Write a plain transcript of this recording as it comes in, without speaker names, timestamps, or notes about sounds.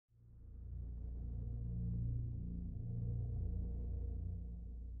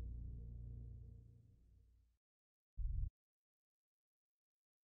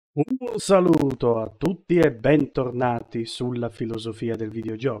Un saluto a tutti e bentornati sulla filosofia del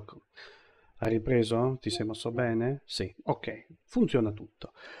videogioco. Hai ripreso? Ti sei mosso bene? Sì, ok, funziona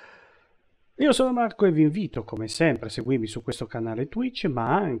tutto. Io sono Marco e vi invito come sempre a seguirmi su questo canale Twitch,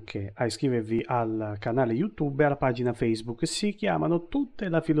 ma anche a iscrivervi al canale YouTube e alla pagina Facebook. Si chiamano tutte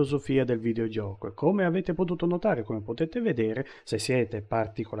la filosofia del videogioco e come avete potuto notare, come potete vedere, se siete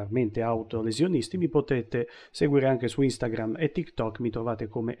particolarmente autolesionisti mi potete seguire anche su Instagram e TikTok, mi trovate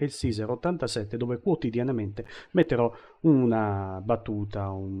come elsiser87 dove quotidianamente metterò una battuta,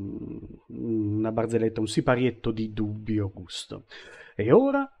 una barzelletta, un siparietto di dubbio gusto. E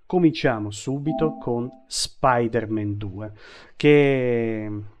ora cominciamo subito con Spider-Man 2, che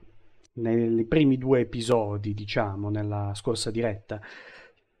nei primi due episodi, diciamo, nella scorsa diretta,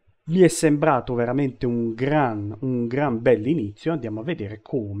 mi è sembrato veramente un gran bell'inizio. Andiamo a vedere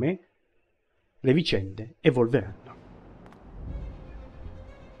come le vicende evolveranno.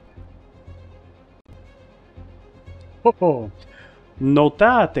 Oh oh.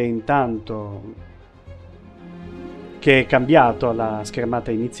 Notate intanto che è cambiato la schermata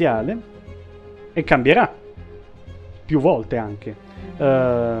iniziale e cambierà più volte anche.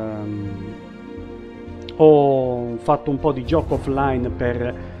 Ho fatto un po' di gioco offline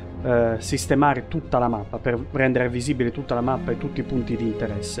per sistemare tutta la mappa, per rendere visibile tutta la mappa e tutti i punti di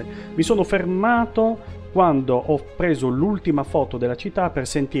interesse. Mi sono fermato quando ho preso l'ultima foto della città per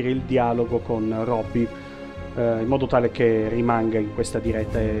sentire il dialogo con Robby, in modo tale che rimanga in questa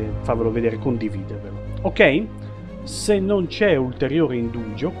diretta e farvelo vedere, condividervelo. Ok? Se non c'è ulteriore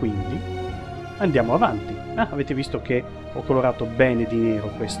indugio, quindi andiamo avanti. Avete visto che ho colorato bene di nero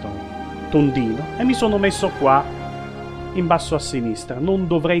questo tondino e mi sono messo qua in basso a sinistra. Non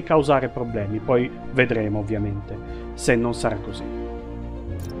dovrei causare problemi, poi vedremo ovviamente se non sarà così.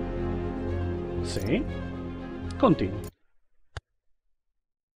 Sì, continuo.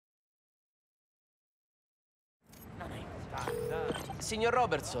 Signor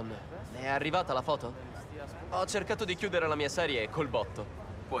Robertson, è arrivata la foto? Ho cercato di chiudere la mia serie col botto.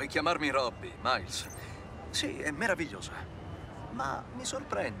 Puoi chiamarmi Robby, Miles. Sì, è meravigliosa. Ma mi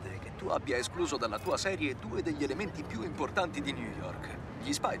sorprende che tu abbia escluso dalla tua serie due degli elementi più importanti di New York,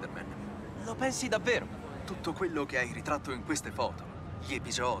 gli Spider-Man. Lo pensi davvero? Tutto quello che hai ritratto in queste foto, gli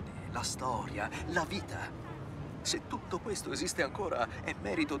episodi, la storia, la vita. Se tutto questo esiste ancora, è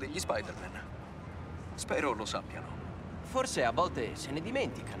merito degli Spider-Man. Spero lo sappiano. Forse a volte se ne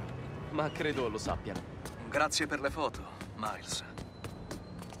dimenticano, ma credo lo sappiano. Grazie per le foto, Miles.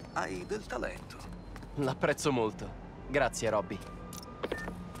 Hai del talento. L'apprezzo molto. Grazie, Robby.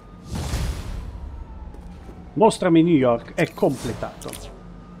 Mostrami New York è completato.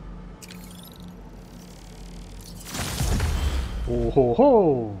 Oh oh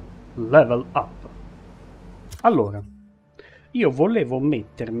oh! Level up. Allora, io volevo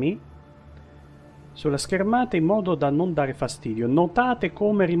mettermi sulla schermata in modo da non dare fastidio. Notate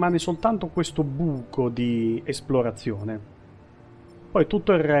come rimane soltanto questo buco di esplorazione. Poi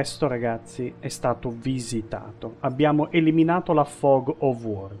tutto il resto, ragazzi, è stato visitato. Abbiamo eliminato la Fog of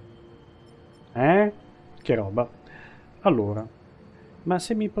War. Che roba. Allora, ma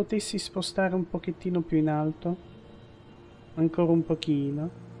se mi potessi spostare un pochettino più in alto? Ancora un pochino?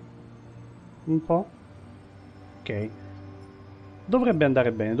 Un po'? Ok. Dovrebbe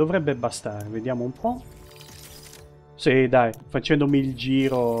andare bene, dovrebbe bastare. Vediamo un po'. Sì, dai, facendomi il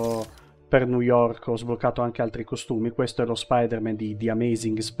giro per New York ho sbloccato anche altri costumi. Questo è lo Spider-Man di The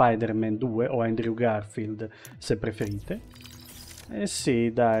Amazing Spider-Man 2 o Andrew Garfield, se preferite. Eh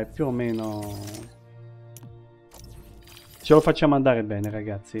sì, dai, più o meno ce lo facciamo andare bene,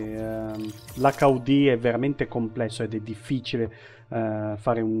 ragazzi. L'HUD è veramente complesso ed è difficile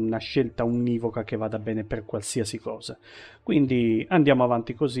fare una scelta univoca che vada bene per qualsiasi cosa. Quindi andiamo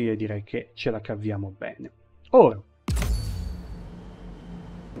avanti così e direi che ce la caviamo bene. Ora,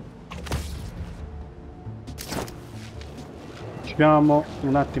 facciamo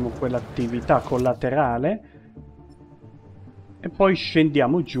un attimo quell'attività collaterale e poi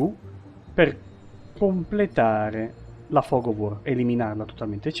scendiamo giù per completare la Fog of War, eliminarla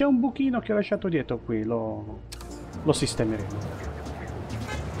totalmente. C'è un buchino che ho lasciato dietro qui, lo sistemeremo.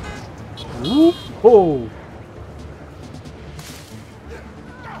 Oh!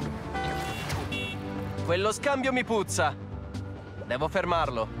 Quello scambio mi puzza. Devo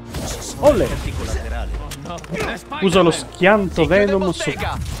fermarlo. Olle! Uso lo schianto Venom su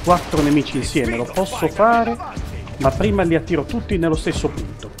 4 nemici insieme. Lo posso fare, ma prima li attiro tutti nello stesso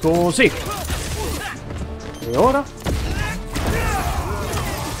punto. Così! E ora?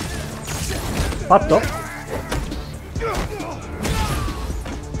 Fatto?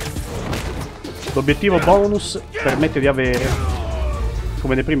 L'obiettivo bonus permette di avere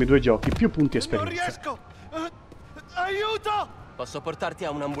come nei primi 2 giochi, più punti Non esperienza. riesco! Aiuto! Posso portarti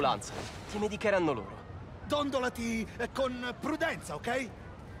a un'ambulanza. Ti medicheranno loro. Dondolati con prudenza, ok?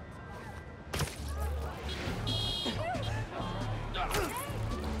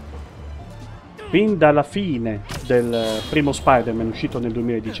 Fin dalla fine del primo Spider-Man uscito nel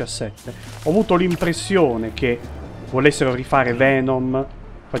 2017 ho avuto l'impressione che volessero rifare Venom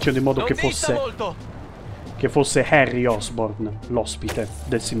facendo in modo Non dista molto! che fosse Harry Osborn l'ospite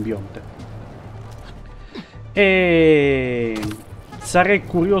del simbionte. E sarei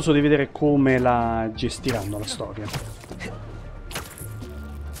curioso di vedere come la gestiranno la storia.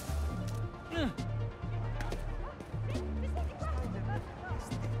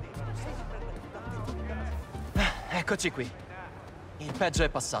 Eccoci qui. Il peggio è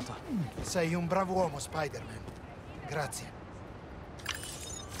passato. Sei un bravo uomo, Spider-Man. Grazie.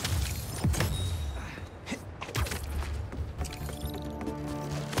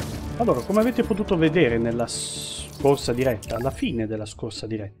 Allora, come avete potuto vedere nella scorsa diretta, alla fine della scorsa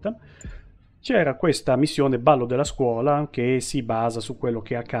diretta, c'era questa missione ballo della scuola che si basa su quello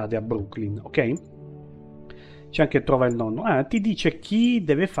che accade a Brooklyn, ok? C'è anche trova il nonno. Ah, ti dice chi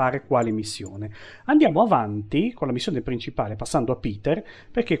deve fare quale missione. Andiamo avanti con la missione principale, passando a Peter,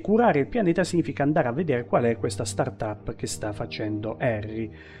 perché curare il pianeta significa andare a vedere qual è questa startup che sta facendo Harry,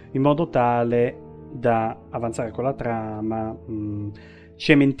 in modo tale da avanzare con la trama,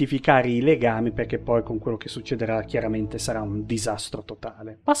 cementificare i legami, perché poi con quello che succederà chiaramente sarà un disastro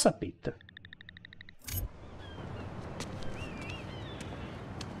totale. Passa a Peter.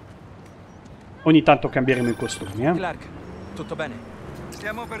 Ogni tanto cambieremo i costumi, eh? Clark, tutto bene?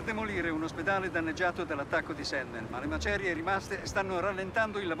 Stiamo per demolire un ospedale danneggiato dall'attacco di Sandman, ma le macerie rimaste stanno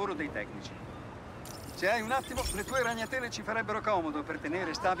rallentando il lavoro dei tecnici. Se hai un attimo, le tue ragnatele ci farebbero comodo per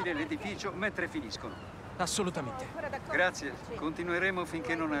tenere stabile l'edificio mentre finiscono. Assolutamente. Grazie, continueremo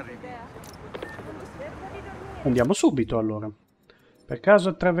finché non arrivi. Andiamo subito allora. Per caso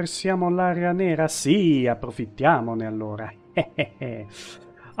attraversiamo l'area nera? Sì, approfittiamone allora.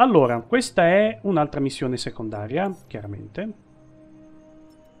 Allora, questa è un'altra missione secondaria, chiaramente,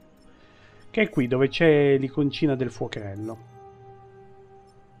 che è qui dove c'è l'iconcina del fuocherello.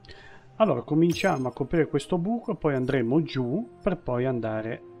 Allora, cominciamo a coprire questo buco, poi andremo giù per poi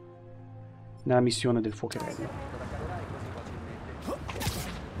andare nella missione del fuocherello.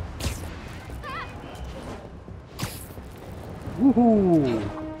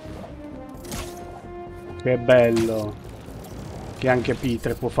 Che bello! Che anche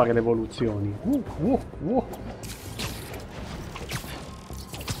Peter può fare le evoluzioni.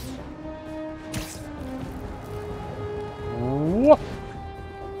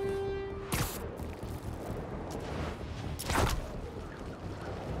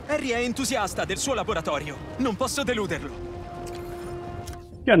 Harry è entusiasta del suo laboratorio. Non posso deluderlo.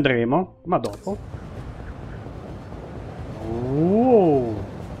 Ci andremo, ma dopo.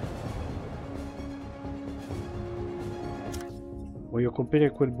 Voglio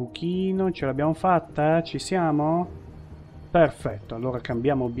coprire quel buchino. Ce l'abbiamo fatta? Ci siamo? Perfetto, allora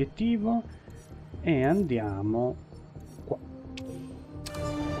cambiamo obiettivo e andiamo qua.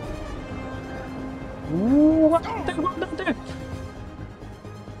 Guardate, guardate!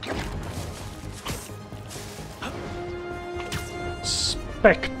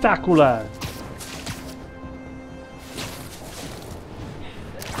 Spectacular!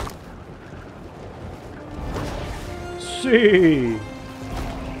 Sì!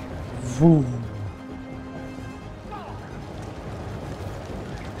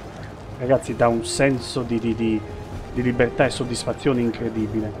 Ragazzi, dà un senso di libertà e soddisfazione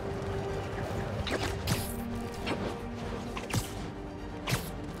incredibile.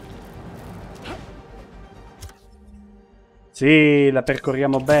 Sì, la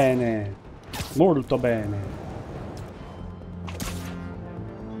percorriamo bene. Molto bene.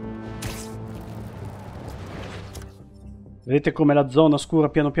 Vedete come la zona scura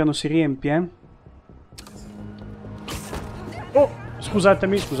piano piano si riempie? Oh,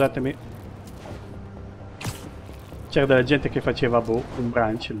 scusatemi, scusatemi. C'era della gente che faceva un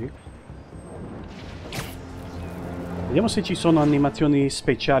branch lì. Vediamo se ci sono animazioni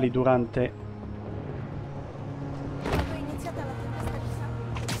speciali durante...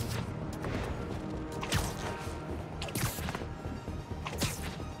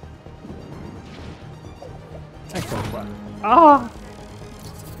 Eccolo qua. Ah!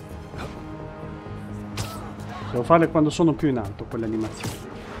 Devo farle quando sono più in alto quelle animazioni.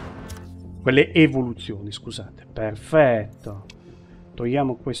 Quelle evoluzioni, scusate. Perfetto.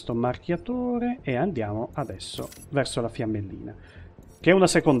 Togliamo questo marchiatore e andiamo adesso verso la fiammellina, che è una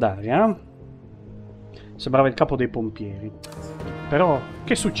secondaria. Sembrava il capo dei pompieri. Però,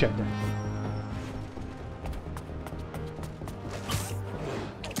 che succede?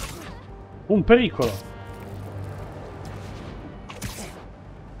 Un pericolo!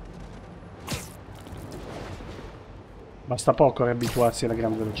 Basta poco per abituarsi alla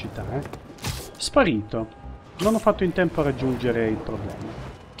gran velocità, eh? Sparito. Non ho fatto in tempo a raggiungere il problema.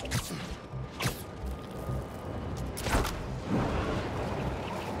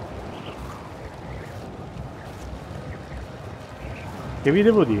 Che vi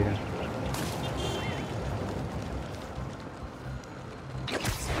devo dire?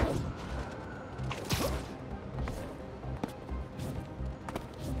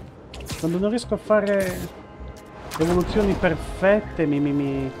 Quando non riesco a fare evoluzioni perfette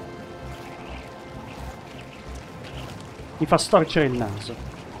mi fa storcere il naso.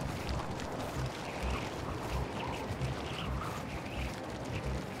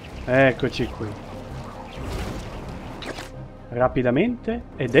 Eccoci qui. Rapidamente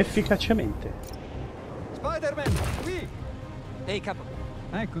ed efficacemente. Spider-Man, qui! Ehi, capo.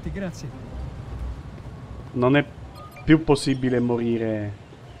 Eccoti, grazie. Non è più possibile morire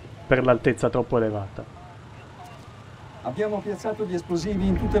per l'altezza troppo elevata. Abbiamo piazzato gli esplosivi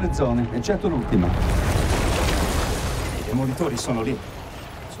in tutte le zone, eccetto l'ultima. I demolitori sono lì.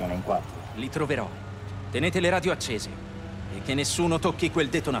 Sono in 4. Li troverò. Tenete le radio accese. E che nessuno tocchi quel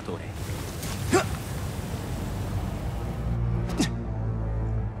detonatore.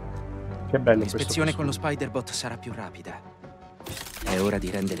 Che bello questo. L'ispezione con lo Spider-Bot sarà più rapida. È ora di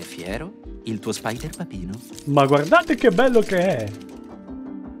rendere fiero il tuo Spider-Papino. Ma guardate che bello che è!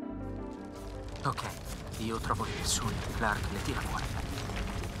 Ok, io trovo le persone. Clark le tira fuori.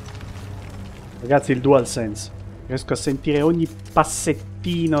 Ragazzi, il DualSense. Riesco a sentire ogni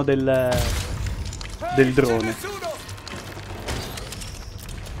passettino del drone.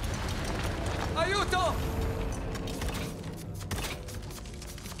 Aiuto!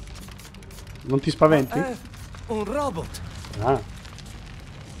 Non ti spaventi? Un robot. Ah,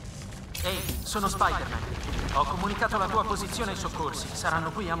 Ehi, sono Spider-Man. Ho comunicato la tua posizione ai soccorsi.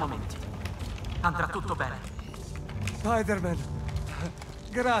 Saranno qui a momenti. Andrà tutto bene. Spider-Man,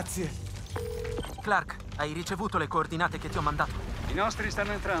 grazie. Clark, hai ricevuto le coordinate che ti ho mandato? I nostri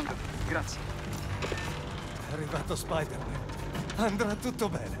stanno entrando, grazie. È arrivato Spider-Man. Andrà tutto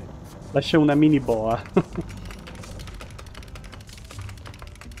bene. lascia una mini boa.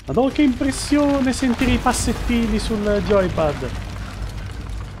 Madonna, che impressione sentire i passettini sul joypad.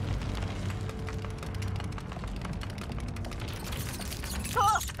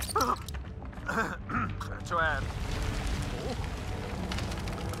 Cioè...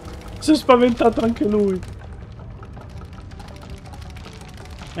 Si è spaventato anche lui.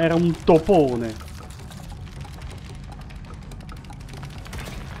 Era un topone.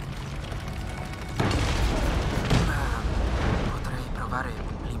 Potrei provare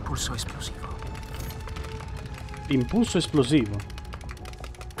l'impulso esplosivo. Impulso esplosivo.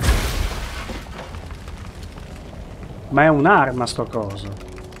 Ma è un'arma sto coso.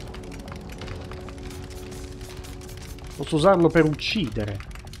 Posso usarlo per uccidere.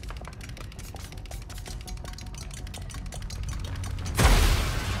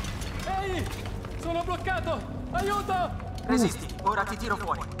 Ehi! Sono bloccato! Aiuto! Resisti, ora ti tiro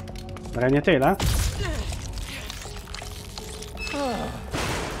fuori. Ragnatela?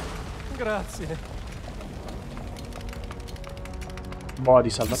 Grazie. Boa di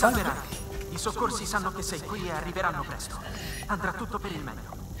Ti salvataggio. salverai. I soccorsi sanno che sei qui e arriveranno presto. Andrà tutto per il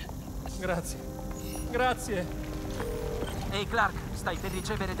meglio. Grazie. Grazie. Ehi Clark, stai per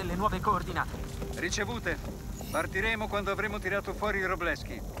ricevere delle nuove coordinate. Ricevute. Partiremo quando avremo tirato fuori i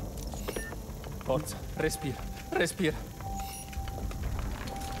Robleschi. Forza, respira, respira.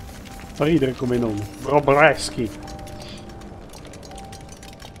 Fa ridere come nome. Robreschi.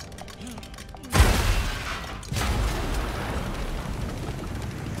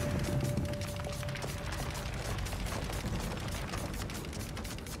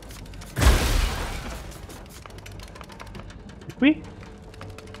 E qui?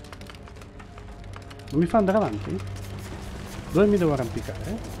 Non mi fa andare avanti? Dove mi devo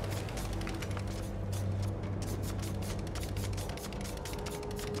arrampicare?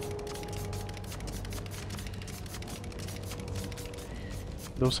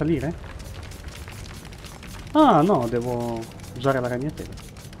 Devo salire? Ah no, devo usare la ragnatela.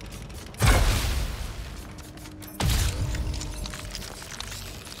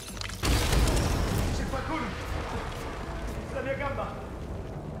 C'è qualcuno! La mia gamba!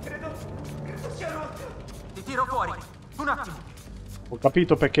 Credo sia rotta! Ti tiro fuori. Un attimo. Ho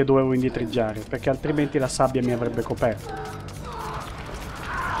capito perché dovevo indietreggiare, perché altrimenti la sabbia mi avrebbe coperto.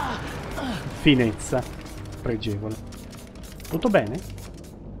 Finezza. Pregevole. Tutto bene?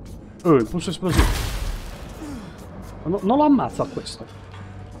 Il pulso esplosivo. Non lo ammazzo a questo.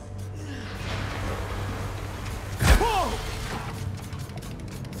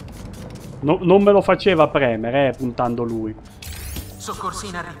 Non me lo faceva premere, puntando lui. Soccorsi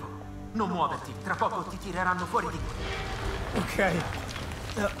in arrivo. Non muoverti, tra poco ti tireranno fuori di qui. Ok.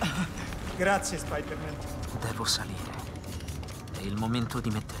 Grazie, Spider-Man. Devo salire. È il momento di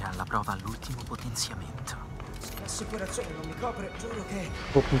mettere alla prova l'ultimo potenziamento. Se l'assicurazione non mi copre, giuro che...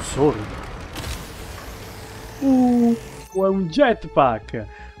 Propulsore. È un jetpack.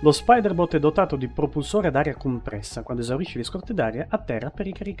 Lo Spider-Bot è dotato di propulsore ad aria compressa. Quando esaurisce le scorte d'aria, atterra per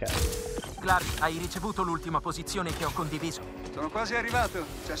ricaricare. Clark, hai ricevuto l'ultima posizione che ho condiviso? Sono quasi arrivato.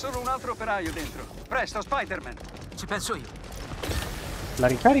 C'è solo un altro operaio dentro. Presto, Spider-Man. Ci penso io. La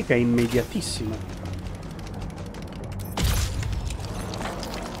ricarica è immediatissima.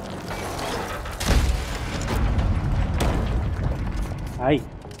 Ai.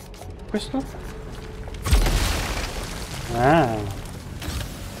 Questo? Ah.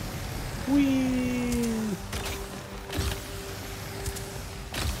 Ui.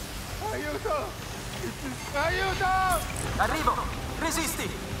 Aiuto! Aiuto! Arrivo! Resisti!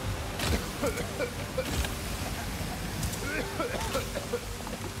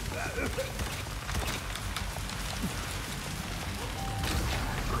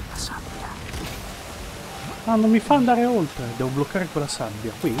 Quella sabbia. Ah, non mi fa andare oltre. Devo bloccare quella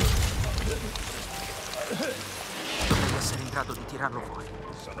sabbia. Qui? Dovrei essere in grado di tirarlo fuori.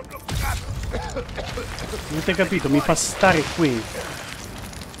 Sono bloccato! Avete capito? Mi fa stare qui.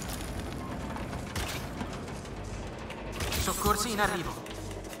 Soccorsi in arrivo.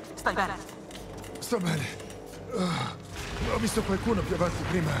 Stai bene? Sto bene. Ho visto qualcuno più avanti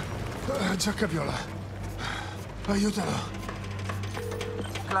prima. Giacca viola. Aiutalo.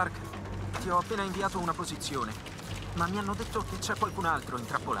 Clark, ti ho appena inviato una posizione, ma mi hanno detto che c'è qualcun altro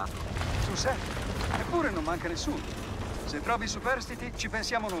intrappolato. Sul set. Eppure non manca nessuno. Se trovi i superstiti, ci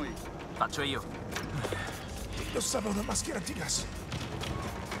pensiamo noi. Faccio io. Indossava una maschera antigas.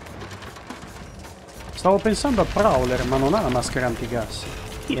 Stavo pensando a Prowler, ma non ha la maschera antigas.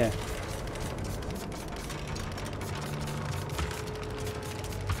 Chi è?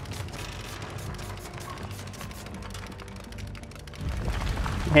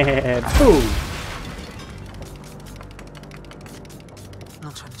 Boom!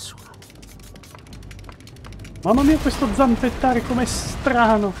 Non c'è nessuno. Mamma mia, questo zampettare com'è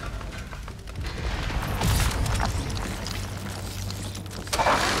strano!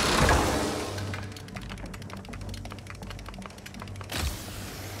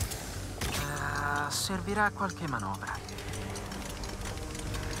 Servirà qualche manovra.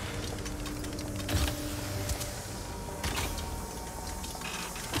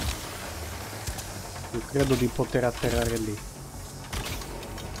 Non credo di poter atterrare lì.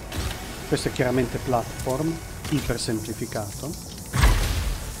 Questo è chiaramente platform, iper semplificato.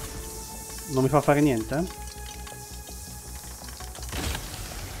 Non mi fa fare niente, eh?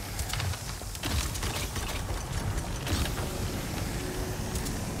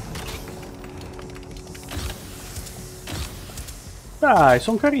 Dai,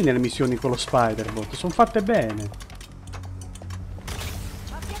 sono carine le missioni con lo Spider-Bot, sono fatte bene.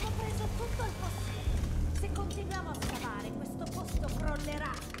 Abbiamo preso tutto il possibile. Se continuiamo a scavare, questo posto crollerà.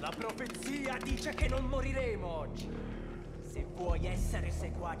 La profezia dice che non moriremo oggi. Se vuoi essere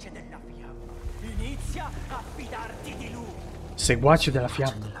seguace della fiamma, inizia a fidarti di lui. Seguace della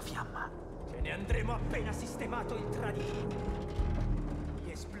fiamma. Ce ne andremo appena sistemato il traditore.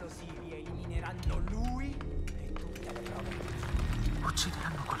 Gli esplosivi elimineranno lui e tutte le prove.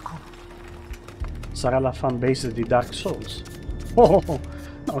 Uccideranno qualcuno. Sarà la fanbase di Dark Souls. Oh.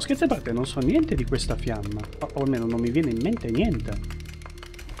 No, scherzi a parte, non so niente di questa fiamma. O almeno non mi viene in mente niente.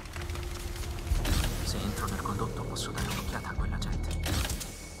 Se entro nel condotto posso dare un'occhiata a quella gente.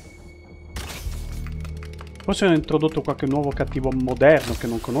 Forse hanno introdotto qualche nuovo cattivo moderno che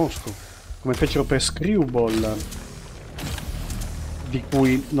non conosco. Come fecero per Screwball. Di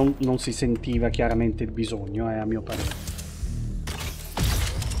cui non si sentiva chiaramente il bisogno, a mio parere.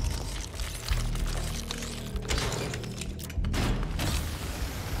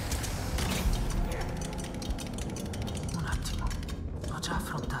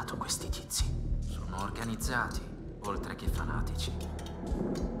 Oltre che fanatici.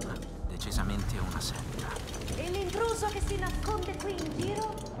 Decisamente una setta. E l'intruso che si nasconde qui in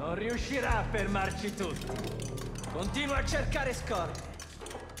giro? Non riuscirà a fermarci tutti. Continua a cercare scorde.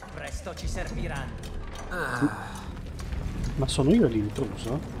 Presto ci serviranno. Ma sono io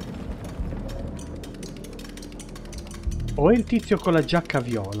l'intruso? O è il tizio con la giacca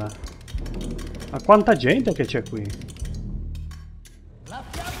viola? Ma quanta gente che c'è qui?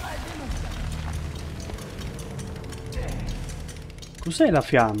 Cos'è la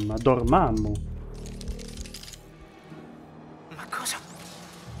fiamma? Dormammu. Ma cosa?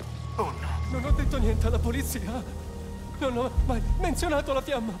 Oh no. Non ho detto niente alla polizia. Non ho mai menzionato la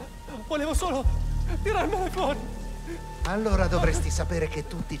fiamma. Volevo solo tirarmene fuori. Allora dovresti sapere che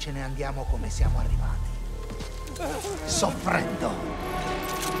tutti ce ne andiamo come siamo arrivati. Soffrendo.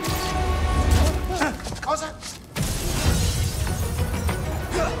 Cosa?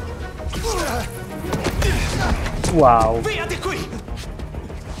 Wow. Via di qui!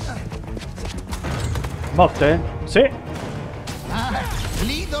 Botte? Sì. Ah,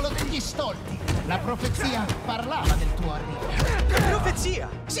 l'idolo degli stolti. La profezia parlava del tuo arrivo. Profezia!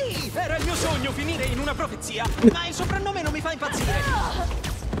 Sì, era il mio sogno finire in una profezia, ma il soprannome non mi fa impazzire.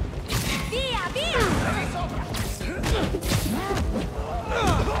 Via, via!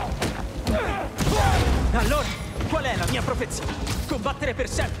 Allora, qual è la mia profezia? Combattere per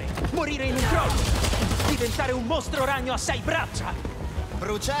sempre, morire in un crollo, diventare un mostro ragno a 6 braccia,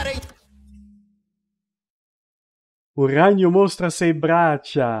 bruciare Un ragno mostra 6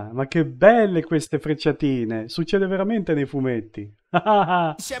 braccia. Ma che belle queste frecciatine. Succede veramente nei fumetti.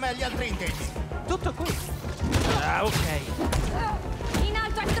 insieme agli altri indegni. Tutto qui. Ah, ok. In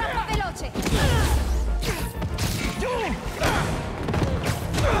alto è troppo veloce!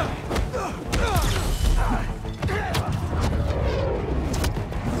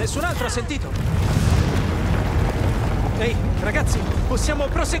 Nessun altro ha sentito. Ehi, ragazzi, possiamo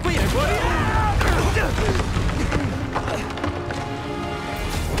proseguire fuori?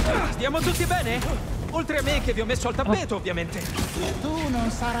 Stiamo tutti bene? Oltre a me che vi ho messo al tappeto, ovviamente. Tu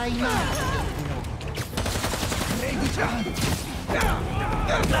non sarai mai. 13 anni.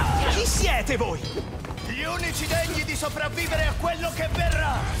 Chi siete voi? Gli unici degni di sopravvivere a quello che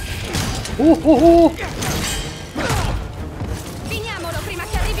verrà. Finiamolo prima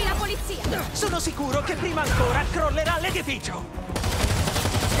che arrivi la polizia! Sono sicuro che prima ancora crollerà l'edificio.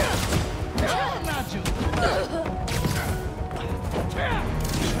 Torna giù.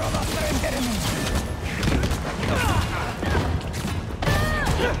 Prova a prendere me.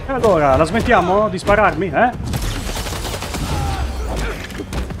 Allora, la smettiamo di spararmi, eh?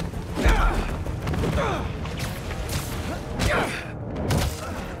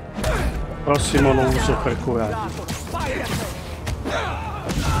 Prossimo lo uso per curare.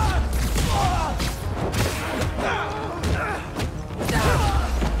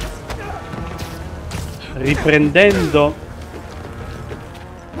 Riprendendo,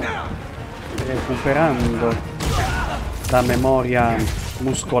 recuperando la memoria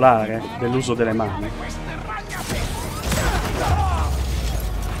muscolare dell'uso delle mani.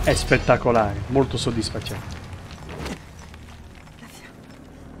 È spettacolare, molto soddisfacente.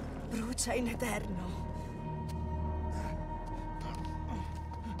 Brucia in eterno.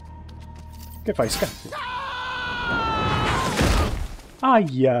 Che fai, scappi?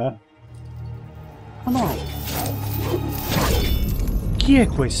 Aia! Oh no! Chi è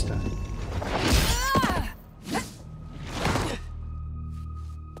questa?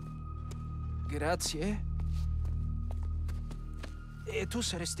 Grazie. E tu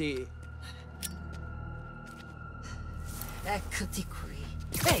saresti... Eccoti qui.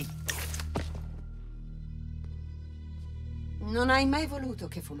 Ehi! Non hai mai voluto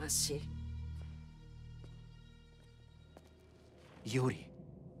che fumassi? Yuri.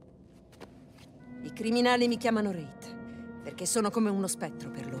 I criminali mi chiamano Reed, perché sono come uno spettro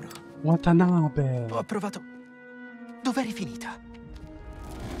per loro. Watanabe! Ho provato... Dov'eri finita?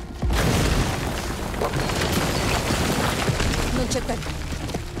 Non c'è tempo.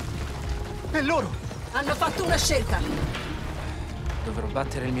 E loro? Hanno fatto una scelta. Dovrò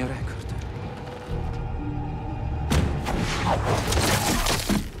battere il mio record.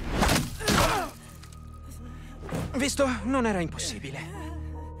 Visto? Non era impossibile.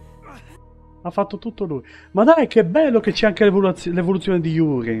 Ha fatto tutto lui. Ma dai, che bello che c'è anche l'evoluzione di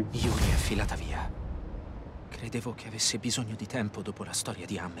Yuri. Yuri è filata via. Credevo che avesse bisogno di tempo dopo la storia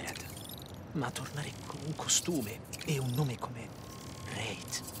di Hammerhead. Ma tornare con un costume e un nome come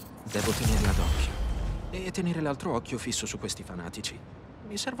Raid. Devo tenerla d'occhio. E tenere l'altro occhio fisso su questi fanatici.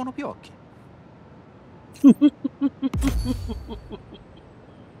 Mi servono più occhi.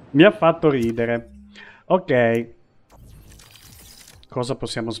 Mi ha fatto ridere. Ok. Cosa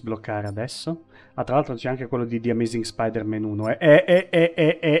possiamo sbloccare adesso? Ah, tra l'altro c'è anche quello di The Amazing Spider-Man 1.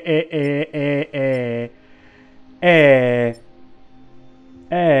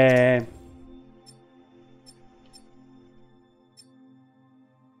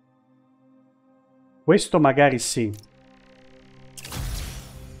 Questo magari sì.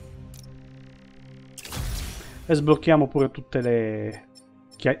 E sblocchiamo pure tutte le,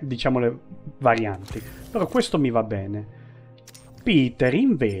 diciamo, le varianti. Però questo mi va bene. Peter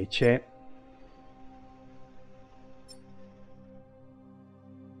invece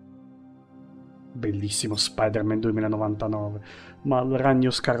bellissimo Spider-Man 2099, ma il Ragno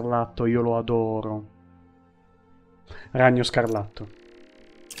Scarlatto io lo adoro. Ragno Scarlatto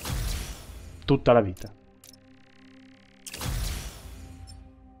tutta la vita.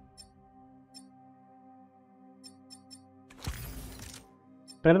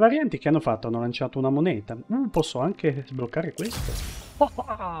 Per le varianti che hanno fatto hanno lanciato una moneta. Posso anche sbloccare questo?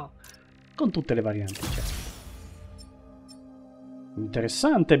 Con tutte le varianti, certo.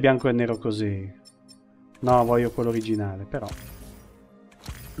 Interessante bianco e nero così. No, voglio quello originale, però.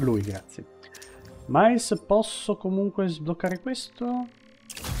 Lui, grazie. Miles, posso comunque sbloccare questo?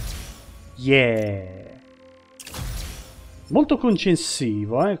 Yeah! Molto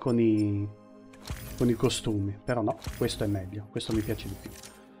concensivo, con i costumi. Però no, questo è meglio. Questo mi piace di più.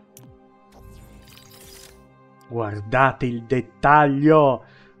 Guardate il dettaglio!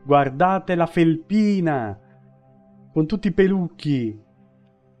 Guardate la felpina! Con tutti i pelucchi!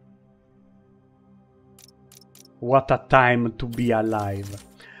 What a time to be alive!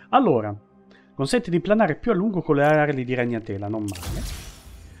 Allora, consente di planare più a lungo con le ali di ragnatela, non male.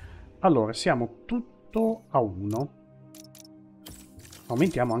 Allora, siamo tutto a 1.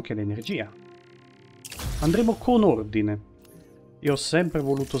 Aumentiamo anche l'energia. Andremo con ordine. Io ho sempre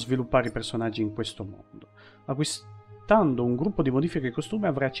voluto sviluppare i personaggi in questo modo. Acquistando un gruppo di modifiche di costume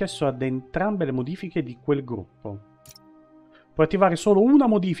avrai accesso ad entrambe le modifiche di quel gruppo. Puoi attivare solo una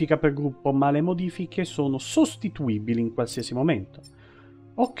modifica per gruppo, ma le modifiche sono sostituibili in qualsiasi momento.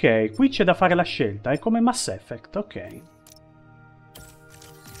 Ok, qui c'è da fare la scelta, è come Mass Effect, ok.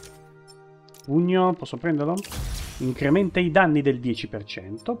 Pugno, posso prenderlo? Incrementa i danni del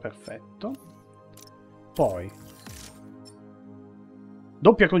 10%, perfetto. Poi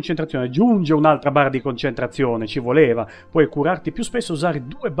doppia concentrazione, aggiunge un'altra barra di concentrazione, ci voleva. Puoi curarti più spesso, usare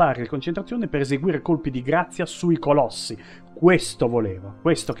 2 barre di concentrazione per eseguire colpi di grazia sui colossi. Questo voleva,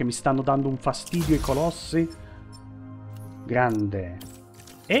 questo che mi stanno dando un fastidio i colossi. Grande.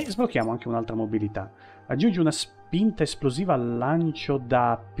 E sblocchiamo anche un'altra mobilità. Aggiungi una spinta esplosiva al lancio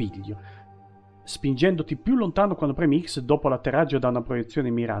da appiglio, spingendoti più lontano quando premi X dopo l'atterraggio da una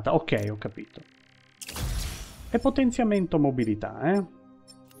proiezione mirata. Ok, ho capito. E potenziamento mobilità,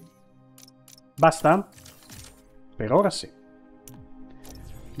 Basta? Per ora sì.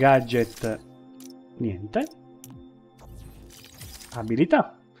 Gadget, niente.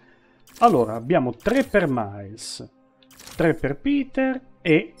 Abilità. Allora, abbiamo 3 per Miles, 3 per Peter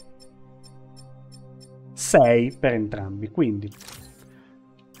e 6 per entrambi. Quindi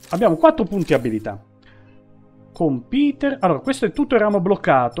abbiamo 4 punti abilità. Con Peter... Allora, questo è tutto il ramo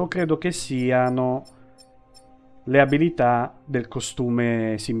bloccato. Credo che siano le abilità del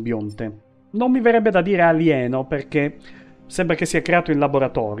costume simbionte. Non mi verrebbe da dire alieno, perché sembra che sia creato in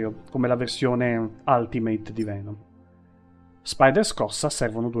laboratorio, come la versione Ultimate di Venom. Spider scossa,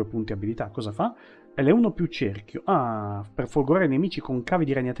 servono 2 punti abilità. Cosa fa? L1 più cerchio. Ah, per folgorare i nemici con cavi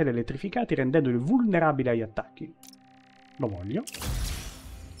di ragnatele elettrificati, rendendoli vulnerabili agli attacchi. Lo voglio.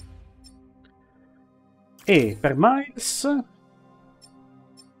 E per Miles...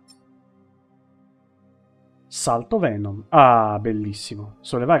 Salto Venom. Ah, bellissimo.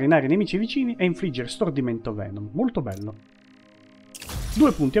 Sollevare in aria i nemici vicini e infliggere stordimento Venom. Molto bello.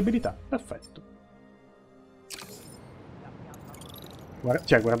 2 punti abilità. Perfetto.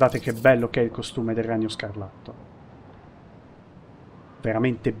 Guardate che bello che è il costume del Ragno Scarlatto.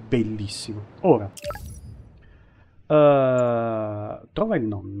 Veramente bellissimo. Ora. Trova il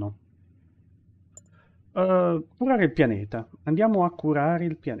nonno. Curare il pianeta. Andiamo a curare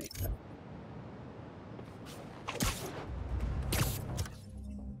il pianeta.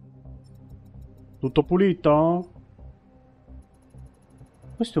 Tutto pulito?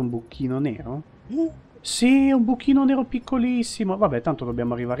 Questo è un buchino nero? Sì, è un buchino nero piccolissimo. Vabbè, tanto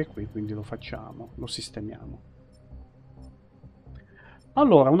dobbiamo arrivare qui, quindi lo facciamo, lo sistemiamo.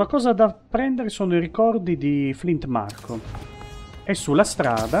 Allora, una cosa da prendere sono i ricordi di Flint Marco. È sulla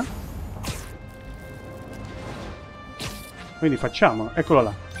strada. Quindi facciamolo, eccolo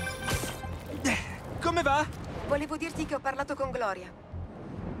là. Come va? Volevo dirti che ho parlato con Gloria.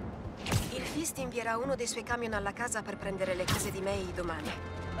 Il Fist invierà uno dei suoi camion alla casa per prendere le cose di May domani.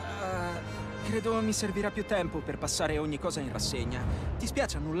 Credo mi servirà più tempo per passare ogni cosa in rassegna. Ti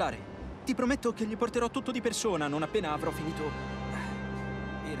spiace annullare? Ti prometto che gli porterò tutto di persona non appena avrò finito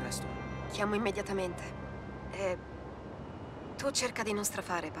il resto. Chiamo immediatamente. Tu cerca di non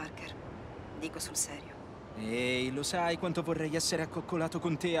strafare, Parker. Dico sul serio. Ehi, lo sai quanto vorrei essere accoccolato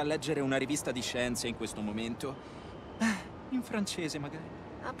con te a leggere una rivista di scienze in questo momento? In francese, magari.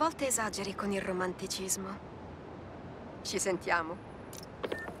 A volte esageri con il romanticismo. Ci sentiamo.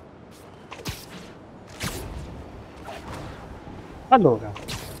 Allora,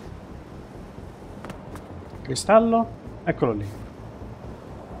 cristallo, eccolo lì.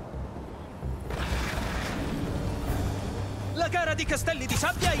 La gara di castelli di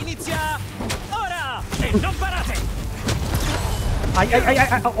sabbia inizia ora! E non parate! Ai ai ai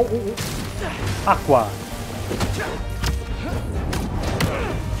ai, oh, oh, oh. Acqua.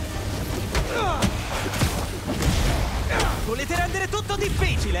 Volete rendere tutto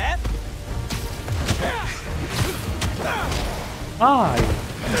difficile, eh? Ai.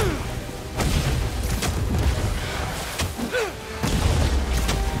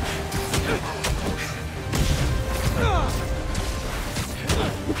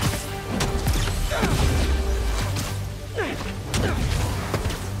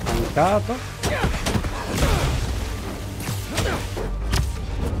 Mancato.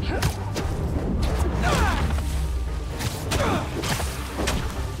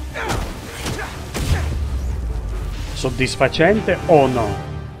 Soddisfacente o no?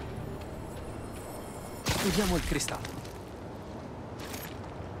 Usiamo il cristallo.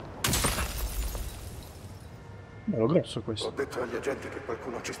 Bello grosso questo. Ho detto agli agenti che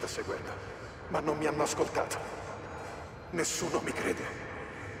qualcuno ci sta seguendo, ma non mi hanno ascoltato. Nessuno mi crede.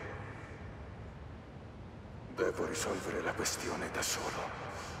 Devo risolvere la questione da solo.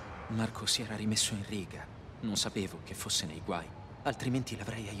 Marco si era rimesso in riga. Non sapevo che fosse nei guai, altrimenti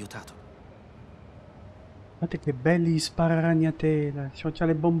l'avrei aiutato. Guardate che belli gli spararagnatela, c'ha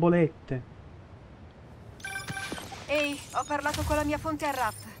le bombolette. Ehi, ho parlato con la mia fonte a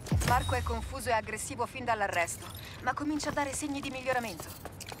Raft. Marco è confuso e aggressivo fin dall'arresto, ma comincia a dare segni di miglioramento.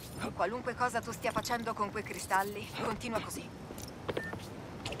 Qualunque cosa tu stia facendo con quei cristalli, continua così.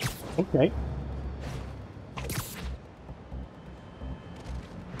 Ok.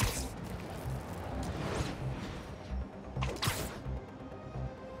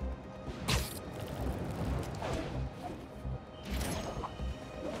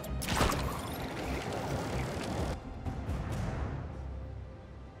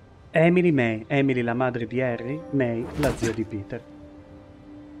 Emily-May, Emily la madre di Harry, May la zia di Peter.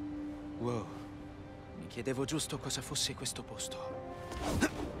 Wow, mi chiedevo giusto cosa fosse questo posto.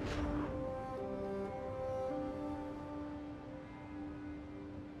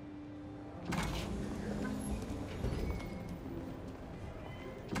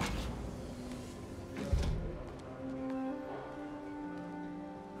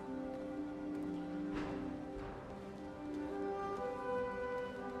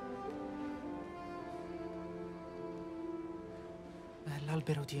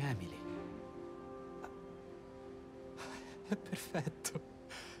 L'albero di Emily. È perfetto.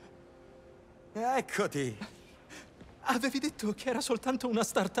 Eccoti! Avevi detto che era soltanto una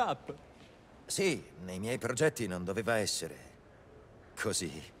start-up. Sì, nei miei progetti non doveva essere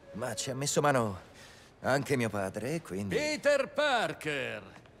così, ma ci ha messo mano anche mio padre, quindi... Peter Parker!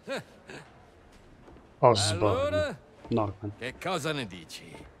 Osborn. Allora, Norman. che cosa ne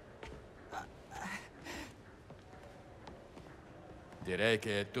dici? Direi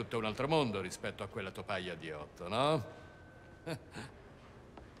che è tutto un altro mondo rispetto a quella topaia di 8, no?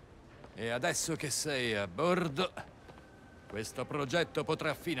 E adesso che sei a bordo, questo progetto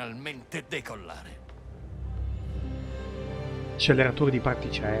potrà finalmente decollare. Acceleratore di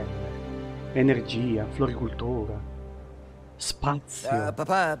particelle, energia, floricoltura, spazio.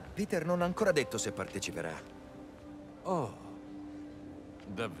 Papà, Peter non ha ancora detto se parteciperà. Oh,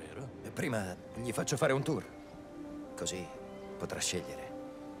 davvero? Prima gli faccio fare un tour, così potrà scegliere.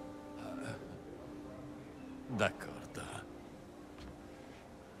 D'accordo.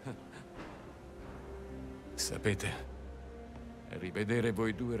 Sapete, rivedere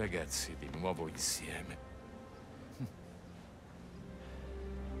voi due ragazzi di nuovo insieme.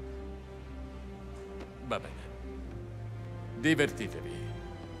 Va bene. Divertitevi.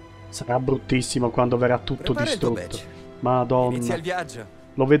 Sarà bruttissimo quando verrà tutto Prepara il tuo distrutto. badge. Madonna. Inizia il viaggio.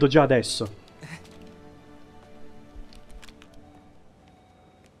 Lo vedo già adesso.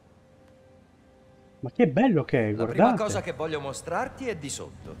 Ma che bello che è, La guardate. prima cosa che voglio mostrarti è di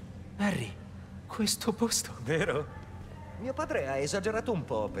sotto. Harry, questo posto... Vero? Mio padre ha esagerato un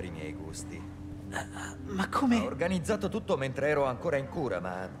po' per i miei gusti. Ma come... Ho organizzato tutto mentre ero ancora in cura,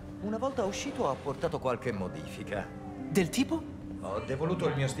 ma una volta uscito ho apportato qualche modifica. Del tipo? Ho devoluto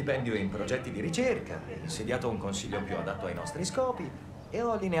il mio stipendio in progetti di ricerca, insediato un consiglio più adatto ai nostri scopi e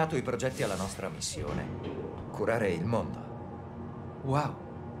ho allineato i progetti alla nostra missione: curare il mondo. Wow.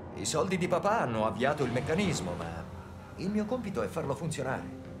 I soldi di papà hanno avviato il meccanismo, ma il mio compito è farlo funzionare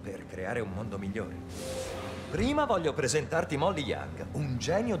per creare un mondo migliore. Prima voglio presentarti Molly Young, un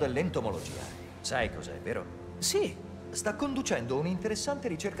genio dell'entomologia. Sai cos'è, vero? Sì, sta conducendo un'interessante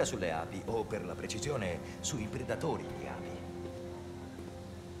ricerca sulle api, o per la precisione, sui predatori di api.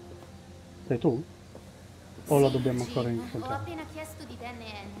 Sei tu? O la dobbiamo ancora Ho incontrare? appena chiesto di Dan e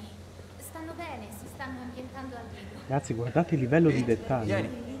Annie. Stanno bene, si stanno ambientando al libro. Ragazzi, guardate il livello di dettaglio.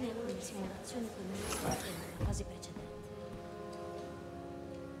 In linea con le simulazioni contenute nella fase precedente.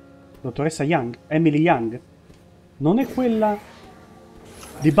 Dottoressa Young? Emily Young? Non è quella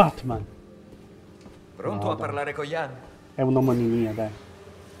di Batman. Pronto No, a dai. parlare con Ian? È un'omonimia, dai.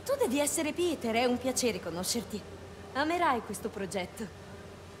 Tu devi essere Peter, è un piacere conoscerti. Amerai questo progetto.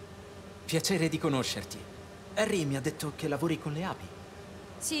 Piacere di conoscerti. Harry mi ha detto che lavori con le api.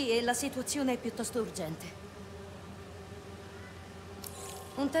 Sì, e la situazione è piuttosto urgente.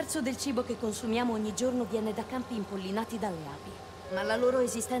 Un terzo del cibo che consumiamo ogni giorno viene da campi impollinati dalle api. Ma la loro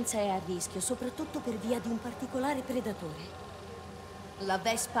esistenza è a rischio, soprattutto per via di un particolare predatore. La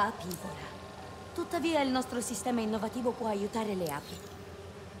vespa apivora. Tuttavia il nostro sistema innovativo può aiutare le api.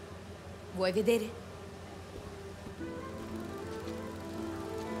 Vuoi vedere?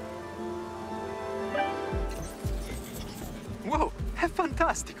 Wow, è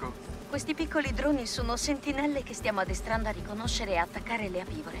fantastico! Questi piccoli droni sono sentinelle che stiamo addestrando a riconoscere e attaccare le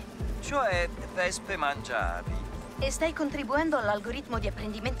apivore. Cioè, vespe mangia api. E stai contribuendo all'algoritmo di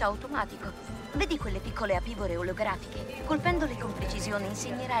apprendimento automatico. Vedi quelle piccole apivore olografiche? Colpendole con precisione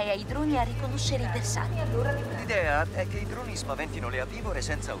insegnerai ai droni a riconoscere i bersagli. L'idea è che i droni spaventino le apivore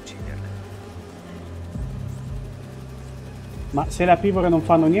senza ucciderle. Ma se le apivore non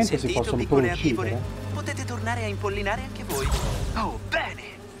fanno niente, si Sentito, possono pure piccole apivore? uccidere? Potete tornare a impollinare anche voi. Oh, bene!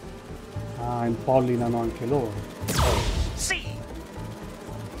 Ah, impollinano anche loro. Sì!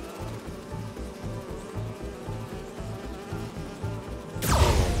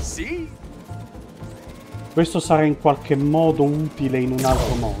 Sì! Questo sarà in qualche modo utile in un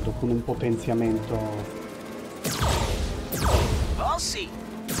altro modo, con un potenziamento... Oh sì!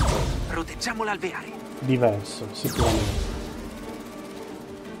 Proteggiamo l'alveare. diverso, sicuramente.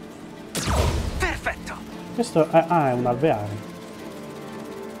 Perfetto! Questo è un alveare.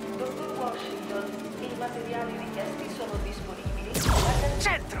 Dottor Washington, i materiali richiesti sono disponibili.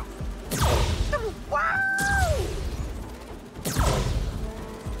 Centro!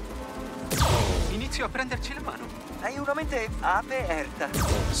 Inizio a prenderci la mano. Hai una mente aperta.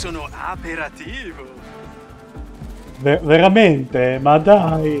 Sono aperativo. Veramente? Ma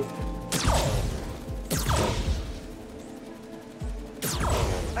dai!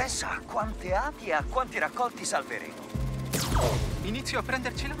 Pensa a quante api e a quanti raccolti salveremo. Inizio a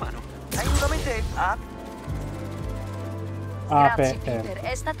prenderci la mano. Hai una mente Grazie, Peter.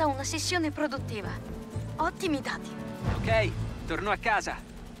 È stata una sessione produttiva. Ottimi dati. Ok, torno a casa.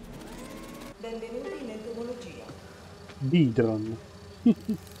 Benvenuti in entomologia. Bidron.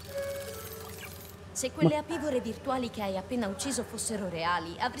 Se quelle apivore virtuali che hai appena ucciso fossero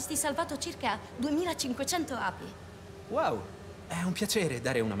reali, avresti salvato circa 2500 api. Wow, è un piacere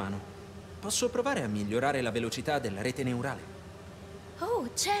dare una mano. Posso provare a migliorare la velocità della rete neurale?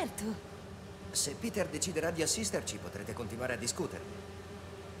 Oh, certo. Se Peter deciderà di assisterci, potrete continuare a discutere.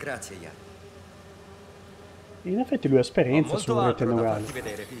 Grazie, Ian. In effetti lui ha esperienza Molto sulla rete altro da neurale. farti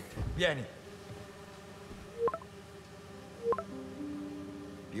vedere, Pete. Vieni.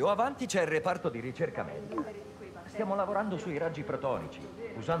 Più avanti c'è il reparto di ricerca medica. Stiamo lavorando sui raggi protonici,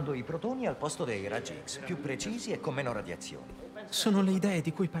 usando i protoni al posto dei raggi X, più precisi e con meno radiazioni. Sono le idee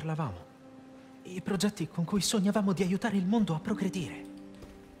di cui parlavamo. I progetti con cui sognavamo di aiutare il mondo a progredire.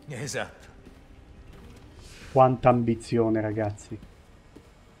 Esatto. Quanta ambizione, ragazzi.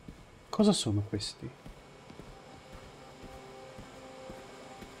 Cosa sono questi?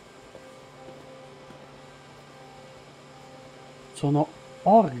 Sono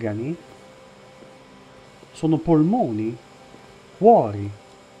organi? Sono polmoni? Cuori?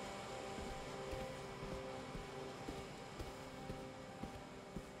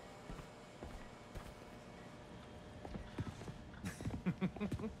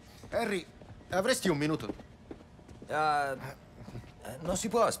 Harry, avresti un minuto? Non si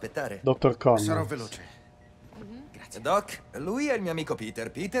può aspettare. Dottor Connors. Sarò veloce. Grazie. Doc, lui è il mio amico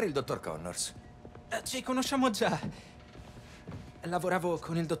Peter. Peter, il dottor Connors. Ci conosciamo già. Lavoravo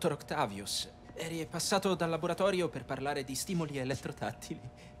con il dottor Octavius. Eri passato dal laboratorio per parlare di stimoli elettrotattili.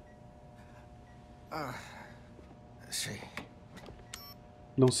 Ah, sì.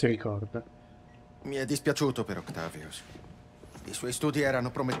 Non si ricorda. Mi è dispiaciuto per Octavius. I suoi studi erano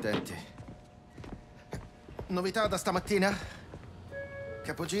promettenti. Novità da stamattina?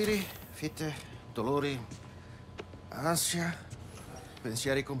 Capogiri, fitte, dolori, ansia,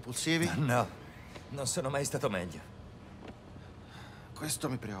 pensieri compulsivi? No, non sono mai stato meglio. Questo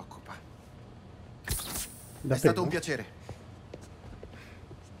mi preoccupa. È stato un piacere.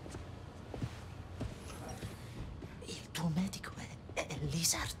 Il tuo medico è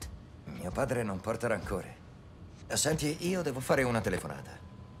Lizard. Mio padre non porta rancore. Senti, io devo fare una telefonata.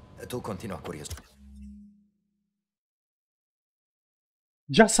 Tu continua a curiosare.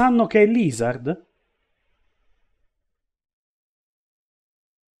 Già sanno che è Lizard?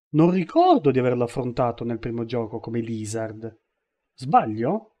 Non ricordo di averlo affrontato nel primo gioco come Lizard.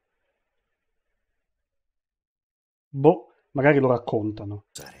 Sbaglio? Boh, magari lo raccontano.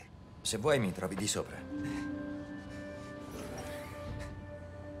 Se vuoi mi trovi di sopra.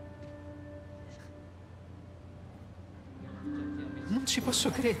 Non ci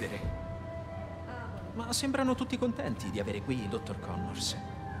posso credere. Ma sembrano tutti contenti di avere qui il dottor Connors.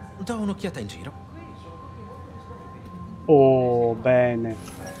 Do un'occhiata in giro. Oh, bene.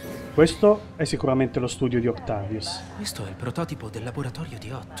 Questo è sicuramente lo studio di Octavius. Questo è il prototipo del laboratorio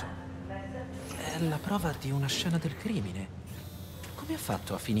di Otto. È la prova di una scena del crimine. Come ha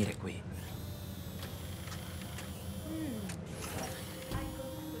fatto a finire qui?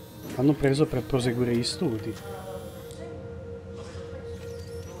 Hanno preso per proseguire gli studi.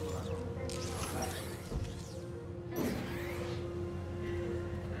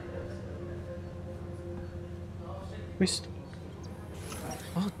 Questo.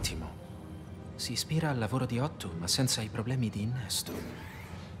 Ottimo. Si ispira al lavoro di Otto, ma senza i problemi di innesto.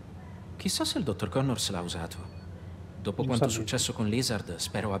 Chissà se il dottor Connors l'ha usato. Dopo quanto è successo con Lizard,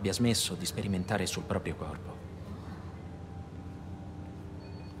 spero abbia smesso di sperimentare sul proprio corpo.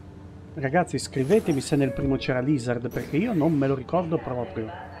 Ragazzi, scrivetemi se nel primo c'era Lizard, perché io non me lo ricordo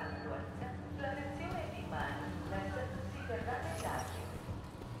proprio.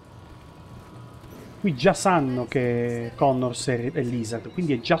 Qui già sanno che Connors è Lizard,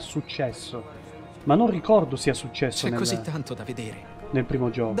 quindi è già successo. Ma non ricordo sia successo C'è così tanto da vedere. Nel primo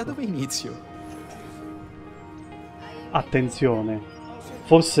gioco. Da dove inizio? Attenzione.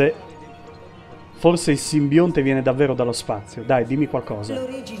 Forse il simbionte viene davvero dallo spazio. Dai, dimmi qualcosa.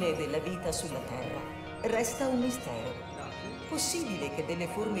 L'origine della vita sulla Terra resta un mistero. Possibile che delle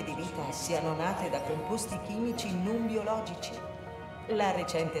forme di vita siano nate da composti chimici non biologici? La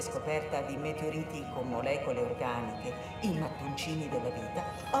recente scoperta di meteoriti con molecole organiche, i mattoncini della vita,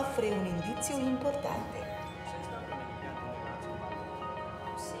 offre un indizio importante.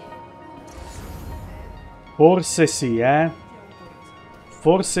 Forse sì, eh?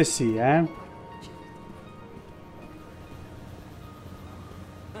 Forse sì, eh?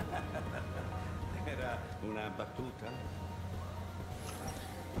 Era una battuta?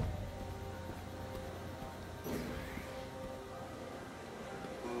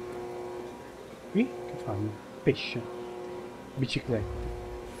 Qui che fanno? Pesce,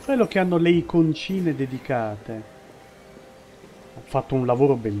 biciclette. Quello che hanno le iconcine dedicate. Ha fatto un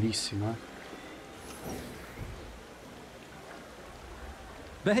lavoro bellissimo, eh.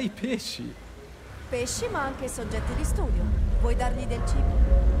 Bei pesci. Pesci, ma anche soggetti di studio. Vuoi dargli del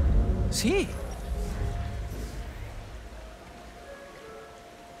cibo? Sì.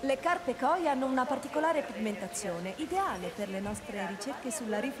 Le carpe koi hanno una particolare pigmentazione, ideale per le nostre ricerche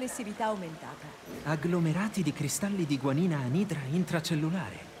sulla riflessività aumentata. Agglomerati di cristalli di guanina anidra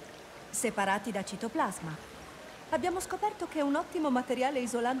intracellulare. Separati da citoplasma. Abbiamo scoperto che è un ottimo materiale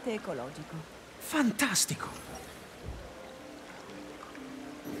isolante ecologico. Fantastico!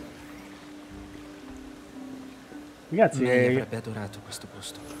 Ragazzi, Lei avrebbe adorato questo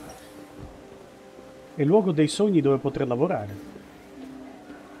posto. È il luogo dei sogni dove poter lavorare.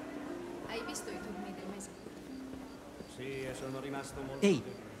 Hai visto i turni del mese? Sì, sono rimasto molto... Ehi,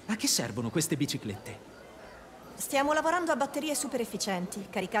 a che servono queste biciclette? Stiamo lavorando a batterie super efficienti,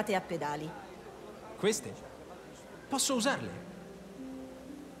 caricate a pedali. Queste? Posso usarle?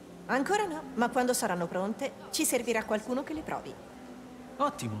 Ancora no, ma quando saranno pronte ci servirà qualcuno che le provi.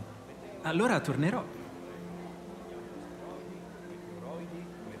 Ottimo. Allora tornerò.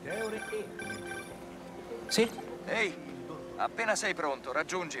 Sì? Ehi, appena sei pronto,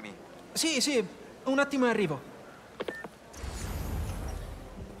 raggiungimi. Sì, un attimo e arrivo.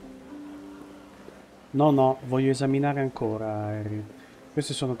 No, voglio esaminare ancora, Harry.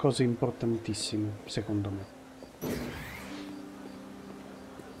 Queste sono cose importantissime, secondo me.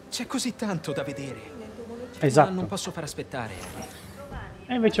 C'è così tanto da vedere. Esatto. Ma non posso far aspettare, Harry.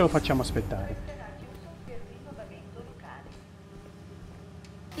 E invece lo facciamo aspettare.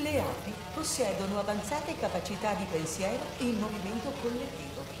 Le api possiedono avanzate capacità di pensiero e il movimento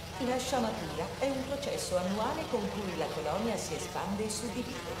collettivo. La sciamatura è un processo annuale con cui la colonia si espande e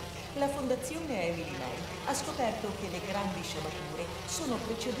suddivide. La Fondazione Emily-May ha scoperto che le grandi sciamature sono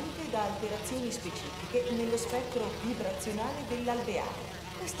precedute da alterazioni specifiche nello spettro vibrazionale dell'alveare.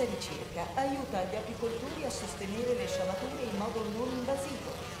 Questa ricerca aiuta gli apicoltori a sostenere le sciamature in modo non invasivo,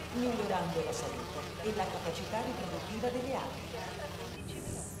 migliorando la salute e la capacità riproduttiva delle api.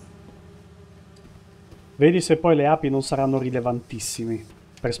 Vedi se poi le api non saranno rilevantissimi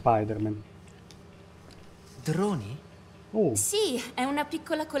per Spider-Man. Droni? Oh. Sì, è una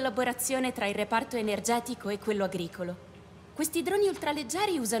piccola collaborazione tra il reparto energetico e quello agricolo. Questi droni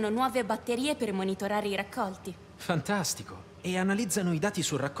ultraleggeri usano nuove batterie per monitorare i raccolti. Fantastico! E analizzano i dati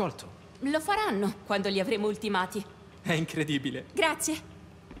sul raccolto. Lo faranno quando li avremo ultimati. È incredibile. Grazie.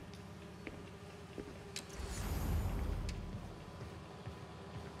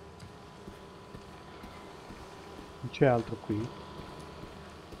 Non c'è altro qui.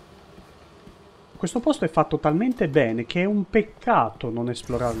 Questo posto è fatto talmente bene che è un peccato non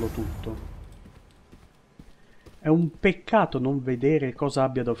esplorarlo tutto. È un peccato non vedere cosa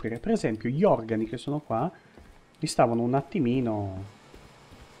abbia da offrire. Per esempio, gli organi che sono qua li stavano un attimino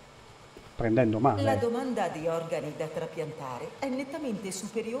prendendo male. La domanda di organi da trapiantare è nettamente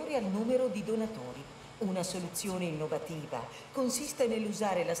superiore al numero di donatori. Una soluzione innovativa consiste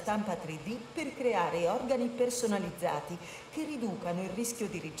nell'usare la stampa 3D per creare organi personalizzati che riducano il rischio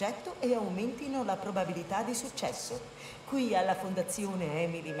di rigetto e aumentino la probabilità di successo. Qui alla Fondazione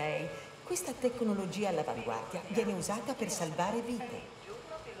Emily-May questa tecnologia all'avanguardia viene usata per salvare vite.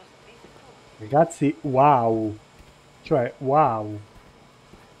 Ragazzi, wow! Cioè, wow!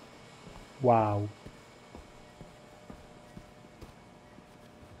 Wow!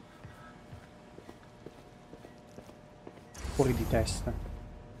 Fuori di testa.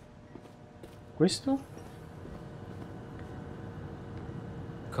 Questo?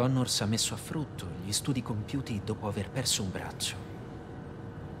 Connors ha messo a frutto gli studi compiuti dopo aver perso un braccio.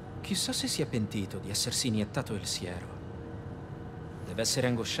 Chissà se si è pentito di essersi iniettato il siero. Deve essere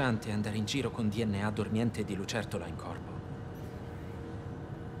angosciante andare in giro con DNA dormiente di lucertola in corpo.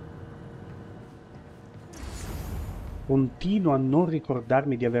 Continuo a non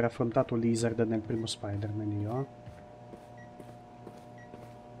ricordarmi di aver affrontato Lizard nel primo Spider-Man io.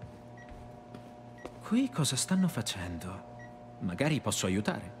 Qui cosa stanno facendo? Magari posso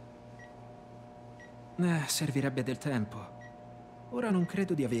aiutare. Servirebbe del tempo. Ora non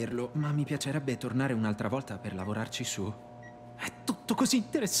credo di averlo, ma mi piacerebbe tornare un'altra volta per lavorarci su. È tutto così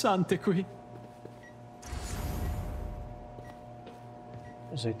interessante qui.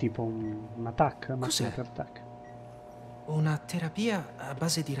 Cos'è, tipo un attack? Cos'è? Attack? Una terapia a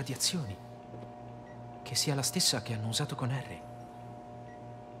base di radiazioni. Che sia la stessa che hanno usato con Harry.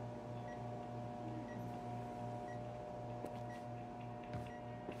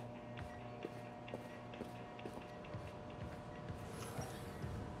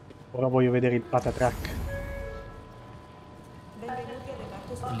 Ora voglio vedere il patatrack.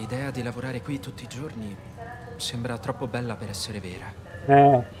 L'idea di lavorare qui tutti i giorni sembra troppo bella per essere vera.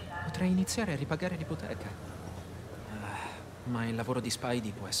 Potrei iniziare a ripagare l'ipoteca. Ma il lavoro di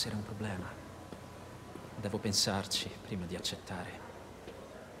Spidey può essere un problema. Devo pensarci prima di accettare.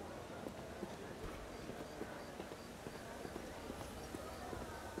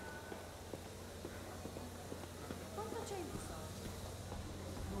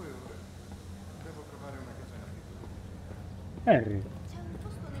 Harry.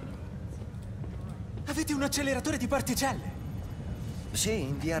 Avete un acceleratore di particelle? Sì,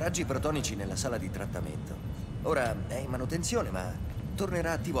 invia raggi protonici nella sala di trattamento. Ora è in manutenzione, ma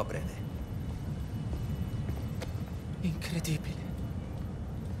tornerà attivo a breve. Incredibile.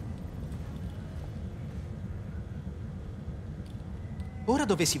 Ora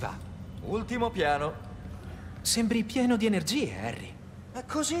dove si va? Ultimo piano. Sembri pieno di energie, Harry. È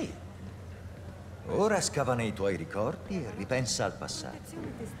così. Ora scava nei tuoi ricordi e ripensa al passato.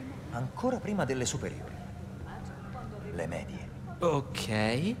 Ancora prima delle superiori. Le medie.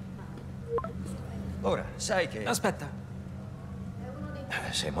 Ok. Ora, sai che... Aspetta.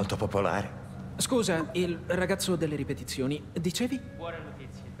 Sei molto popolare. Scusa, il ragazzo delle ripetizioni, dicevi? Buone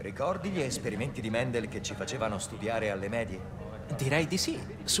notizie. Ricordi gli esperimenti di Mendel che ci facevano studiare alle medie? Direi di sì.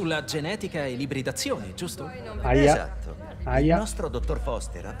 Sulla genetica e l'ibridazione, giusto? Esatto. Il nostro dottor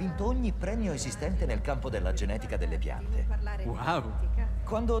Foster ha vinto ogni premio esistente nel campo della genetica delle piante. Wow.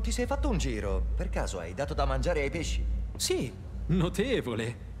 Quando ti sei fatto un giro, per caso hai dato da mangiare ai pesci? Sì,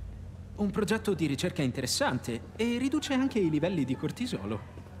 notevole. Un progetto di ricerca interessante e riduce anche i livelli di cortisolo.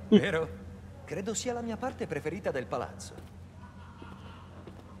 Vero? Credo sia la mia parte preferita del palazzo.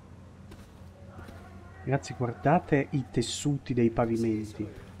 Ragazzi, guardate i tessuti dei pavimenti.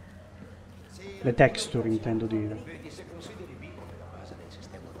 Le texture, intendo dire. Vedi se consideri piccolo la base del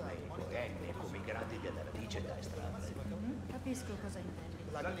sistema ormai come i gradi della radice da estrarre. Capisco cosa intendi.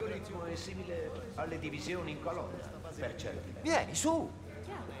 L'algoritmo è simile alle divisioni in colonna, per certi versi. Vieni, su!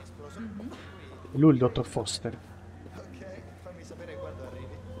 Chiaro. Lui il dottor Foster. Ok, fammi sapere quando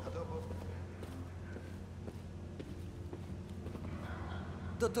arrivi. A dopo.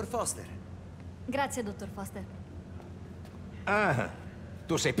 Dottor Foster. Grazie, dottor Foster. Ah,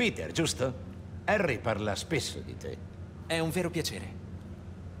 tu sei Peter, giusto? Harry parla spesso di te. È un vero piacere.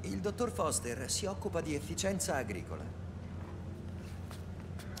 Il dottor Foster si occupa di efficienza agricola.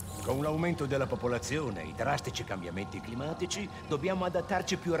 Con l'aumento della popolazione e i drastici cambiamenti climatici, dobbiamo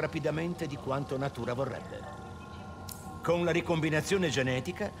adattarci più rapidamente di quanto natura vorrebbe. Con la ricombinazione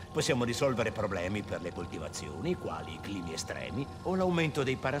genetica possiamo risolvere problemi per le coltivazioni, quali i climi estremi o l'aumento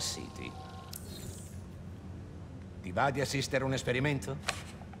dei parassiti. Ti va di assistere a un esperimento?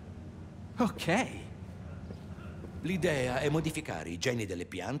 Ok. L'idea è modificare i geni delle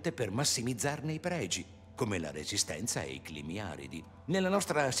piante per massimizzarne i pregi, come la resistenza ai climi aridi. Nella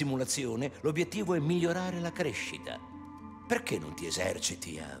nostra simulazione, l'obiettivo è migliorare la crescita. Perché non ti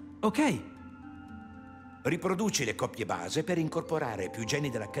eserciti a... Ok. Riproduci le coppie base per incorporare più geni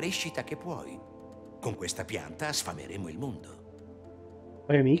della crescita che puoi. Con questa pianta sfameremo il mondo.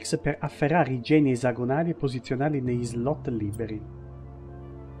 Premi X per afferrare i geni esagonali e posizionarli negli slot liberi.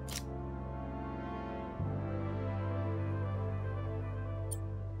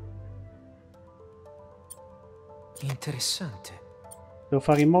 Interessante. Devo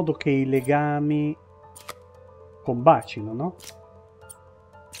fare in modo che i legami combacino, no?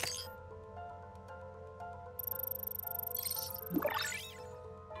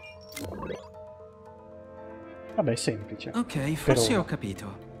 Vabbè, è semplice. Ok, forse ho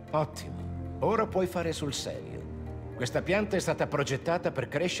capito. Ottimo. Ora puoi fare sul serio. Questa pianta è stata progettata per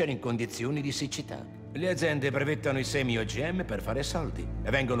crescere in condizioni di siccità. Le aziende brevettano i semi OGM per fare soldi e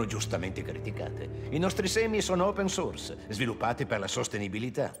vengono giustamente criticate. I nostri semi sono open source, sviluppati per la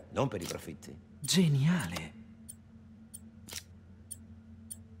sostenibilità, non per i profitti. Geniale.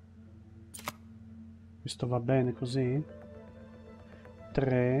 Questo va bene così?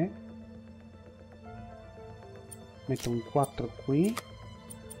 3. Metto un 4 qui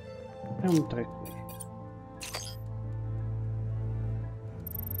e un 3 qui.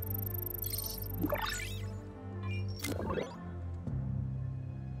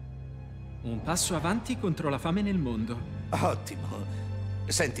 Un passo avanti contro la fame nel mondo. Ottimo.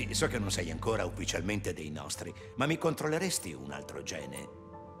 Senti, so che non sei ancora ufficialmente dei nostri, ma mi controlleresti un altro gene?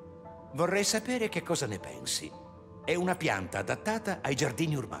 Vorrei sapere che cosa ne pensi. È una pianta adattata ai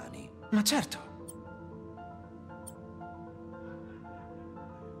giardini urbani. Ma certo.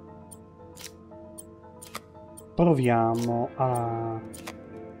 Proviamo a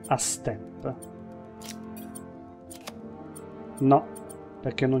step. No,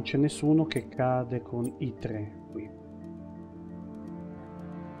 perché non c'è nessuno che cade con i 3 qui.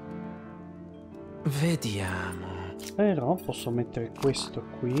 Vediamo. Però posso mettere questo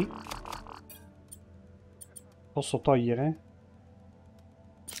qui. Posso togliere?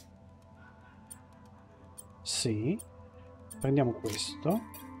 Sì. Prendiamo questo.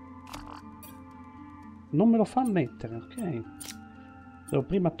 Non me lo fa mettere, ok. Devo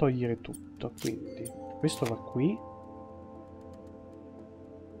prima togliere tutto, quindi questo va qui.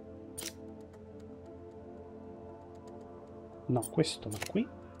 No, questo va qui.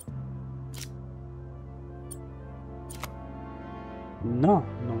 No,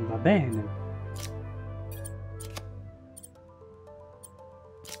 non va bene.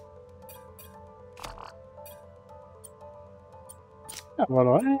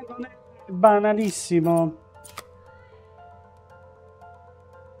 Cavolo, non è banalissimo.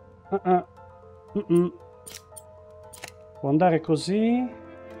 Può andare così?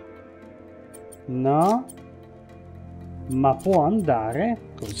 No. Ma può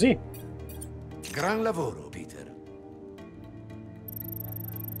andare così. Gran lavoro, Peter.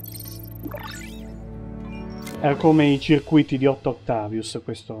 È come i circuiti di 8 Octavius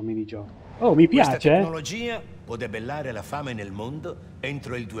questo minigioco. Oh, mi piace. Questa tecnologia può debellare la fame nel mondo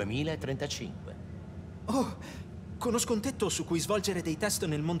entro il 2035. Oh, conosco un tetto su cui svolgere dei test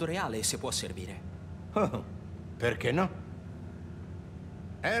nel mondo reale, se può servire. Oh, perché no?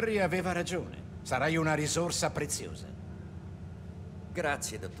 Harry aveva ragione. Sarai una risorsa preziosa.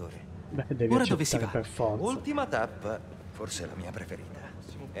 Grazie, dottore. Beh, devi Ora dove si va? per forza. Ultima tappa, forse la mia preferita.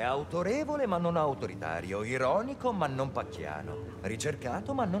 È autorevole ma non autoritario, ironico ma non pacchiano,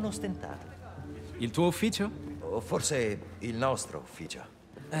 ricercato ma non ostentato. Il tuo ufficio? O forse il nostro ufficio.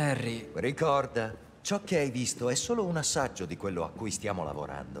 Harry. Ricorda, ciò che hai visto è solo un assaggio di quello a cui stiamo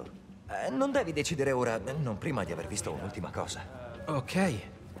lavorando. Non devi decidere ora, non prima di aver visto un'ultima cosa. Ok.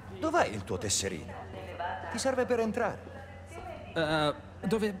 Dov'è il tuo tesserino? Ti serve per entrare.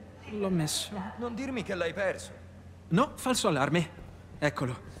 Dove l'ho messo? Non dirmi che l'hai perso. No, falso allarme.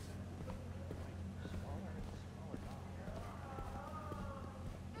 Eccolo.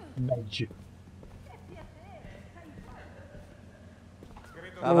 Badge.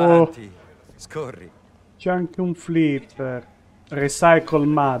 Avanti, scorri. C'è anche un flipper. Recycle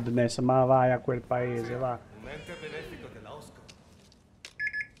Madness, ma vai a quel paese, va. Un ente benefico della Osco.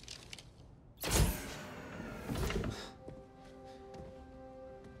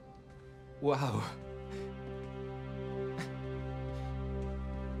 Wow.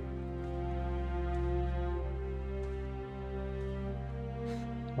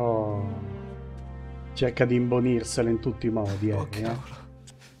 Oh. Cerca di imbonirsela in tutti i modi, Oh, Harry, cavolo.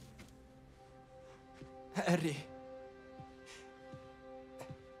 Harry.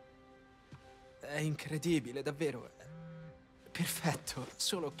 È incredibile, davvero. Perfetto,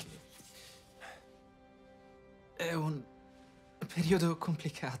 solo che... è un periodo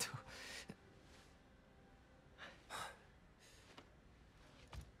complicato.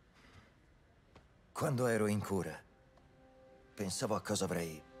 Quando ero in cura, pensavo a cosa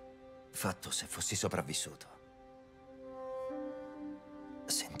avrei fatto se fossi sopravvissuto.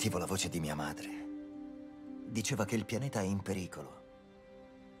 Sentivo la voce di mia madre. Diceva che il pianeta è in pericolo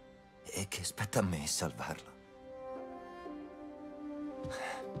e che spetta a me salvarlo.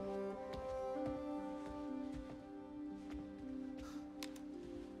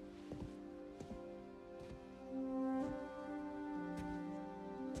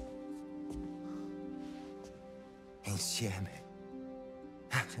 Insieme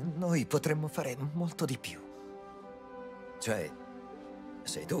noi potremmo fare molto di più. Cioè,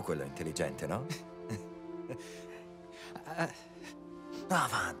 sei tu quello intelligente, no?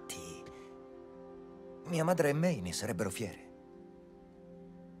 Avanti. Mia madre e May ne sarebbero fiere.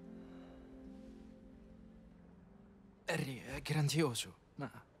 Harry, è grandioso, ma...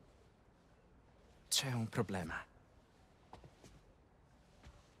 c'è un problema.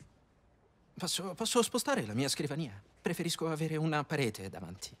 Posso spostare la mia scrivania? Preferisco avere una parete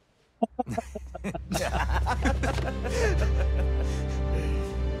davanti.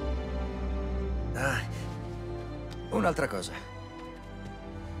 Un'altra cosa.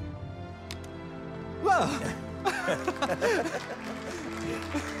 Wow!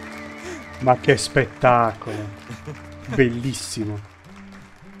 Ma che spettacolo! Bellissimo.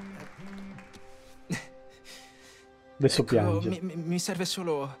 Adesso piange. Mi serve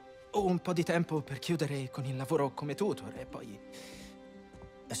solo un po' di tempo per chiudere con il lavoro come tutor e poi...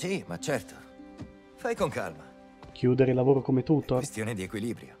 Sì, ma certo. Fai con calma. Chiudere il lavoro come tutor? Questione di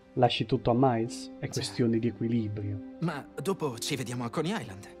equilibrio. Lasci tutto a Miles? È questione di equilibrio. Ma dopo ci vediamo a Coney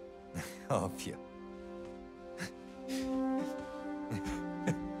Island. Ovvio.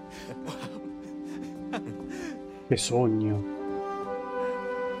 Che sogno.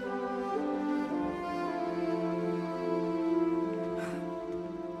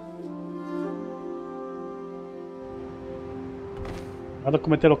 Guarda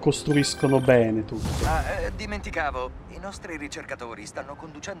come te lo costruiscono bene tutto. Dimenticavo. I nostri ricercatori stanno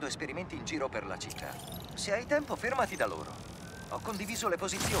conducendo esperimenti in giro per la città. Se hai tempo, fermati da loro. Ho condiviso le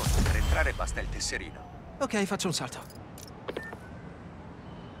posizioni. Per entrare basta il tesserino. Ok, faccio un salto.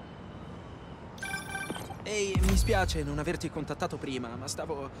 Ehi, mi spiace non averti contattato prima, ma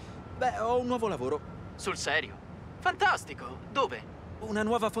stavo... Beh, ho un nuovo lavoro. Sul serio? Fantastico! Dove? Una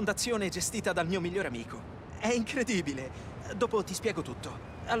nuova fondazione gestita dal mio migliore amico. È incredibile. Dopo ti spiego tutto.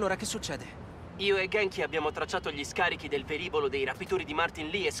 Allora, che succede? Io e Genki abbiamo tracciato gli scarichi del velivolo dei rapitori di Martin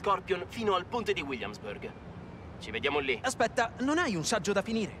Lee e Scorpion fino al ponte di Williamsburg. Ci vediamo lì. Aspetta, non hai un saggio da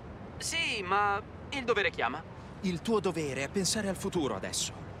finire? Sì, ma il dovere chiama. Il tuo dovere è pensare al futuro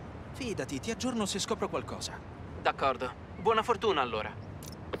adesso. Fidati, ti aggiorno se scopro qualcosa. D'accordo. Buona fortuna allora.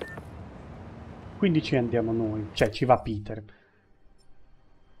 Quindi ci andiamo noi. Cioè, ci va Peter.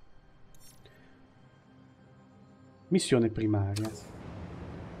 Missione primaria.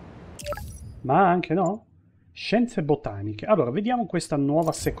 Ma anche no? Scienze botaniche. Allora, vediamo questa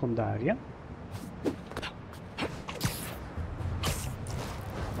nuova secondaria.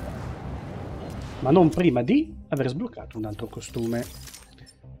 Ma non prima di aver sbloccato un altro costume.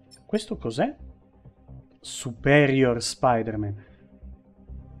 Questo cos'è? Superior Spider-Man.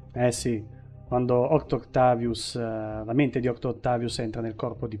 Eh sì, quando Octo Octavius, la mente di Octo Octavius entra nel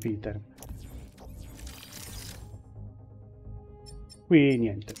corpo di Peter. Qui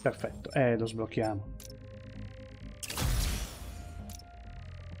niente, perfetto. Lo sblocchiamo.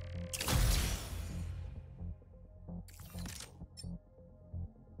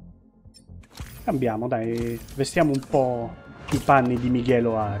 Cambiamo, dai. Vestiamo un po' i panni di Miguel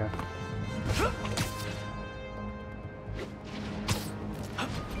O'Hara.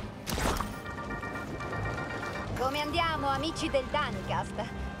 Come andiamo, amici del Danicast?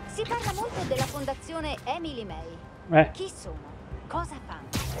 Si parla molto della Fondazione Emily-May. Chi sono? Cosa fanno?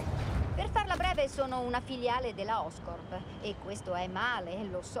 sono una filiale della Oscorp e questo è male,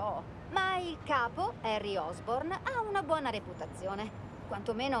 lo so. Ma il capo, Harry Osborn, ha una buona reputazione.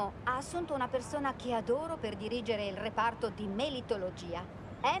 Quantomeno ha assunto una persona che adoro per dirigere il reparto di melitologia,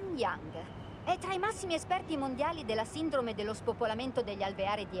 M. Young. È tra i massimi esperti mondiali della sindrome dello spopolamento degli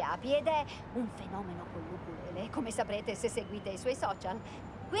alveari di api ed è un fenomeno con l'ukulele, come saprete se seguite i suoi social.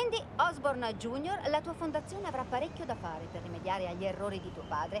 Quindi, Osborn Jr., la tua fondazione avrà parecchio da fare per rimediare agli errori di tuo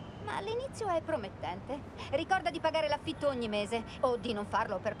padre, ma all'inizio è promettente. Ricorda di pagare l'affitto ogni mese, o di non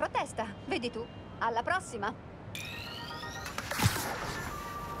farlo per protesta. Vedi tu. Alla prossima!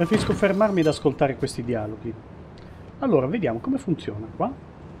 Preferisco fermarmi ad ascoltare questi dialoghi. Allora, vediamo come funziona qua.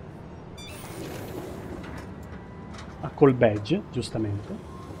 Ah, col badge, giustamente.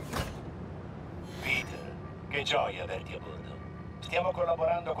 Peter, che gioia averti a bordo. Stiamo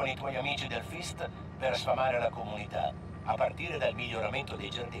collaborando con i tuoi amici del FIST per sfamare la comunità, a partire dal miglioramento dei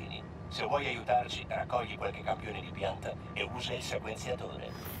giardini. Se vuoi aiutarci, raccogli qualche campione di pianta e usa il sequenziatore.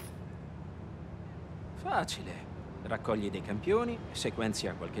 Facile. Raccogli dei campioni,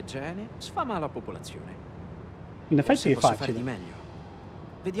 sequenzia qualche gene, sfama la popolazione. In effetti è posso facile. fare di meglio.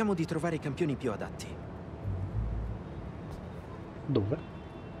 Vediamo di trovare i campioni più adatti. Dove?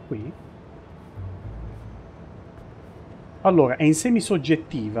 Qui? Allora, è in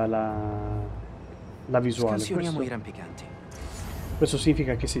semisoggettiva la visuale. Scansioniamo i rampicanti. Questo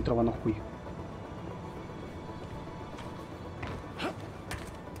significa che si trovano qui.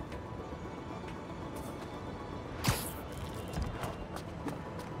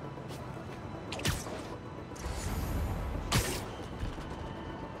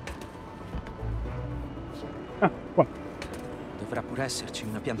 Ah, qua. Dovrà pure esserci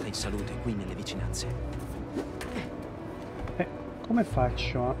una pianta in salute qui nelle vicinanze. Come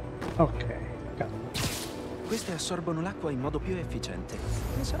faccio a... Ok, calma. Queste assorbono l'acqua in modo più efficiente.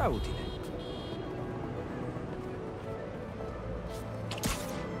 Ne sarà utile.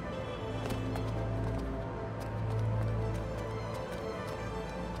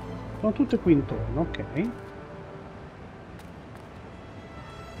 Sono tutte qui intorno, ok.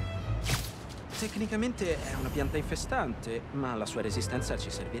 Tecnicamente è una pianta infestante, ma la sua resistenza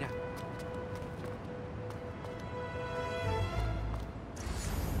ci servirà.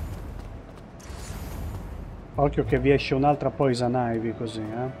 Occhio che vi esce un'altra poison ivy così,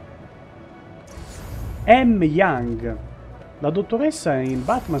 M. Young. La dottoressa in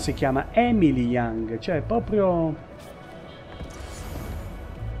Batman si chiama Emily Young, cioè proprio...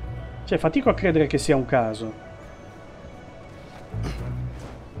 Cioè fatico a credere che sia un caso.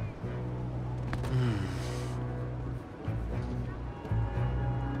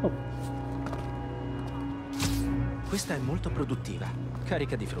 Oh. Questa è molto produttiva,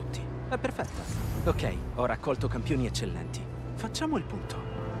 carica di frutti. È perfetta. Ok, ho raccolto campioni eccellenti. Facciamo il punto.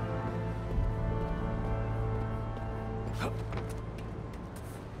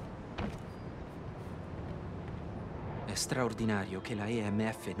 È straordinario che la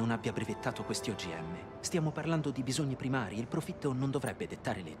EMF non abbia brevettato questi OGM. Stiamo parlando di bisogni primari, il profitto non dovrebbe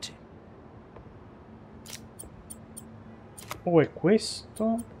dettare legge. O è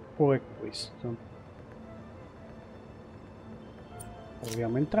questo, o è questo.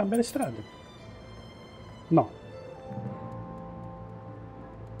 Proviamo entrambe le strade. No.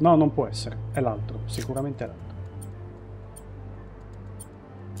 No, non può essere. È l'altro. Sicuramente è l'altro.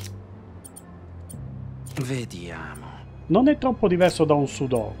 Vediamo. Non è troppo diverso da un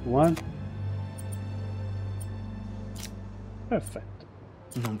sudoku, Perfetto.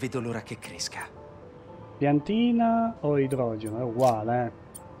 Non vedo l'ora che cresca. Piantina o idrogeno? È uguale,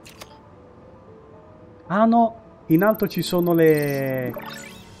 Ah no, in alto ci sono le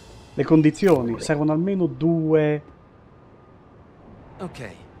condizioni. Servono almeno 2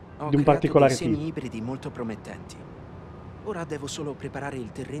 Ok, ho di un particolare dei semi tipo. ibridi molto promettenti. Ora devo solo preparare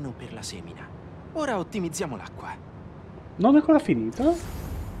il terreno per la semina. Ora ottimizziamo l'acqua. Non è ancora finito?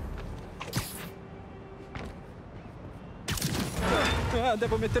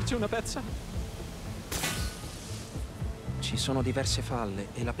 Devo metterci una pezza? Ci sono diverse falle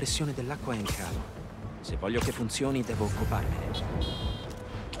e la pressione dell'acqua è in calo. Se voglio che funzioni, devo occuparmene.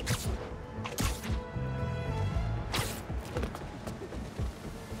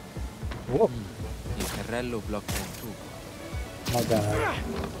 Oh. Il carrello blocca il tubo. Ma dai.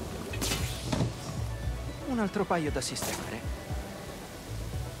 Un altro paio da sistemare.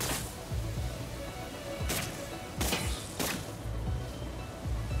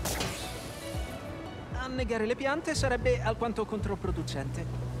 Annegare le piante sarebbe alquanto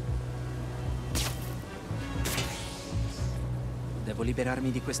controproducente. Devo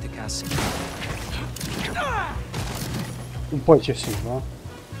liberarmi di queste casse. Un po' eccessivo,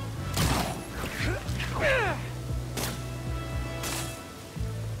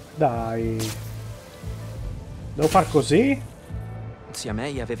 Dai. Devo far così? Zia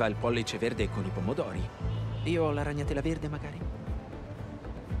May aveva il pollice verde con i pomodori. Io ho la ragnatela verde, magari?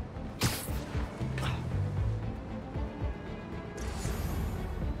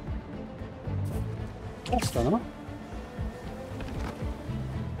 Basta, no?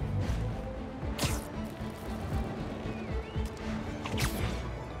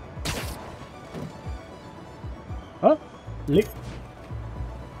 Ah, lì.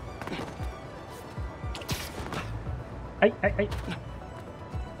 Ai, ai, ai.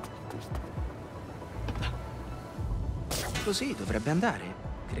 Così dovrebbe andare,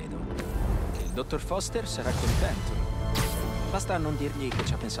 credo. Il dottor Foster sarà contento. Basta non dirgli che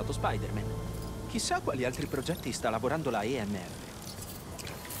ci ha pensato Spider-Man. Chissà quali altri progetti sta lavorando la EMR.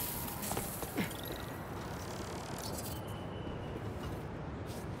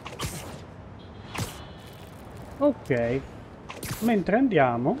 Ok. Mentre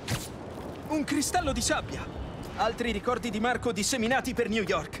andiamo... Un cristallo di sabbia! Altri ricordi di Marco disseminati per New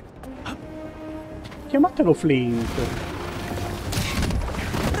York. Chiamatelo Flint.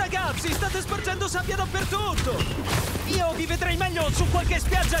 Ragazzi, state spargendo sabbia dappertutto! Io vi vedrei meglio su qualche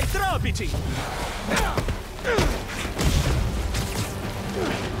spiaggia ai tropici!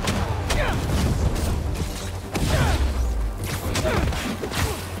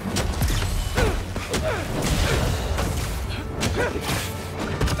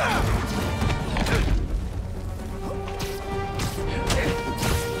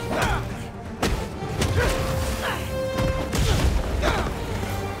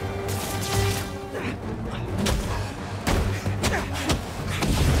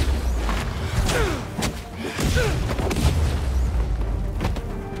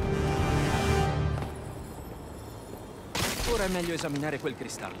 Ora è meglio esaminare quel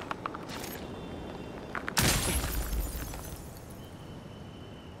cristallo.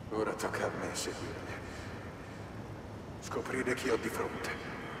 Ora tocca a me seguirmi. Scoprire chi ho di fronte.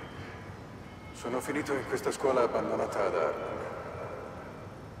 Sono finito in questa scuola abbandonata ad Harlem.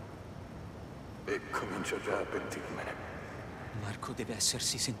 E comincio già a pentirmene. Marco deve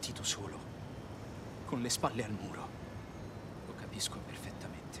essersi sentito solo, con le spalle al muro. Lo capisco perfettamente.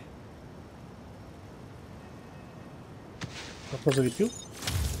 Qualcosa di più?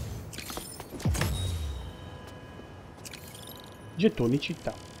 Gettoni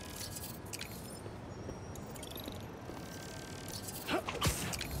città.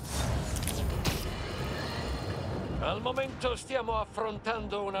 Al momento stiamo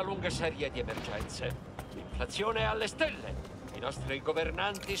affrontando una lunga serie di emergenze. L'inflazione è alle stelle, i nostri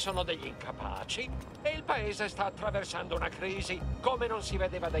governanti sono degli incapaci e il paese sta attraversando una crisi come non si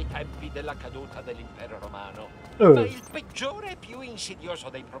vedeva dai tempi della caduta dell'impero romano. Ma il peggiore e più insidioso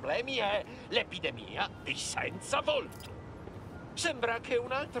dei problemi è l'epidemia di senza volto. Sembra che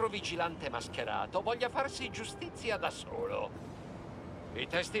un altro vigilante mascherato voglia farsi giustizia da solo. I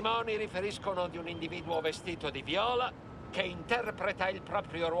testimoni riferiscono di un individuo vestito di viola che interpreta il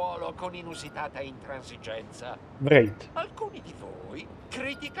proprio ruolo con inusitata intransigenza. Great. Alcuni di voi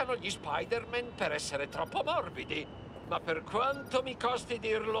criticano gli Spider-Man per essere troppo morbidi, ma per quanto mi costi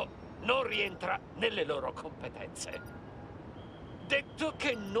dirlo, non rientra nelle loro competenze. Detto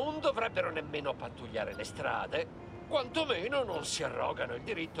che non dovrebbero nemmeno pattugliare le strade, quantomeno non si arrogano il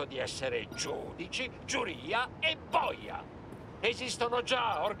diritto di essere giudici, giuria e boia. Esistono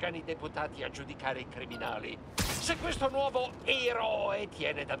già organi deputati a giudicare i criminali. Se questo nuovo eroe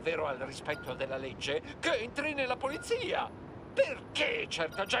tiene davvero al rispetto della legge, che entri nella polizia. Perché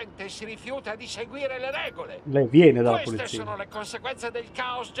certa gente si rifiuta di seguire le regole? Lei viene dalla Queste polizia. sono le conseguenze del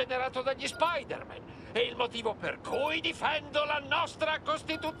caos generato dagli Spider-Man e il motivo per cui difendo la nostra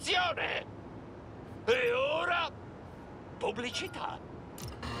Costituzione. E ora, pubblicità.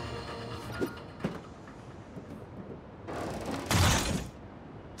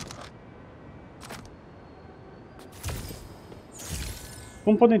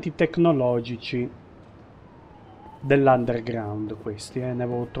 Componenti tecnologici dell'underground questi, ne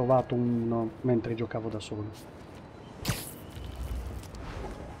avevo trovato uno mentre giocavo da solo.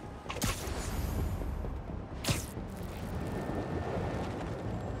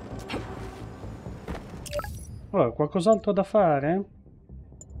 Allora, qualcos'altro da fare?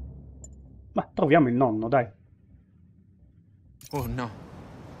 Ma troviamo il nonno, dai. Oh no,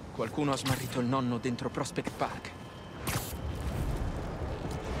 qualcuno ha smarrito il nonno dentro Prospect Park.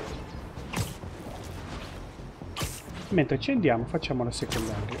 Mentre ci andiamo facciamo la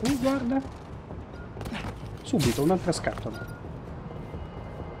secondaria. Guarda. Subito un'altra scatola.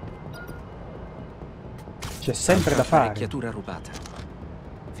 C'è sempre da fare. Apparecchiatura rubata.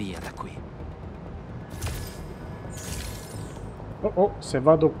 Via da qui. Oh oh, se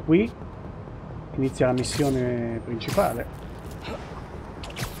vado qui inizia la missione principale.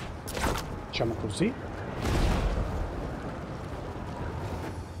 Facciamo così.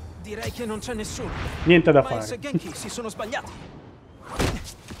 Direi che non c'è nessuno. Niente da Ma fare. i Genki si sono sbagliati.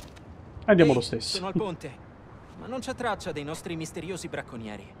 Andiamo Ehi, lo stesso. sono al ponte, ma non c'è traccia dei nostri misteriosi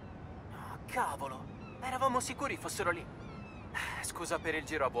bracconieri. Oh, cavolo, eravamo sicuri fossero lì. Scusa per il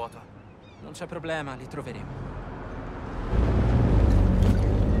giro a vuoto. Non c'è problema, li troveremo.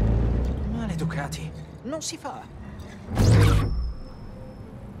 Maleducati, non si fa.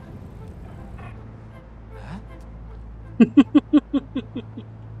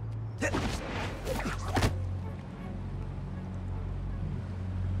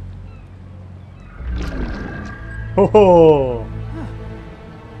 Oh oh!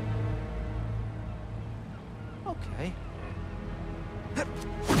 Ok.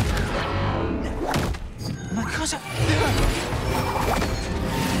 Ma cosa?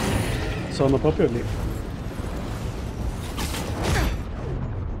 Sono proprio lì.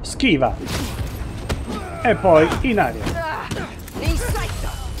 Schiva! E poi in aria. Insetto!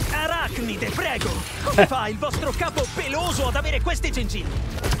 Arachnide, prego! Come fa il vostro capo peloso ad avere queste gengine?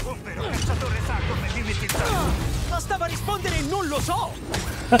 Un vero cacciatore sa come mimetizzare. Bastava rispondere non lo so!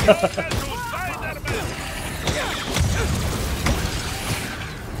 Devo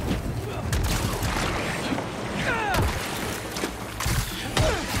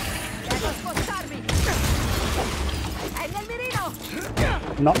spostarmi! È nel mirino!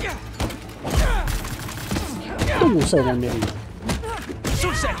 No. Tu non sei nel mirino.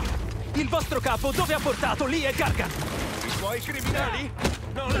 Sul serio! Il vostro capo dove ha portato lì e Gargan? I suoi criminali?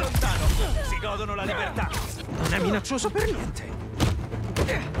 Non lontano! Si godono la libertà! Non è minaccioso per niente!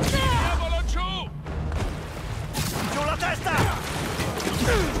 Diavolo giù! Giù la testa!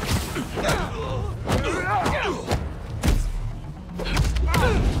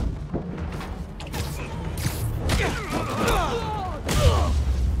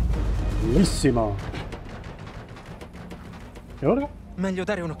 Bellissimo. E ora? Meglio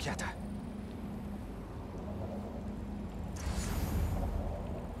dare un'occhiata.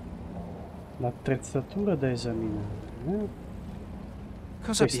 L'attrezzatura da esaminare.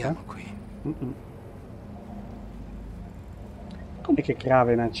 Cosa Questa? abbiamo qui? Com'è che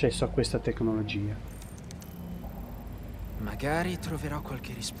Kraven ha accesso a questa tecnologia? Magari troverò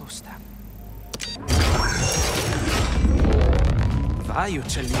qualche risposta. Vai,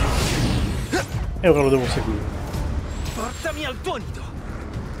 uccellino. E ora lo devo seguire. Portami al tuo nido.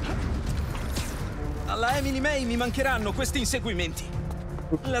 Alla Emily-May mi mancheranno questi inseguimenti.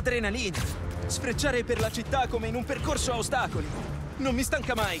 L'adrenalina, sfrecciare per la città come in un percorso a ostacoli. Non mi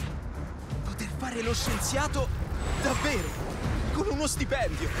stanca mai. Poter fare lo scienziato davvero, con uno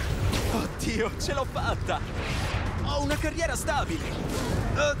stipendio. Oddio, ce l'ho fatta. Ho una carriera stabile.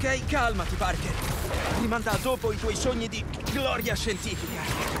 Ok, calmati, Parker. Rimanda a dopo i tuoi sogni di gloria scientifica.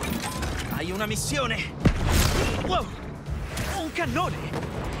 Hai una missione. Wow, un cannone.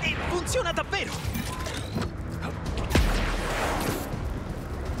 E funziona davvero.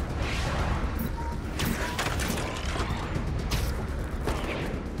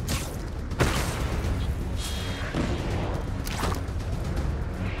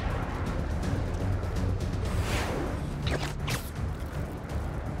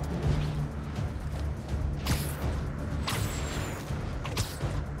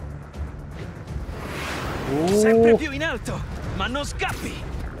 Sempre più in alto, ma non scappi!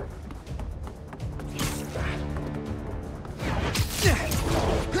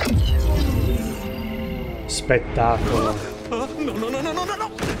 Spettacolo. Oh, no, no, no, no, no,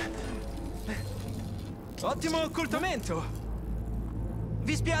 no! Ottimo occultamento!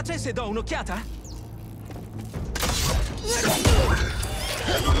 Vi spiace se do un'occhiata?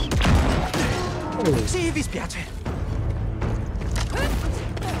 Sì, vi spiace.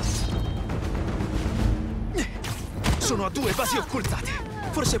 Sono a 2 basi occultate.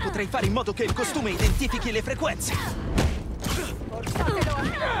 Forse potrei fare in modo che il costume identifichi le frequenze.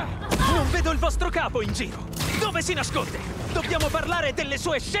 Non vedo il vostro capo in giro. Dove si nasconde? Dobbiamo parlare delle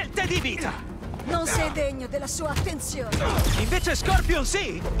sue scelte di vita. Non sei degno della sua attenzione. Invece Scorpion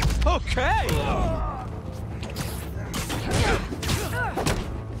sì? Ok!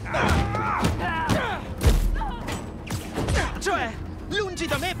 Cioè, lungi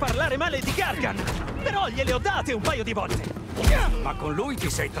da me parlare male di Gargan, però gliele ho date un paio di volte. Ma con lui ti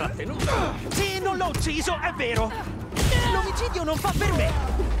sei trattenuto. Sì, non l'ho ucciso, è vero. L'omicidio non fa per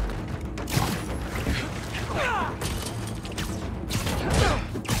me.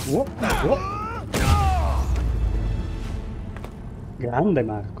 Grande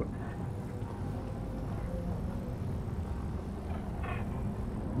Marco.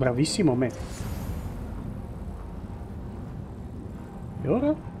 Bravissimo me. E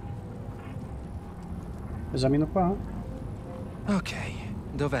ora? Esamino qua? Ok,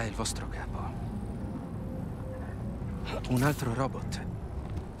 dov'è il vostro capo? Un altro robot?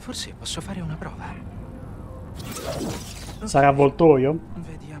 Forse posso fare una prova. Sarà avvoltoio?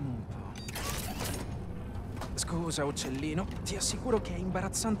 Vediamo un po'. Scusa, uccellino, ti assicuro che è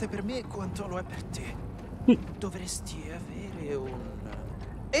imbarazzante per me quanto lo è per te. Dovresti avere un...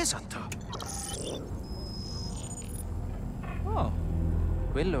 Esatto! Oh,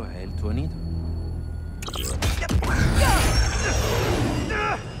 quello è il tuo nido?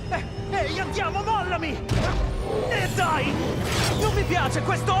 Ehi, andiamo, mollami! E dai! Non mi piace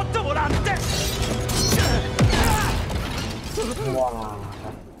questo otto volante! Wow.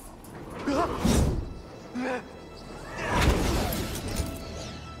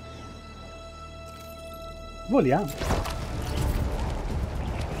 Voliamo.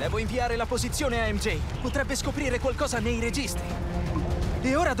 Devo inviare la posizione a MJ. Potrebbe scoprire qualcosa nei registri.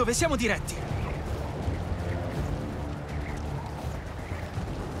 E ora dove siamo diretti?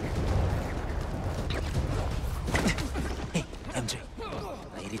 Ehi, MJ,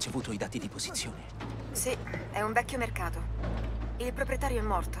 hai ricevuto i dati di posizione? Sì, è un vecchio mercato. Il proprietario è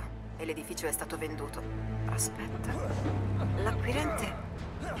morto e l'edificio è stato venduto. Aspetta. L'acquirente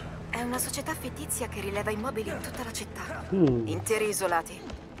è una società fittizia che rileva immobili in tutta la città. Interi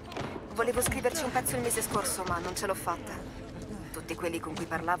isolati. Volevo scriverci un pezzo il mese scorso, ma non ce l'ho fatta. Tutti quelli con cui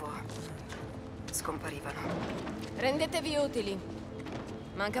parlavo scomparivano. Rendetevi utili.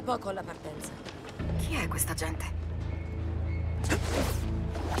 Manca poco alla partenza. Chi è questa gente?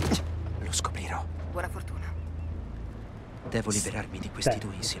 Lo scoprirò. Buona fortuna. Devo liberarmi di questi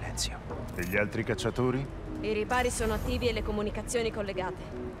due in silenzio. E gli altri cacciatori? I ripari sono attivi e le comunicazioni collegate.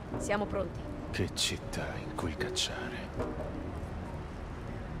 Siamo pronti. Che città in cui cacciare.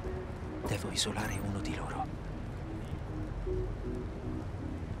 Devo isolare uno di loro.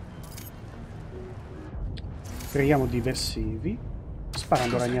 Creiamo diversivi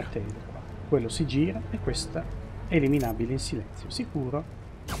sparando ragnatele. Quello si gira e questa è eliminabile in silenzio. Sicuro?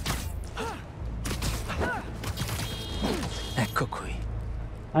 Ecco qui.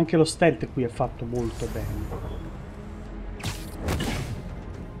 Anche lo stealth qui è fatto molto bene.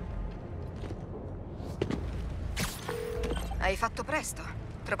 Hai fatto presto.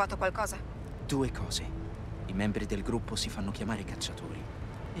 Trovato qualcosa? Due cose. I membri del gruppo si fanno chiamare cacciatori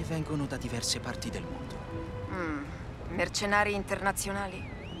e vengono da diverse parti del mondo. Mercenari internazionali?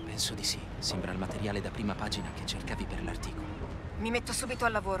 Penso di sì. Sembra il materiale da prima pagina che cercavi per l'articolo. Mi metto subito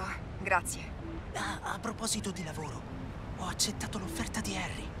al lavoro. Grazie. A proposito di lavoro, ho accettato l'offerta di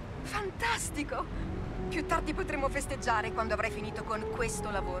Harry. Fantastico! Più tardi potremo festeggiare quando avrai finito con questo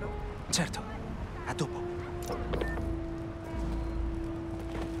lavoro. Certo. A dopo.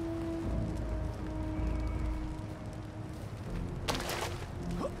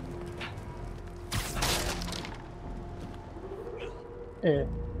 E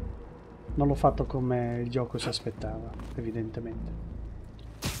non l'ho fatto come il gioco si aspettava, evidentemente.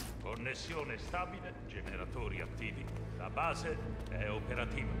 Connessione stabile, generatori attivi. La base è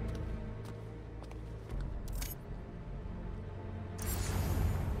operativa.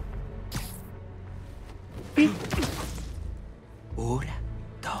 Ora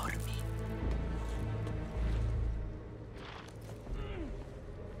dormi.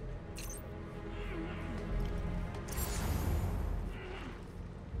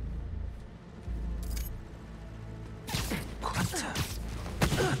 Quanta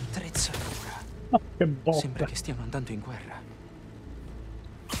attrezzatura. Che botta. Sembra che stiano andando in guerra.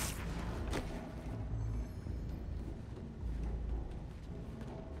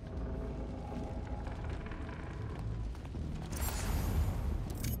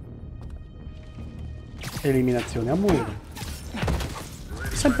 Eliminazione a muro.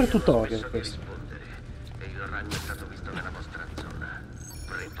 Sempre tutorial questo. E il ragno è stato visto nella vostra zona.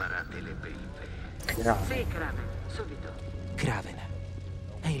 Preparate le belve. Kraven. Sì, Kraven, subito. Kraven.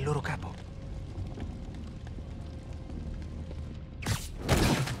 È il loro capo.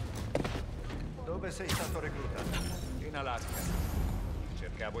 Dove sei stato reclutato? In Alaska.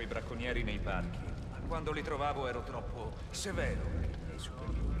 Cercavo i bracconieri nei parchi, ma quando li trovavo ero troppo severo per i miei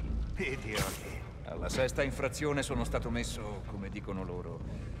superiori. Idioti. Alla sesta infrazione sono stato messo, come dicono loro,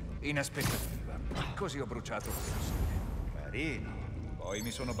 in aspettativa. Così ho bruciato persone. Carino. Poi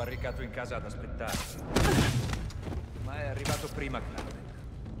mi sono barricato in casa ad aspettare. Ma è arrivato prima Kraven.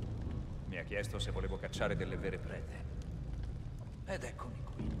 Mi ha chiesto se volevo cacciare delle vere prede. Ed eccomi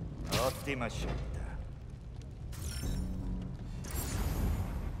qui. Ottima scelta.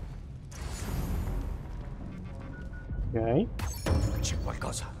 Ok. C'è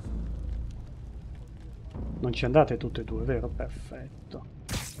qualcosa. Non ci andate tutte e due, vero? Perfetto.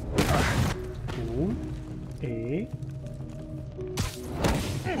 Uno e...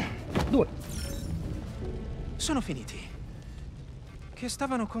 2. Sono finiti. Che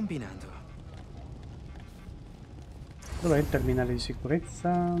stavano combinando? Dov'è il terminale di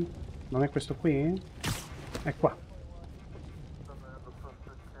sicurezza? Non è questo qui? È qua.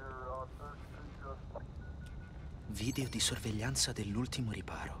 Video di sorveglianza dell'ultimo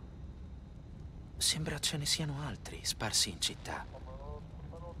riparo. Sembra ce ne siano altri sparsi in città.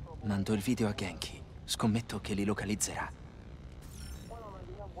 Mando il video a Genki. Scommetto che li localizzerà.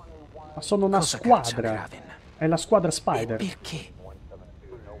 Ma sono una squadra. È la squadra Spider. E perché?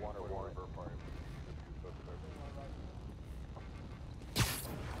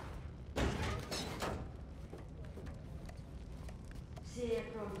 Sì, è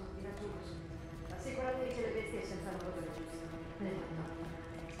pronto, mi raggiungo. Assicuratevi che le bestie senza loro della giusta.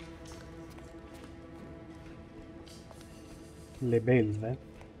 Le belve?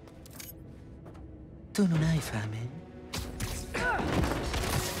 Tu non hai fame?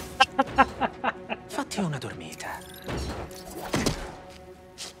 Fatti una dormita.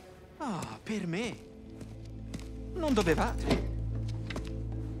 Oh, per me. Non dovevate.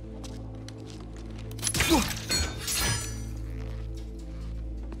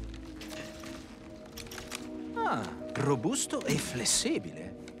 Ah, robusto e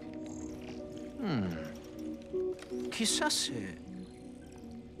flessibile. Chissà se...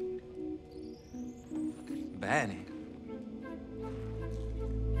 Bene.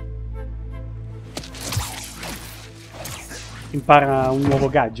 Impara un nuovo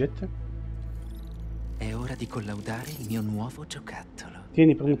gadget. È ora di collaudare il mio nuovo giocattolo.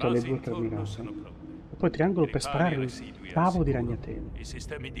 Tieni premuto L2 per mirare. E poi triangolo per sparare il cavo di ragnatelo. I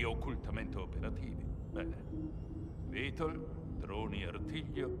sistemi di occultamento operativi. Bene. Vitol, droni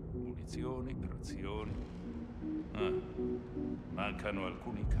artiglio, munizioni, razioni. Mancano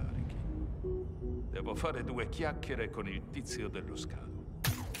alcuni carichi. Devo fare 2 chiacchiere con il tizio dello scalo.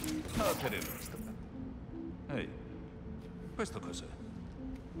 Ma per il resto... Ehi, questo cos'è?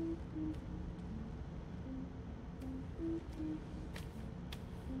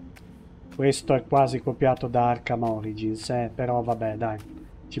 Questo è quasi copiato da Arkham Origins, però vabbè, dai,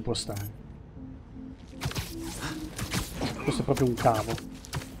 ci può stare. Questo è proprio un cavo.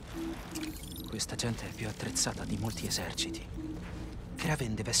 Questa gente è più attrezzata di molti eserciti.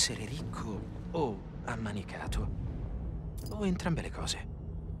 Kraven deve essere ricco o ammanicato. O entrambe le cose.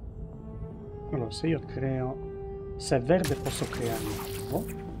 Allora, se io creo... Se è verde posso creare nuovo.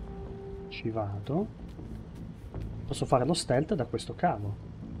 Ci vado. Posso fare lo stealth da questo cavo.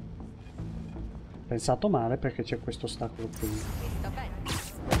 Pensato male perché c'è questo ostacolo qui. Sta bene.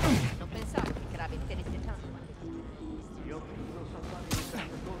 Non pensavo che Kraven tenesse tanto. Io non salvare il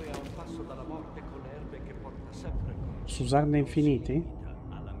cacciatore a un passo dalla morte con le erbe che porta sempre con Posso usarne infiniti?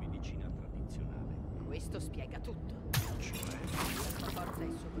 alla medicina tradizionale. Questo spiega tutto. La forza è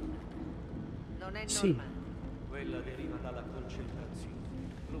sovrana. Non è Sì. normale. Quella deriva dalla concentrazione.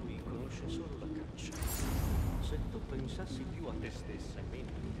 Lui conosce solo la caccia. Se tu pensassi più a te stessa e meno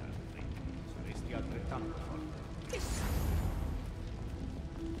agli altri, saresti altrettanto forte. Chissà.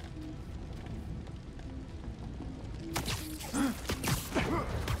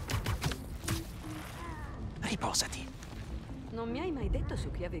 Riposati. Non mi hai mai detto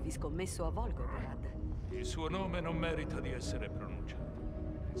su chi avevi scommesso a Volgograd. Il suo nome non merita di essere pronunciato.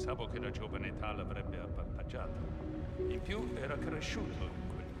 Pensavo che la giovane età l'avrebbe appapaggiato. In più era cresciuto in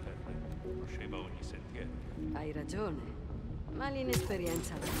quelle terre. Conosceva ogni sentiero. Hai ragione, ma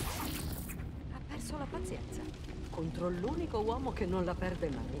l'inesperienza ha perso la pazienza contro l'unico uomo che non la perde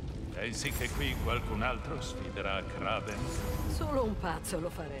mai. Pensi che qui qualcun altro sfiderà Kraven? Solo un pazzo lo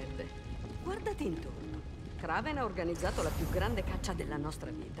farebbe. Guardati intorno. Kraven ha organizzato la più grande caccia della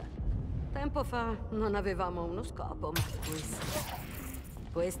nostra vita. Tempo fa non avevamo uno scopo, ma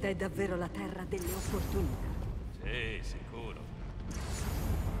questa è davvero la terra delle opportunità. Sì, sicuro.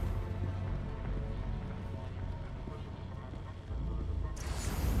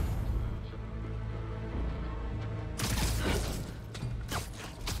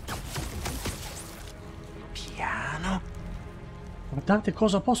 Piano. Guardate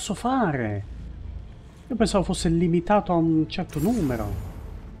cosa posso fare! Io pensavo fosse limitato a un certo numero.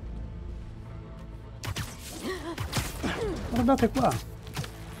 Guardate qua.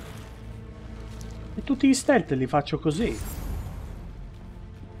 E tutti gli stealth li faccio così.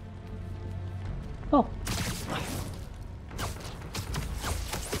 Oh.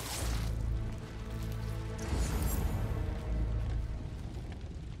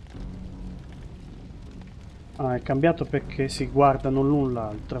 Ah, è cambiato perché si guardano l'un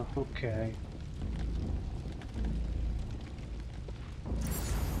l'altro. Ok.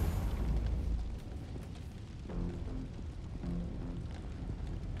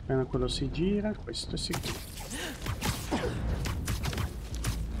 Appena quello si gira, questo si gira.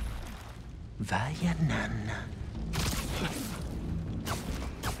 Vai a nanna.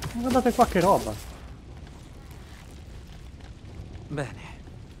 Guardate qua che roba. Bene.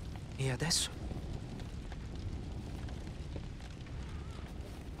 E adesso?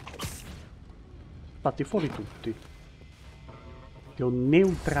 Fatti fuori tutti. Li ho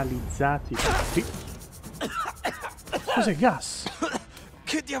neutralizzati tutti. Cos'è gas?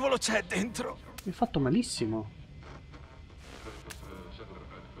 Che diavolo c'è dentro? Mi ha fatto malissimo.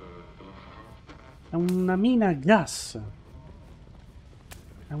 È una mina a gas.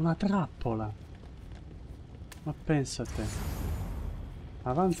 È una trappola. Ma pensa a te.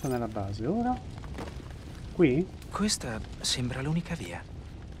 Avanza nella base. Ora? Qui? Questa sembra l'unica via.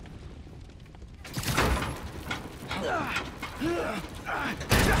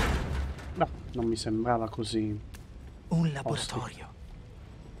 No, non mi sembrava così. Un laboratorio.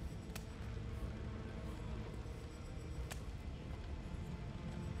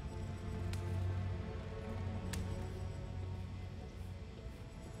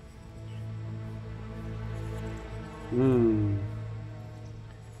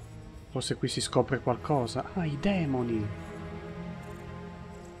 Forse qui si scopre qualcosa. Ah, i demoni.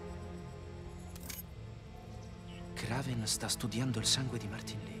 Kraven sta studiando il sangue di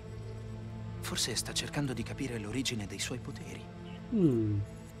Martin Lee. Forse sta cercando di capire l'origine dei suoi poteri.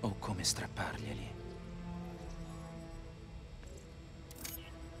 O come strapparglieli.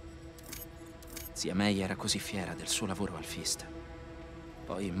 Zia May era così fiera del suo lavoro al Fist.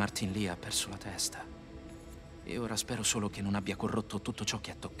 Poi Martin Lee ha perso la testa. E ora spero solo che non abbia corrotto tutto ciò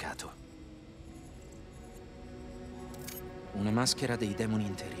che ha toccato. Una maschera dei demoni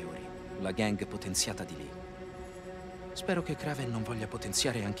interiori, la gang potenziata di Lee. Spero che Kraven non voglia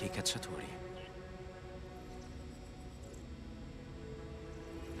potenziare anche i cacciatori.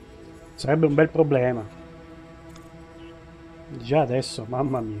 Sarebbe un bel problema. Già adesso,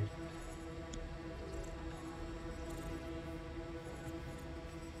 mamma mia.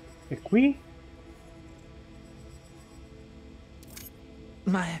 E qui?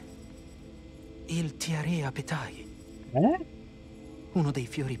 Ma è il tiare a petai. Uno dei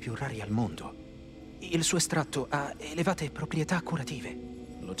fiori più rari al mondo. Il suo estratto ha elevate proprietà curative.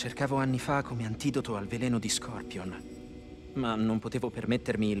 Lo cercavo anni fa come antidoto al veleno di Scorpion. Ma non potevo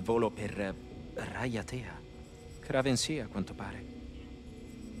permettermi il volo per Rayatea. Kraven sì, a quanto pare.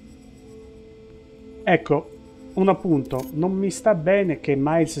 Ecco, un appunto. Non mi sta bene che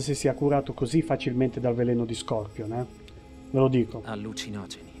Miles si sia curato così facilmente dal veleno di Scorpion, Ve lo dico.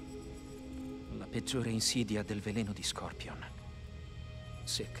 Allucinogeni. La peggiore insidia del veleno di Scorpion.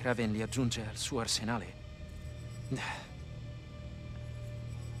 Se Kraven li aggiunge al suo arsenale...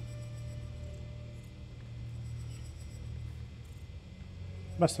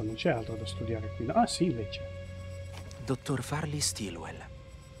 Basta, non c'è altro da studiare qui. Ah, sì, invece. Dottor Farley Stilwell.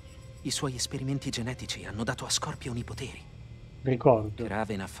 I suoi esperimenti genetici hanno dato a Scorpion i poteri. Ricordo.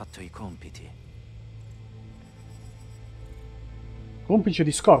 Kraven ha fatto i compiti. Complice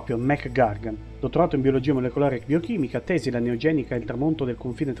di Scorpion, Mac Gargan. Dottorato in biologia molecolare e biochimica, tesi la neogenica e il tramonto del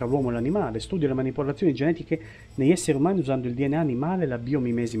confine tra l'uomo e l'animale, studia le manipolazioni genetiche negli esseri umani usando il DNA animale e la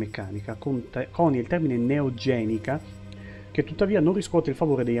biomimesi meccanica, coni il termine neogenica, che tuttavia non riscuote il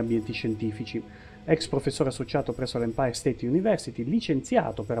favore degli ambienti scientifici. Ex professore associato presso l'Empire State University,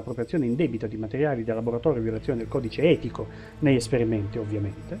 licenziato per appropriazione indebita di materiali da laboratorio e violazione del codice etico negli esperimenti,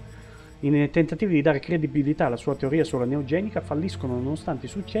 ovviamente. In tentativi di dare credibilità alla sua teoria sulla neogenica falliscono nonostante i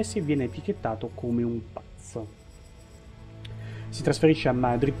successi e viene etichettato come un pazzo. Si trasferisce a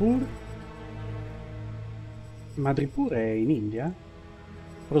Madripur. Madripur è in India?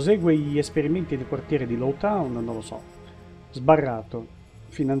 Prosegue gli esperimenti nel quartiere di Lowtown, non lo so. Sbarrato.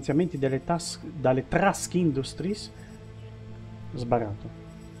 Finanziamenti dalle Trask Industries. Sbarrato.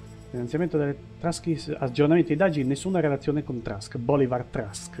 Finanziamento delle Trask, aggiornamento di indagini, nessuna relazione con Trask. Bolivar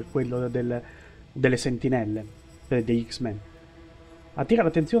Trask, quello delle sentinelle, degli X-Men. Attira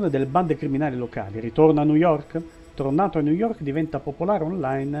l'attenzione delle bande criminali locali. Ritorna a New York. Tornato a New York diventa popolare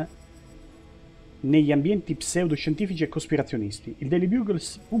online negli ambienti pseudoscientifici e cospirazionisti. Il Daily Bugle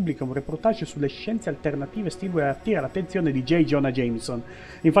pubblica un reportage sulle scienze alternative. Stilwell attira l'attenzione di J. Jonah Jameson.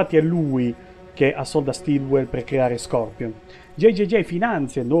 Infatti è lui che assolda Stilwell per creare Scorpion. JJJ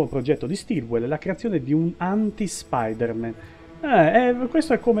finanzia il nuovo progetto di Stilwell, la creazione di un anti-Spider-Man.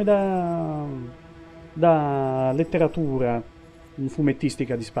 Questo è come da letteratura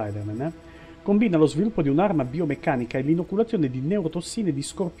fumettistica di Spider-Man. Combina lo sviluppo di un'arma biomeccanica e l'inoculazione di neurotossine di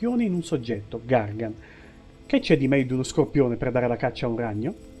scorpioni in un soggetto, Gargan. Che c'è di meglio di uno scorpione per dare la caccia a un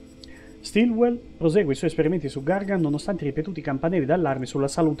ragno? Stillwell prosegue i suoi esperimenti su Gargan nonostante i ripetuti campanelli d'allarme sulla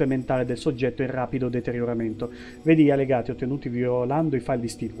salute mentale del soggetto in rapido deterioramento. Vedi gli allegati ottenuti violando i file di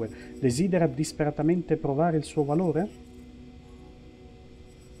Stillwell. Desidera disperatamente provare il suo valore?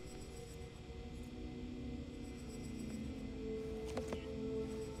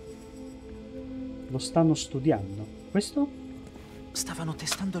 Lo stanno studiando. Questo? Stavano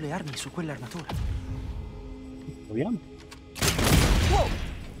testando le armi su quell'armatura. Proviamo. Wow!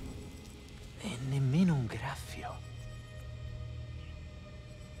 E nemmeno un graffio.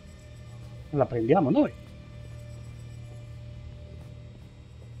 La prendiamo noi.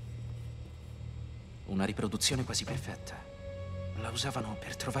 Una riproduzione quasi perfetta. La usavano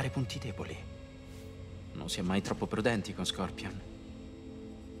per trovare punti deboli. Non si è mai troppo prudenti con Scorpion.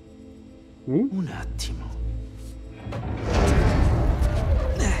 Un attimo.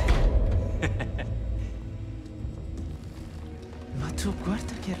 Ma tu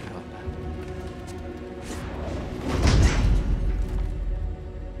guarda che roba.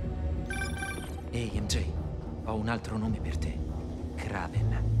 Ehi, MJ, ho un altro nome per te.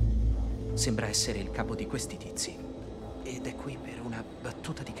 Kraven. Sembra essere il capo di questi tizi. Ed è qui per una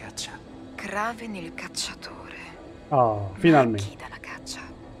battuta di caccia. Kraven il cacciatore. Oh, finalmente. Chi dà la caccia?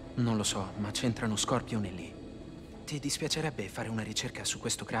 Non lo so, ma c'entrano Scorpion e lì. Ti dispiacerebbe fare una ricerca su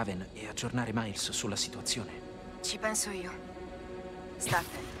questo Kraven e aggiornare Miles sulla situazione? Ci penso io. Sta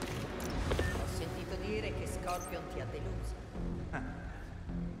attento. Ho sentito dire che Scorpion ti ha deluso.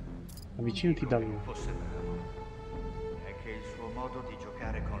 Avvicinati da lui. Fosse bravo. È che il suo modo di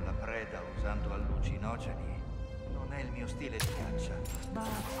giocare con la preda usando allucinogeni non è il mio stile di caccia, ma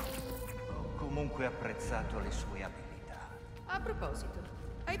ho comunque apprezzato le sue abilità. A proposito,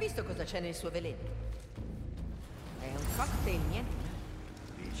 hai visto cosa c'è nel suo veleno? È un cocktail, niente?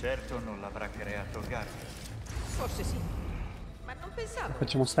 Di certo non l'avrà creato Garfield. Forse sì, ma non pensavo.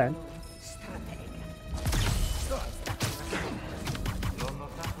 Facciamo stand? Stratega. L'ho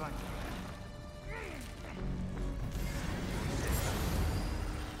notato anche.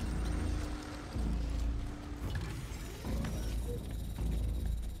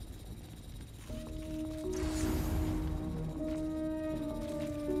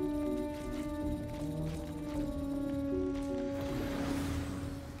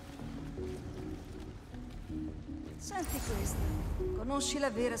 Senti questa. Conosci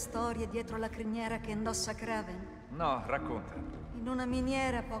la vera storia dietro la criniera che indossa Kraven? No, racconta. In una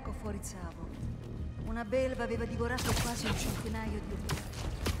miniera poco fuori Zavo, una belva aveva divorato quasi un centinaio di uomini.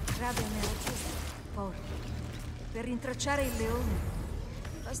 Kraven era giusto, forte. Per rintracciare il leone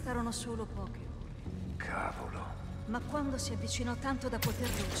bastarono solo poche ore. Cavolo. Ma quando si avvicinò tanto da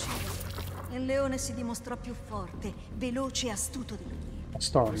poterlo uccidere, il leone si dimostrò più forte, veloce e astuto di lui.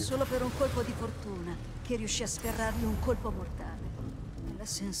 Storia. Solo per un colpo di fortuna che riuscì a sferrargli un colpo mortale. La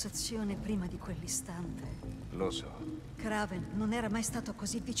sensazione prima di quell'istante. Lo so. Kraven non era mai stato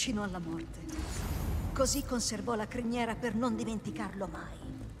così vicino alla morte. Così conservò la criniera per non dimenticarlo mai.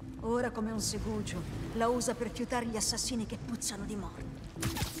 Ora, come un segugio, la usa per fiutare gli assassini che puzzano di morte.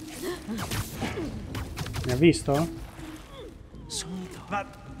 Mi ha visto? Ma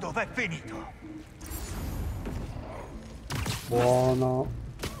dov'è finito? Buono.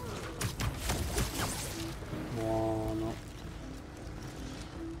 Buono.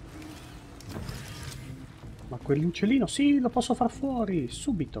 Ma quell'uccellino, sì, lo posso far fuori,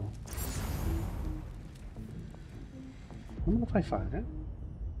 subito. Non me lo fai fare?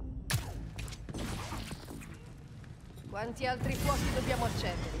 Quanti altri fuochi dobbiamo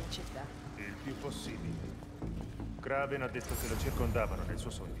accendere in città? Il più possibile. Kraven ha detto che lo circondavano nel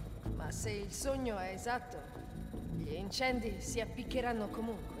suo sogno. Ma se il sogno è esatto, gli incendi si appiccheranno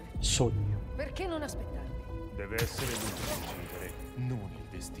comunque. Sogno. Perché non aspettarli? Deve essere lui a decidere, non il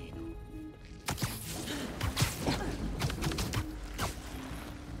destino.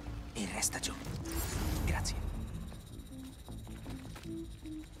 E resta giù. Grazie.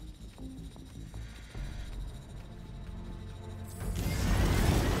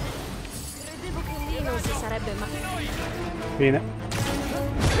 Credevo che lì non si sarebbe mai... Bene.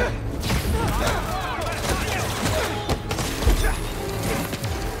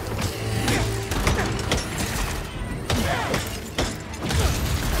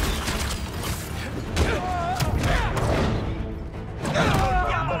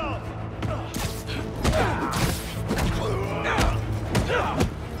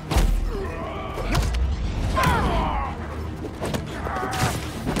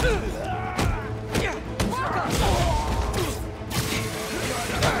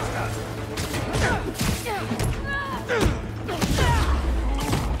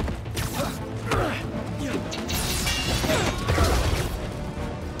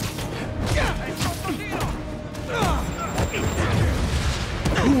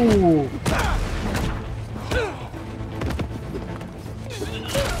 In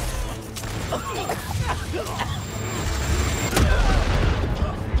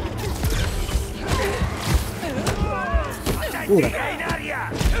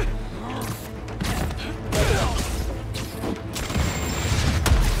aria!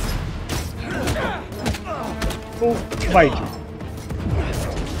 Vai giù.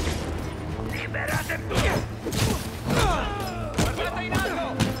 Liberate! Guardate in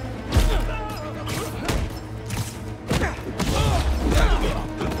alto!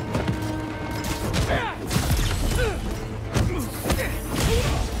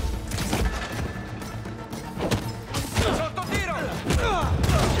 Sotto tiro!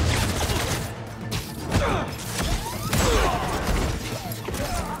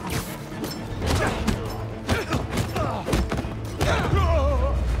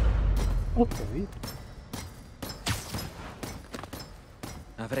 Ok.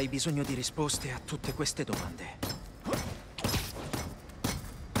 Avrei bisogno di risposte a tutte queste domande.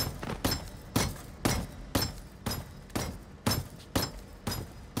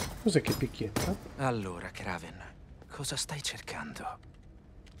 Cos'è che picchietta? Allora, Kraven, cosa stai cercando?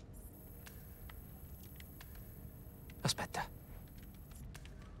 Aspetta.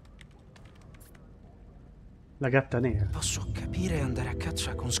 La gatta nera. Posso capire andare a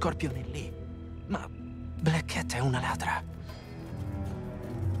caccia con Scorpione lì, ma Black Cat è una ladra.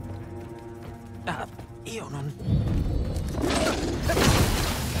 Ah, io non...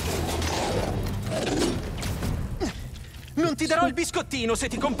 Non ti darò il biscottino se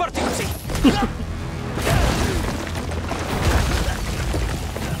ti comporti così!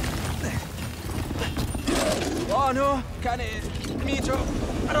 Buono, cane migio,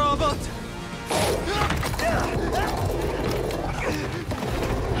 robot!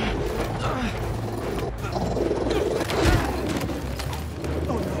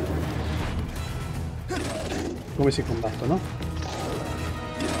 Come si combattono?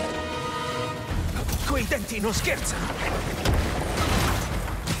 Quei denti non scherzano!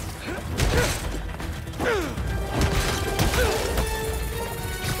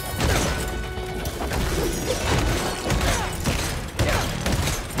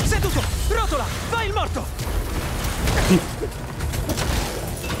 Seduto! Rotola! Vai il morto!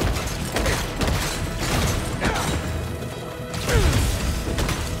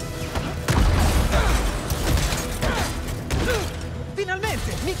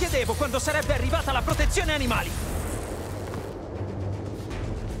 Finalmente! Mi chiedevo quando sarebbe arrivata la protezione animali!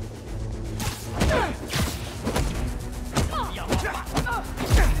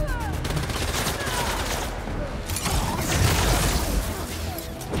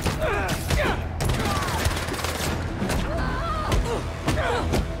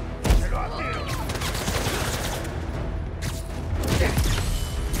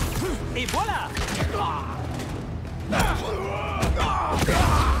 E voilà!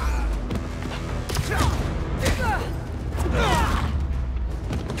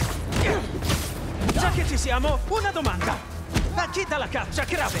 Già che ci siamo, una domanda. A chi dà la caccia,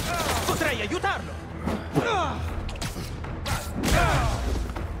 Kraven? Potrei aiutarlo.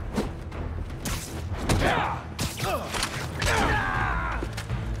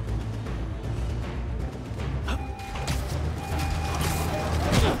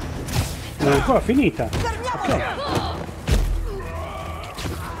 Non è ancora finita. Ok.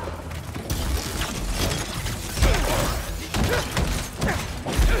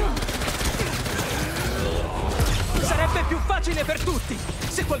 Sarebbe più facile per tutti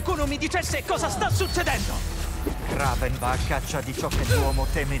se qualcuno mi dicesse cosa sta succedendo. Kraven va a caccia di ciò che l'uomo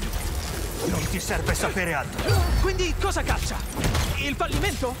teme lui. Non ti serve sapere altro. Quindi cosa caccia? Il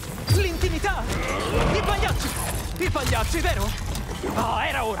fallimento? L'intimità? I pagliacci? I pagliacci, vero? Oh,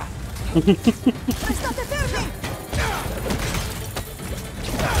 era ora! Restate fermi!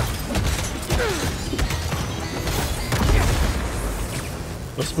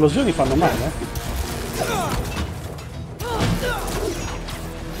 Le esplosioni fanno male?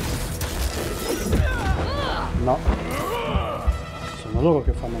 No. Sono loro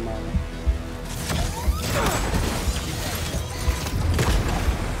che fanno male.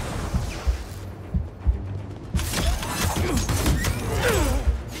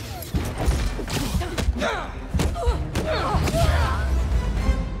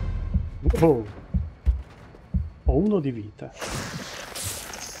 Oh. Ho uno di vita.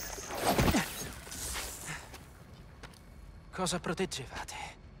 Cosa proteggevate?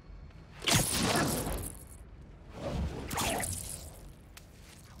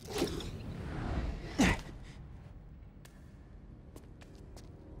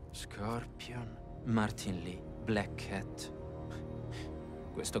 Scorpion, Martin Lee, Black Cat.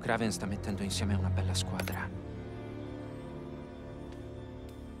 Questo Kraven sta mettendo insieme una bella squadra.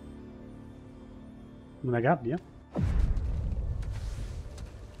 Una gabbia?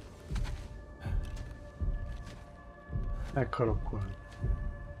 Eccolo qua.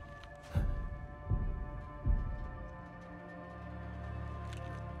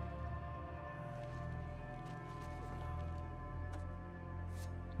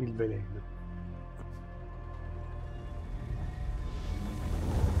 Il veleno.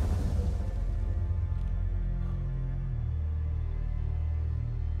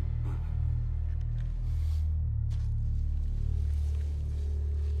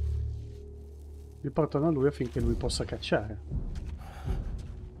 Li portano a lui affinché lui possa cacciare.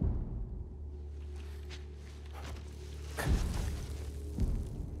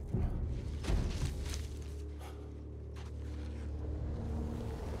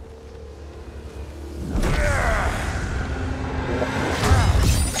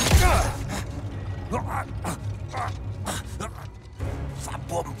 Fa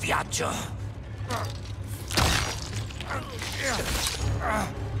buon viaggio.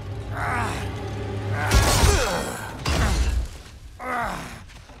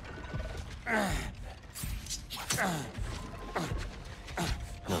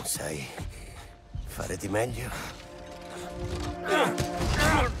 Non sai fare di meglio?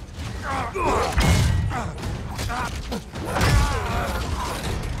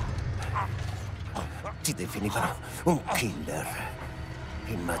 Ti definivano un killer.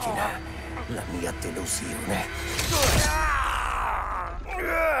 Immagina la mia delusione.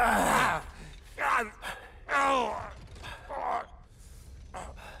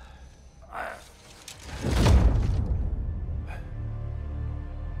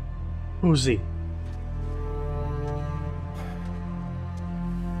 Così.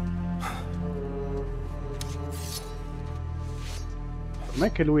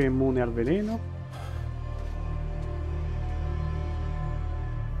 Com'è che lui è immune al veleno?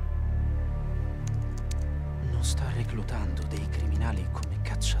 Non sta reclutando dei criminali come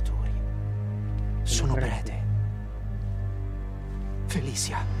cacciatori. Sono prede.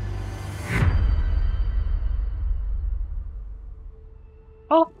 Felicia.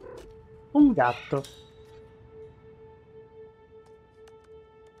 Oh! Un gatto.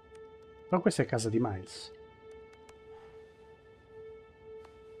 Ma questa è casa di Miles.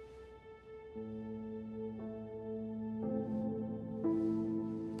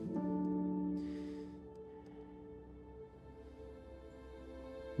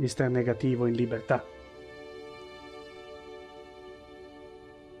 Mister Negativo in libertà.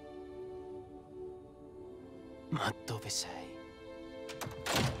 Ma dove sei?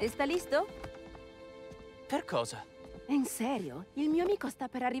 E sta listo? Per cosa? In serio? Il mio amico sta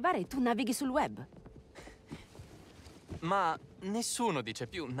per arrivare e tu navighi sul web. Ma nessuno dice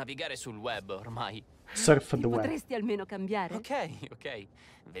più navigare sul web ormai. Surf the web. Potresti almeno cambiare? Ok.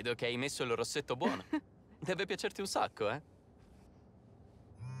 Vedo che hai messo il rossetto buono. Deve piacerti un sacco, eh?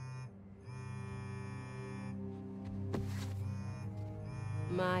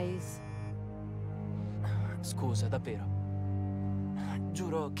 Miles. Scusa, davvero.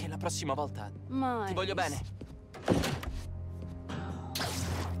 Giuro che la prossima volta Miles. ti voglio bene.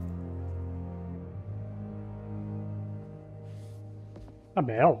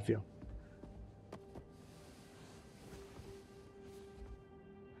 Vabbè, è ovvio.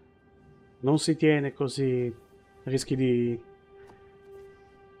 Non si tiene così, rischi di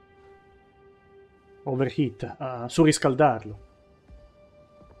overheat, surriscaldarlo.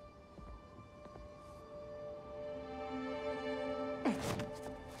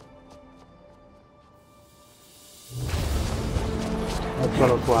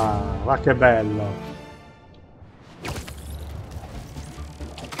 Eccolo qua, va che bello.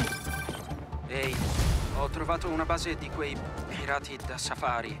 Ehi, ho trovato una base di quei pirati da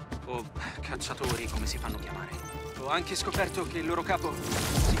safari, o cacciatori come si fanno chiamare. Ho anche scoperto che il loro capo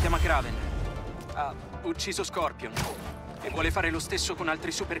si chiama Kraven. Ha ucciso Scorpion e vuole fare lo stesso con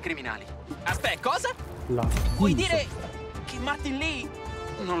altri supercriminali. Aspetta, cosa? Vuoi Vuoi dire che Martin Lee?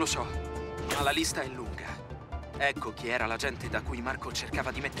 Non lo so, ma la lista è lunga. Ecco chi era l'agente da cui Marco cercava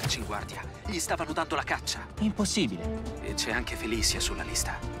di metterci in guardia. Gli stavano dando la caccia. Impossibile. E c'è anche Felicia sulla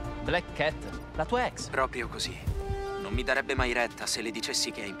lista. Black Cat, la tua ex. Proprio così. Non mi darebbe mai retta se le dicessi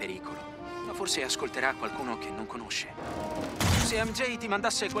che è in pericolo. Ma forse ascolterà qualcuno che non conosce. Se MJ ti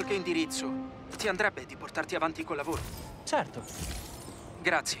mandasse qualche indirizzo, ti andrebbe di portarti avanti col lavoro? Certo.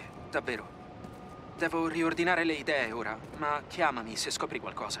 Grazie, davvero. Devo riordinare le idee ora, ma chiamami se scopri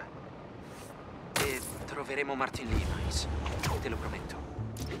qualcosa. E troveremo Martin Lee, Miles. Te lo prometto.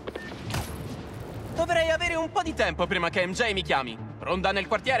 Dovrei avere un po' di tempo prima che MJ mi chiami. Ronda nel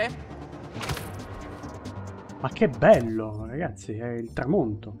quartiere? Ma che bello, ragazzi, è il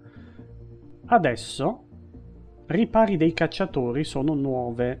tramonto. Adesso, ripari dei cacciatori sono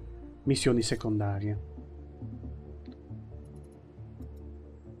nuove missioni secondarie.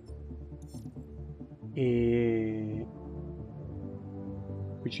 E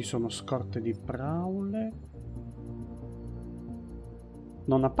qui ci sono scorte di praule.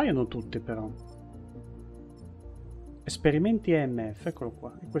 Non appaiono tutte però. Esperimenti EMF, eccolo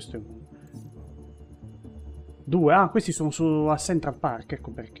qua. E questo è uno. 2, ah, questi sono a Central Park,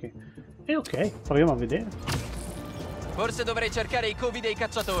 ecco perché. E ok, proviamo a vedere. Forse dovrei cercare i covi dei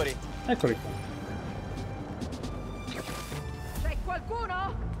cacciatori. Eccoli qua. C'è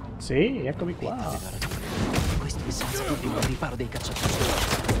qualcuno? Sì, eccomi qua. Questo è senza dubbio un riparo dei cacciatori.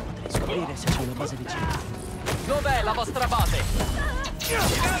 Potrei scoprire se c'è una base vicina. Dov'è la vostra base?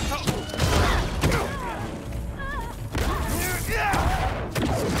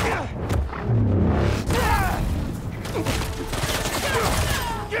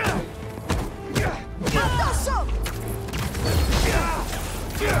 Addosso!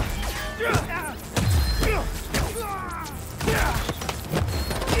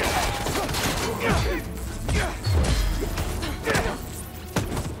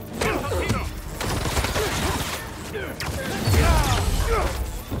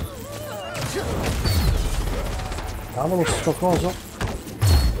 Cavolo, sto coso.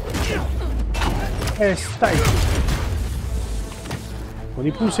 E stai. Con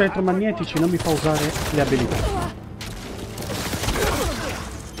i pulsi elettromagnetici non mi fa usare le abilità.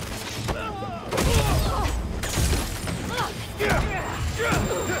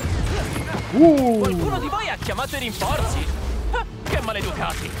 Qualcuno di voi ha chiamato i rinforzi? Ah, che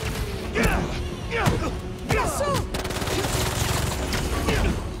maleducati!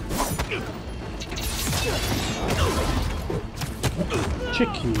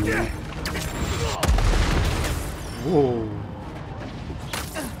 Cecchino. Wow.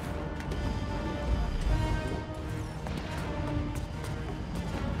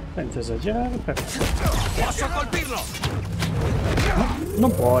 Senza esagerare, però. Posso colpirlo!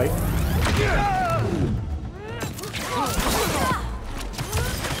 Non puoi.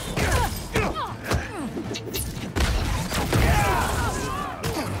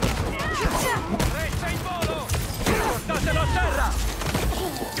 Resta in volo! Portatelo a terra!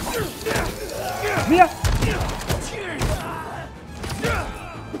 Via!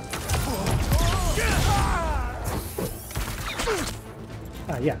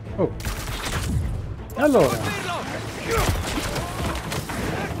 Ah, yeah. Oh. Allora.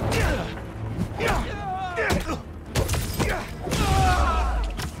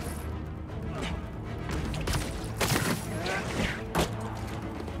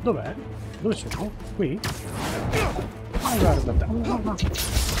 Dov'è? Dove sono? Qui? Ah, guarda te.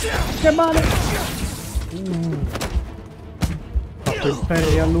 Che male! Fatto il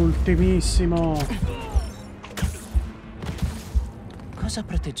ferri all'ultimissimo. Cosa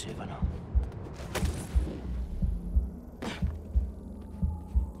proteggevano?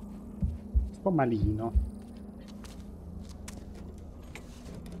 Un po' malino.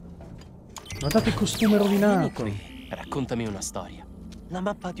 Guardate il costume rovinato. Raccontami una storia. La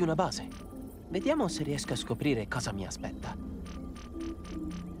mappa di una base. Vediamo se riesco a scoprire cosa mi aspetta.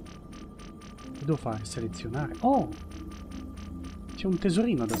 Che devo fare? Selezionare. Oh! C'è un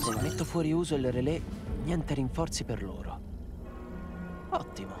tesorino da Se trovare. metto fuori uso il relè, niente rinforzi per loro.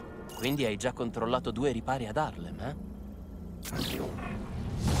 Ottimo. Quindi hai già controllato 2 ripari ad Harlem, eh?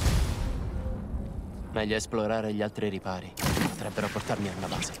 Meglio esplorare gli altri ripari. Potrebbero portarmi a una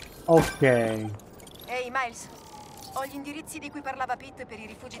base. Ok. Ehi, Miles. Ho gli indirizzi di cui parlava Pete per i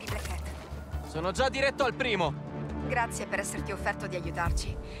rifugi di Black Hat. Sono già diretto al primo. Grazie per esserti offerto di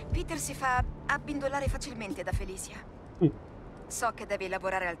aiutarci. Peter si fa abbindolare facilmente da Felicia. So che devi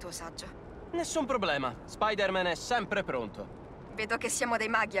lavorare al tuo saggio. Nessun problema. Spider-Man è sempre pronto. Vedo che siamo dei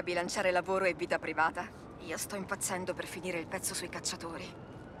maghi a bilanciare lavoro e vita privata. Io sto impazzendo per finire il pezzo sui cacciatori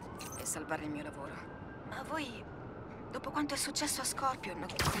e salvare il mio lavoro. Ma voi, dopo quanto è successo a Scorpion,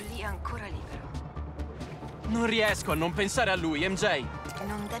 quelli è ancora libero. Non riesco a non pensare a lui, MJ.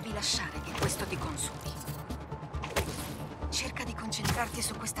 Non devi lasciare che questo ti consumi. Cerca di concentrarti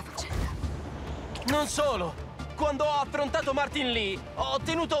su questa faccenda. Non solo! Quando ho affrontato Martin Lee, ho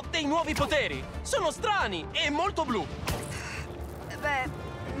ottenuto dei nuovi poteri. Sono strani e molto blu. Beh,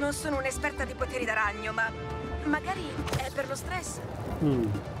 non sono un'esperta di poteri da ragno, ma magari è per lo stress.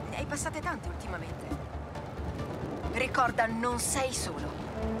 Ne hai passate tante ultimamente. Ricorda, non sei solo.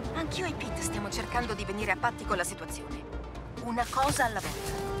 Anch'io e Pete stiamo cercando di venire a patti con la situazione. Una cosa alla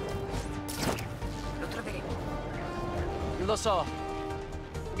volta. Lo troveremo. Lo so,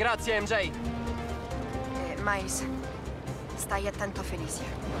 Grazie, MJ. Miles, stai attento a Felicia.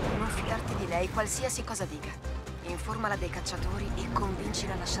 Non fidarti di lei, qualsiasi cosa dica. Informala dei cacciatori e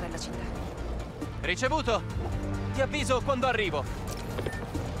convincila a lasciare la città. Ricevuto. Ti avviso quando arrivo.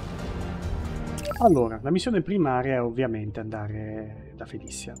 Allora, la missione primaria è ovviamente andare da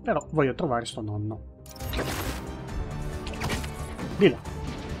Felicia, però voglio trovare sto nonno. Di là.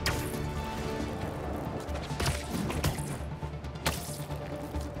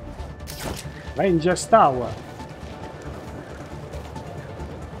 Rangers Tower.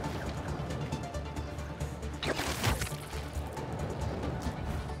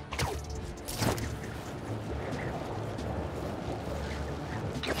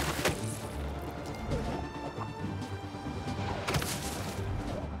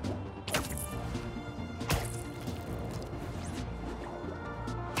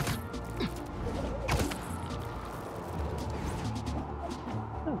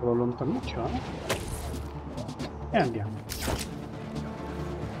 Lontanuccio, e andiamo.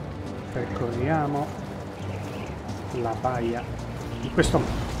 Percorriamo la baia di questo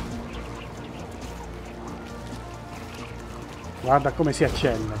modo. Guarda come si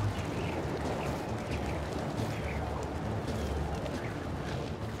accende.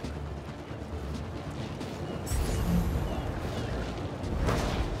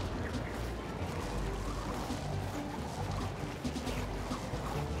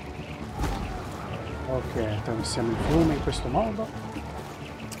 Ok, attraversiamo il fiume in questo modo.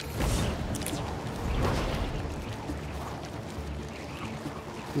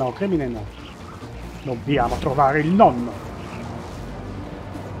 No, crimine no. Dobbiamo trovare il nonno.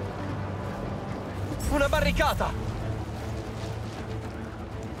 Una barricata!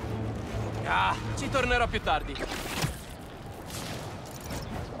 Ah, ci tornerò più tardi.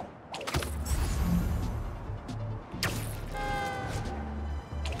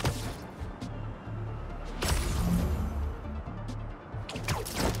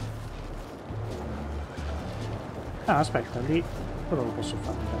 Ah, aspetta, lì quello lo posso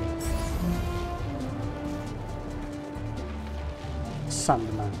fare, dai.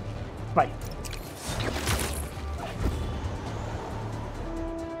 Sandman, vai.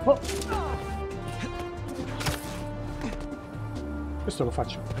 Oh. Questo lo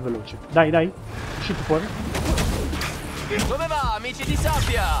faccio più veloce. Dai, dai, uscite fuori. Come va, amici di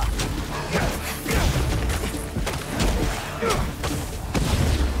sabbia?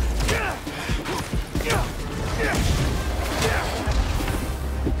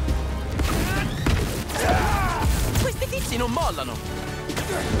 Questi tizi non mollano.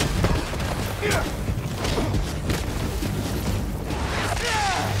 Dai.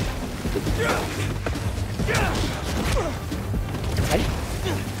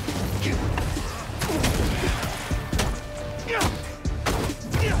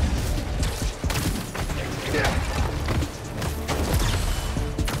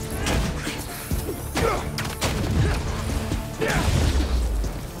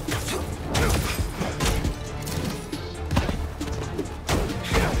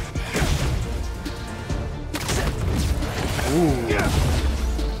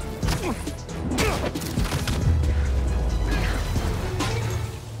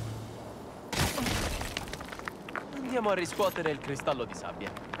 Andiamo a riscuotere il cristallo di sabbia.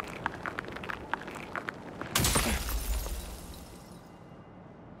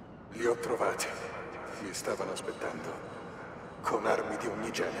 Li ho trovati. Mi stavano aspettando. Con armi di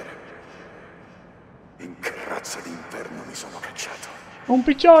ogni genere. In che razza d'inferno mi sono cacciato? Un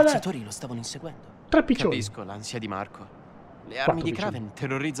piccione! I cacciatori lo stavano inseguendo. 3 piccioni. Capisco l'ansia di Marco. Le armi di Kraven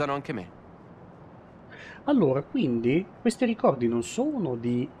terrorizzano anche me. Allora, quindi, questi ricordi non sono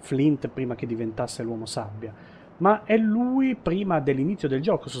di Flint prima che diventasse l'uomo sabbia, ma è lui prima dell'inizio del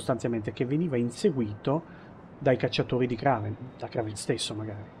gioco, sostanzialmente, che veniva inseguito dai cacciatori di Kraven, da Kraven stesso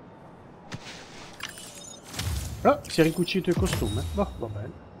magari. Oh, si è ricucito il costume. Oh, va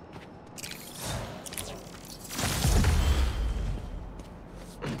bene.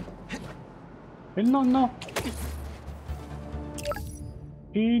 Il nonno!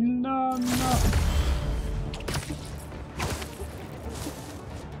 Il nonno!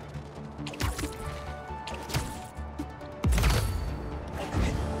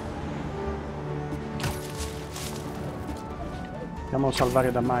 Andiamo a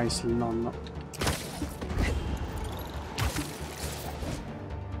salvare da mais il nonno.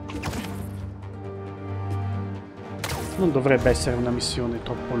 Non dovrebbe essere una missione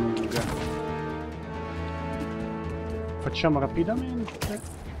troppo lunga. Facciamo rapidamente.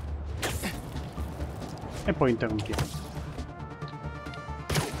 E poi interrompiamo.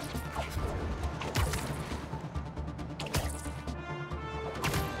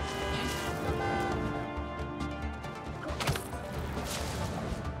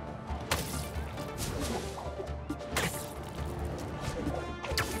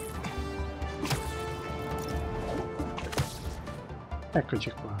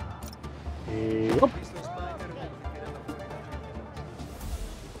 Eccoci qua. E... oh.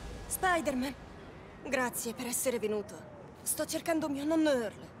 Spider-Man, grazie per essere venuto. Sto cercando mio nonno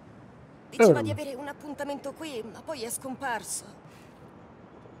Earl. Diceva di avere un appuntamento qui, ma poi è scomparso.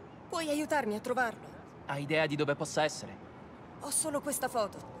 Puoi aiutarmi a trovarlo? Hai idea di dove possa essere? Ho solo questa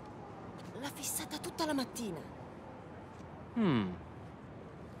foto. L'ha fissata tutta la mattina.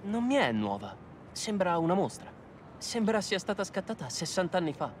 Non mi è nuova. Sembra una mostra. Sembra sia stata scattata 60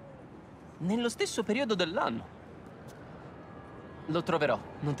 anni fa. Nello stesso periodo dell'anno. Lo troverò,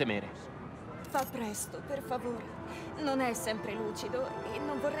 non temere. Fa presto, per favore. Non è sempre lucido e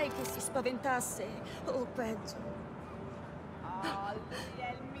non vorrei che si spaventasse o peggio.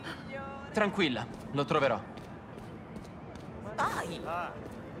 Tranquilla, lo troverò. Dai!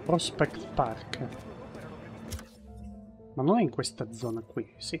 Prospect Park. Ma non è in questa zona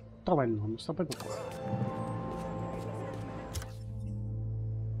qui? Sì, trova il nonno, sta proprio qua.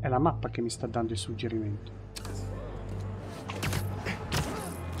 È la mappa che mi sta dando il suggerimento.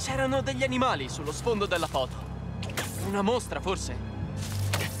 C'erano degli animali sullo sfondo della foto. Una mostra, forse?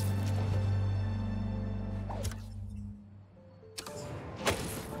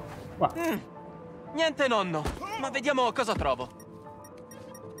 Niente, nonno. Ma vediamo cosa trovo.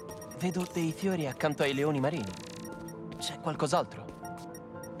 Vedo dei fiori accanto ai leoni marini. C'è qualcos'altro?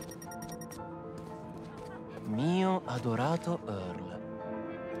 Mio adorato Earl.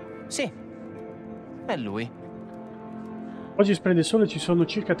 Sì, è lui. Oggi splende il sole, ci sono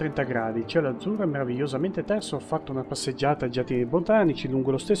circa 30 gradi, cielo azzurro è meravigliosamente terso, ho fatto una passeggiata ai giardini botanici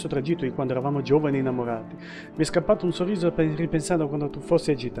lungo lo stesso tragitto di quando eravamo giovani e innamorati. Mi è scappato un sorriso ripensando a quando tu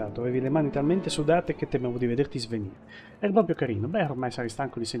fossi agitato, avevi le mani talmente sudate che temevo di vederti svenire. Eri proprio carino, beh ormai sarai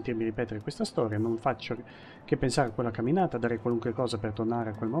stanco di sentirmi ripetere questa storia, non faccio che pensare a quella camminata, darei qualunque cosa per tornare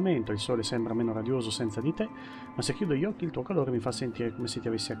a quel momento, il sole sembra meno radioso senza di te, ma se chiudo gli occhi il tuo calore mi fa sentire come se ti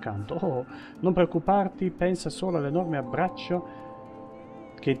avessi accanto. Oh, non preoccuparti, pensa solo all'enorme abbraccio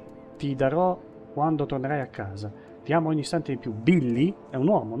che ti darò quando tornerai a casa. Ti amo ogni istante di più. Billy è un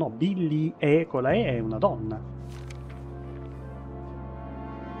uomo, no? Billy con la E è una donna.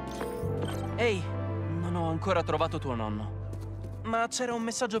 Ehi, non ho ancora trovato tuo nonno. Ma c'era un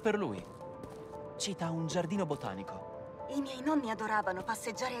messaggio per lui. Cita un giardino botanico. I miei nonni adoravano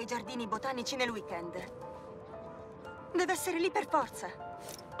passeggiare ai giardini botanici nel weekend. Deve essere lì per forza.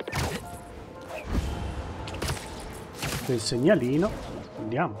 Del segnalino.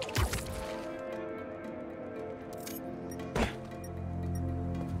 Andiamo.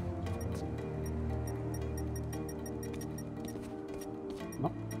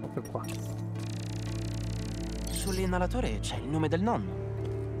 No, proprio qua. Sull'inalatore c'è il nome del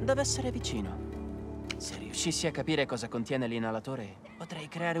nonno. Deve essere vicino. Se riuscissi a capire cosa contiene l'inalatore, potrei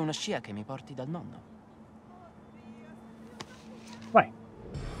creare una scia che mi porti dal nonno. Vai.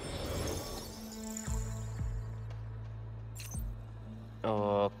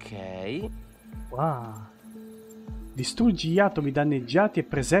 Ok. Wow. Distruggi gli atomi danneggiati e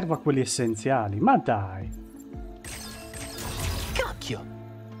preserva quelli essenziali. Ma dai. Cacchio.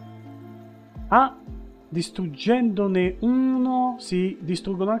 Ah, distruggendone uno si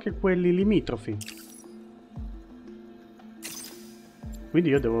distruggono anche quelli limitrofi. Quindi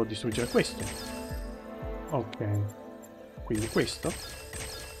io devo distruggere questo. Ok. Quindi questo.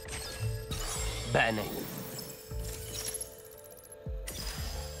 Bene.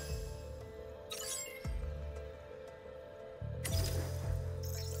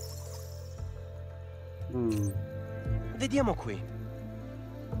 Vediamo qui.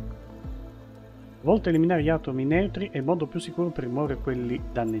 Volta a eliminare gli atomi neutri è il modo più sicuro per rimuovere quelli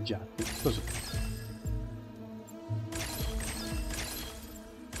danneggiati. Così.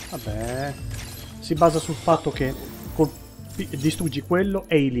 Vabbè. Si basa sul fatto che distruggi quello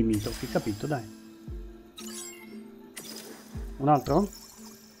e i limitrofi, capito? Dai. Un altro?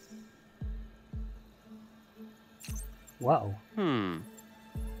 Wow.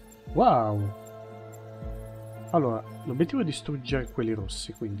 Wow. Allora, l'obiettivo è distruggere quelli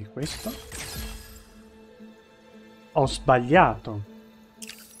rossi, quindi questo. Ho sbagliato.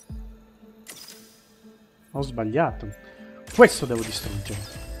 Ho sbagliato. Questo devo distruggere.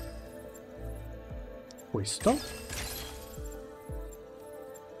 Questo.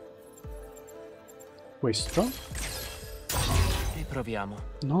 Questo. Riproviamo.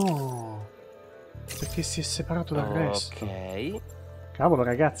 No. Perché si è separato dal resto. Ok. Cavolo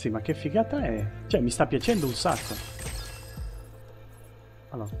ragazzi, ma che figata è? Cioè, mi sta piacendo un sacco.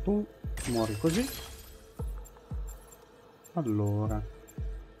 Allora, tu muori così. Allora.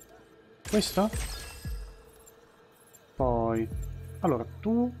 Questo? Poi. Allora,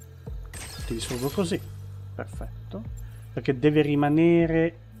 tu ti distruggo così. Perfetto. perché deve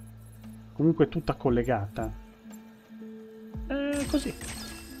rimanere comunque tutta collegata. Così.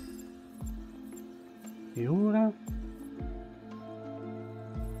 E ora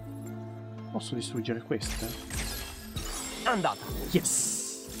posso distruggere questa? Andata.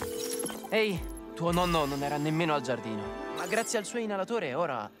 Yes. Ehi, tuo nonno non era nemmeno al giardino, ma grazie al suo inalatore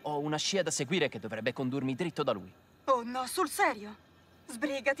ora ho una scia da seguire che dovrebbe condurmi dritto da lui. Oh no, sul serio?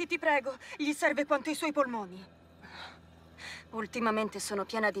 Sbrigati, ti prego. Gli serve quanto i suoi polmoni. Ultimamente sono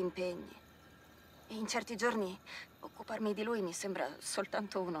piena di impegni. E in certi giorni occuparmi di lui mi sembra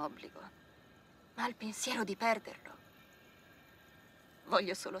soltanto un obbligo. Ma al pensiero di perderlo,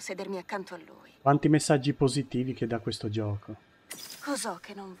 voglio solo sedermi accanto a lui. Quanti messaggi positivi che dà questo gioco. Cos'ho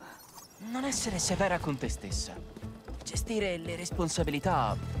che non va? Non essere severa con te stessa. Gestire le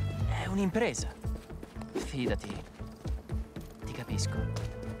responsabilità è un'impresa. Fidati. Ti capisco.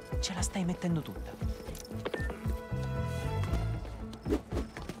 Ce la stai mettendo tutta.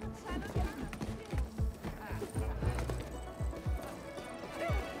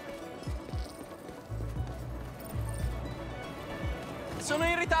 Sono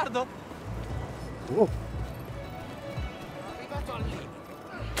in ritardo. Oh. Arrivato al limite.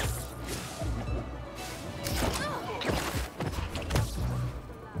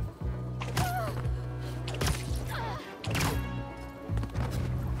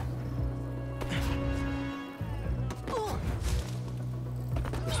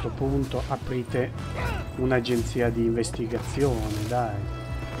 A questo punto aprite un'agenzia di investigazione, dai.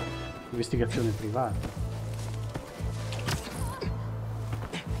 Investigazione privata.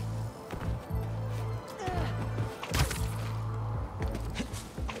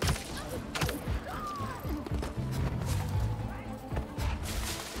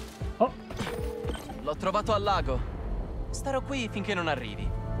 L'ho trovato al lago. Starò qui finché non arrivi.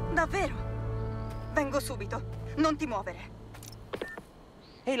 Davvero? Vengo subito. Non ti muovere.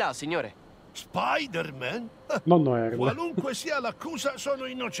 Ehi là, signore. Spider-Man? Nonno Erle. Qualunque sia l'accusa, sono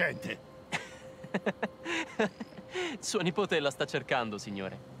innocente. Sua nipote la sta cercando,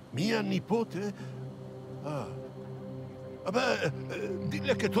 signore. Mia nipote? Ah. Vabbè,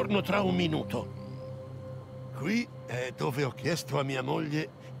 dille che torno tra un minuto. Qui è dove ho chiesto a mia moglie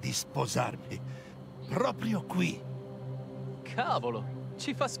di sposarmi. Proprio qui. Cavolo,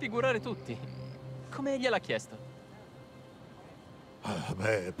 ci fa sfigurare tutti. Come gliel'ha chiesto?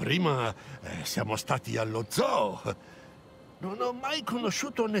 Beh, prima siamo stati allo zoo. Non ho mai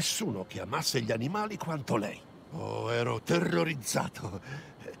conosciuto nessuno che amasse gli animali quanto lei. Oh, ero terrorizzato.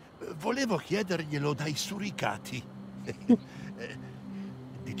 Volevo chiederglielo dai suricati.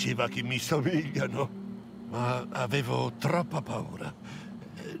 Diceva che mi somigliano, ma avevo troppa paura.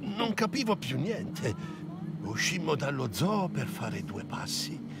 Non capivo più niente. Uscimmo dallo zoo per fare 2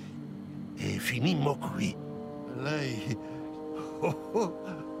 passi e finimmo qui. Lei...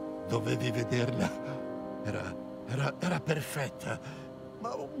 dovevi vederla. Era perfetta,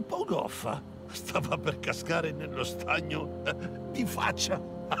 ma un po' goffa. Stava per cascare nello stagno di faccia.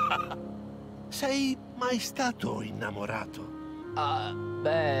 Sei mai stato innamorato? Ah,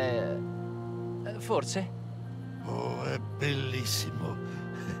 beh... forse? Oh, è bellissimo.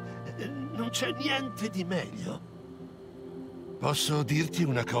 Non c'è niente di meglio. Posso dirti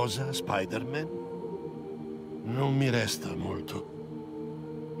una cosa, Spider-Man? Non mi resta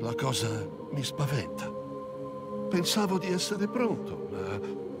molto. La cosa mi spaventa. Pensavo di essere pronto, ma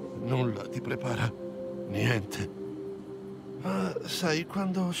nulla ti prepara. Niente. Ma sai,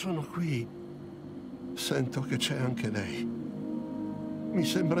 quando sono qui, sento che c'è anche lei. Mi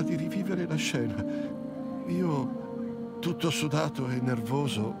sembra di rivivere la scena. Io, tutto sudato e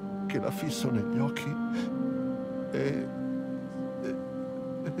nervoso, che la fisso negli occhi e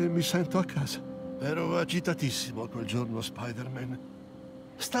mi sento a casa. Ero agitatissimo quel giorno, Spider-Man.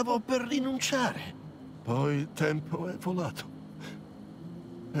 Stavo per rinunciare. Poi il tempo è volato.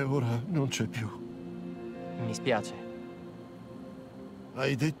 E ora non c'è più. Mi spiace.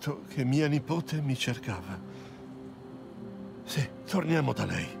 Hai detto che mia nipote mi cercava. Sì, torniamo da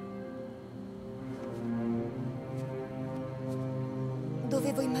lei.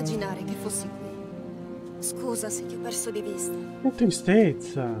 Dovevo immaginare che fossi qui. Scusa se ti ho perso di vista. Che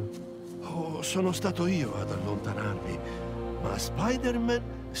tristezza. Oh, sono stato io ad allontanarmi, ma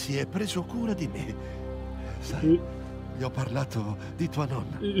Spider-Man si è preso cura di me. Sai, gli ho parlato di tua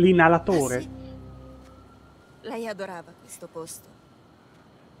nonna. L'inalatore. Sì. Lei adorava questo posto.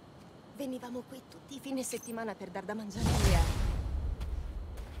 Venivamo qui tutti i fine settimana per dar da mangiare agli altri.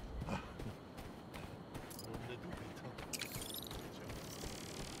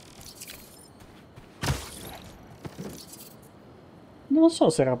 non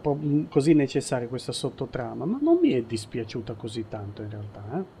so se era così necessaria questa sottotrama, ma non mi è dispiaciuta così tanto in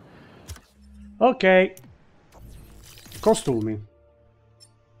realtà. Ok. Costumi.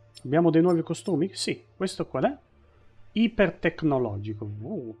 Abbiamo dei nuovi costumi? Sì. Questo qual è? Ipertecnologico.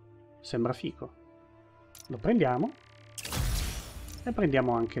 Sembra figo. Lo prendiamo. E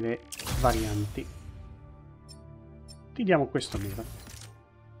prendiamo anche le varianti. Ti diamo questo nero.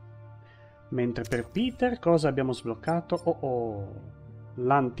 Mentre per Peter cosa abbiamo sbloccato?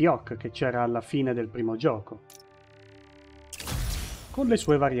 L'anti-hoc che c'era alla fine del primo gioco. Con le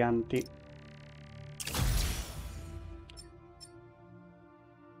sue varianti.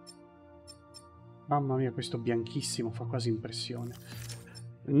 Mamma mia, questo bianchissimo fa quasi impressione.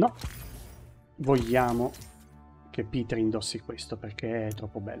 No. Vogliamo che Peter indossi questo perché è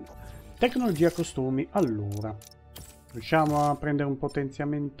troppo bello. Tecnologia costumi. Allora, riusciamo a prendere un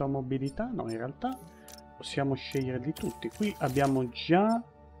potenziamento a mobilità? No, in realtà possiamo sceglierli tutti. Qui abbiamo già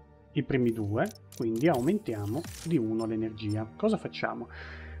i primi due, quindi aumentiamo di 1 l'energia. Cosa facciamo?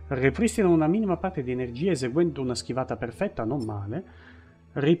 Ripristina una minima parte di energia eseguendo una schivata perfetta, non male.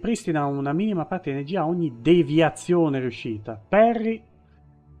 Ripristina una minima parte di energia a ogni deviazione riuscita. Parry.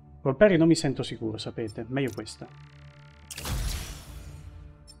 Col parry non mi sento sicuro, sapete? Meglio questa.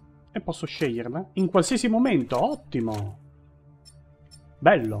 E posso sceglierla in qualsiasi momento. Ottimo!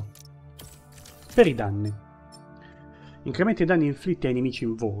 Bello! Per i danni. Incrementa i danni inflitti ai nemici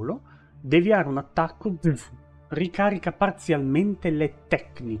in volo. Deviare un attacco. Ricarica parzialmente le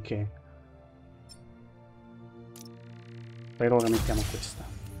tecniche. Per ora mettiamo questa.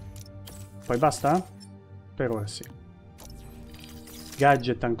 Poi basta? Per ora sì.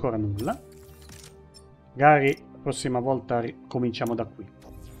 Gadget ancora nulla. Magari la prossima volta cominciamo da qui.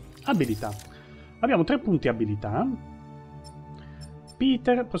 Abilità. Abbiamo 3 punti abilità.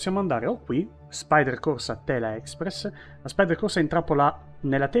 Peter, possiamo andare o qui. Spider corsa tela express. La spider corsa intrappola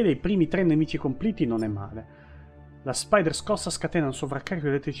nella tela i primi 3 nemici completi, non è male. La spider scossa scatena un sovraccarico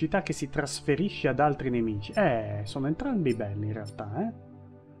di elettricità che si trasferisce ad altri nemici. Sono entrambi belli in realtà,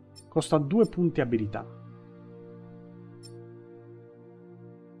 Costa 2 punti abilità.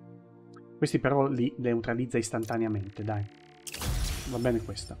 Questi però li neutralizza istantaneamente, dai. Va bene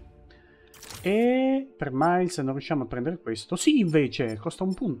questa. E per Miles non riusciamo a prendere questo. Sì, invece, costa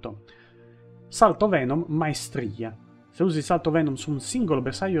 1 punto. Salto Venom, maestria. Se usi salto Venom su un singolo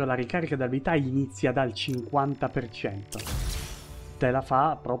bersaglio, la ricarica d'abilità inizia dal 50%. Te la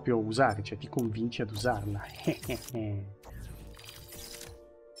fa proprio usare, cioè ti convince ad usarla.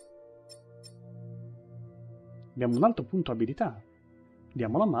 Abbiamo un altro punto abilità.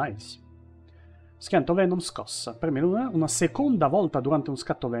 Diamolo a Miles. Schianto Venom scossa. Preme una seconda volta durante un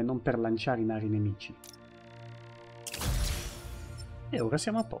scatto Venom per lanciare in aria i nemici. E ora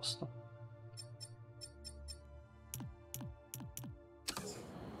siamo a posto.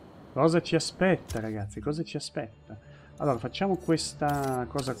 Cosa ci aspetta, ragazzi? Cosa ci aspetta? Allora, facciamo questa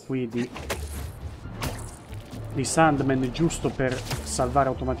cosa qui di Sandman giusto per salvare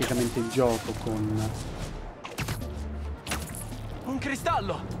automaticamente il gioco con un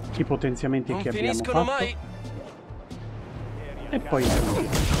cristallo! I potenziamenti non che abbiamo finiscono fatto. Mai. E poi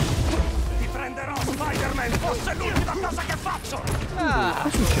ti prenderò, Spider-Man! Forse è l'ultima cosa che faccio!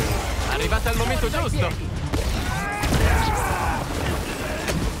 Arrivate al momento giusto!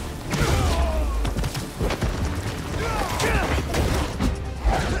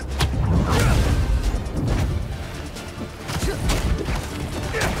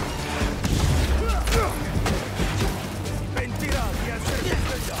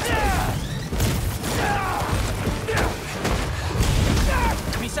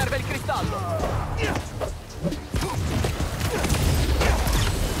 Mi serve il cristallo!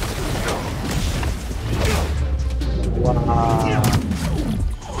 Wow!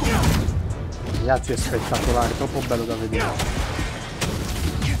 Ragazzi, è spettacolare, troppo bello da vedere.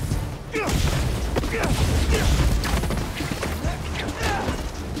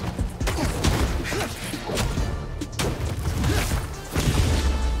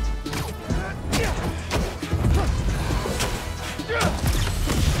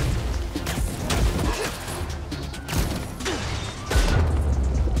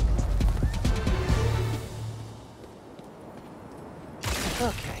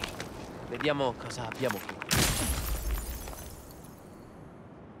 Vediamo cosa abbiamo qui.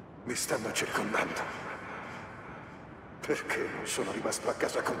 Mi stanno circondando. Perché non sono rimasto a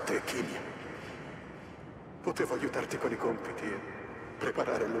casa con te, Kimmy? Potevo aiutarti con i compiti e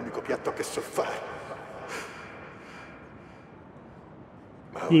preparare l'unico piatto che so fare.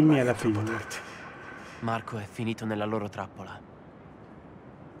 Ma Kimmy è la figlia. Marco è finito nella loro trappola.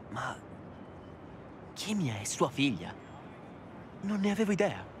 Ma Kimmy è sua figlia. Non ne avevo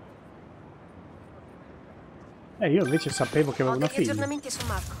idea. Io invece sapevo che aveva Ho una degli figlia. aggiornamenti su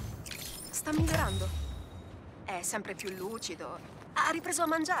Marco. Sta migliorando. È sempre più lucido. Ha ripreso a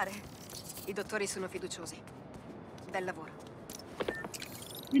mangiare. I dottori sono fiduciosi. Bel lavoro.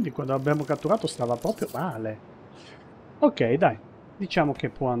 Quindi quando abbiamo catturato stava proprio male. Ok, dai. Diciamo che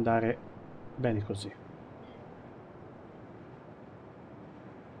può andare bene così.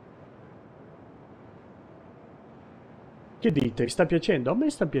 Che dite? Vi sta piacendo? A me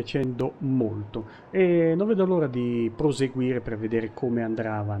sta piacendo molto e non vedo l'ora di proseguire per vedere come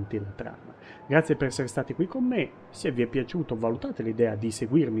andrà avanti la trama. Grazie per essere stati qui con me. Se vi è piaciuto, valutate l'idea di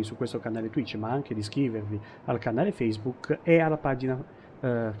seguirmi su questo canale Twitch, ma anche di iscrivervi al canale Facebook e alla pagina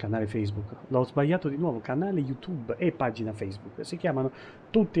canale Facebook. L'ho sbagliato di nuovo, canale YouTube e pagina Facebook. Si chiamano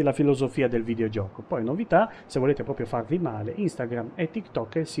tutti La Filosofia del Videogioco. Poi novità, se volete proprio farvi male, Instagram e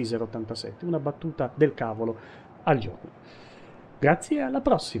TikTok è Caesar87, una battuta del cavolo al giorno. Grazie e alla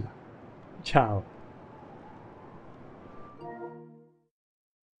prossima. Ciao.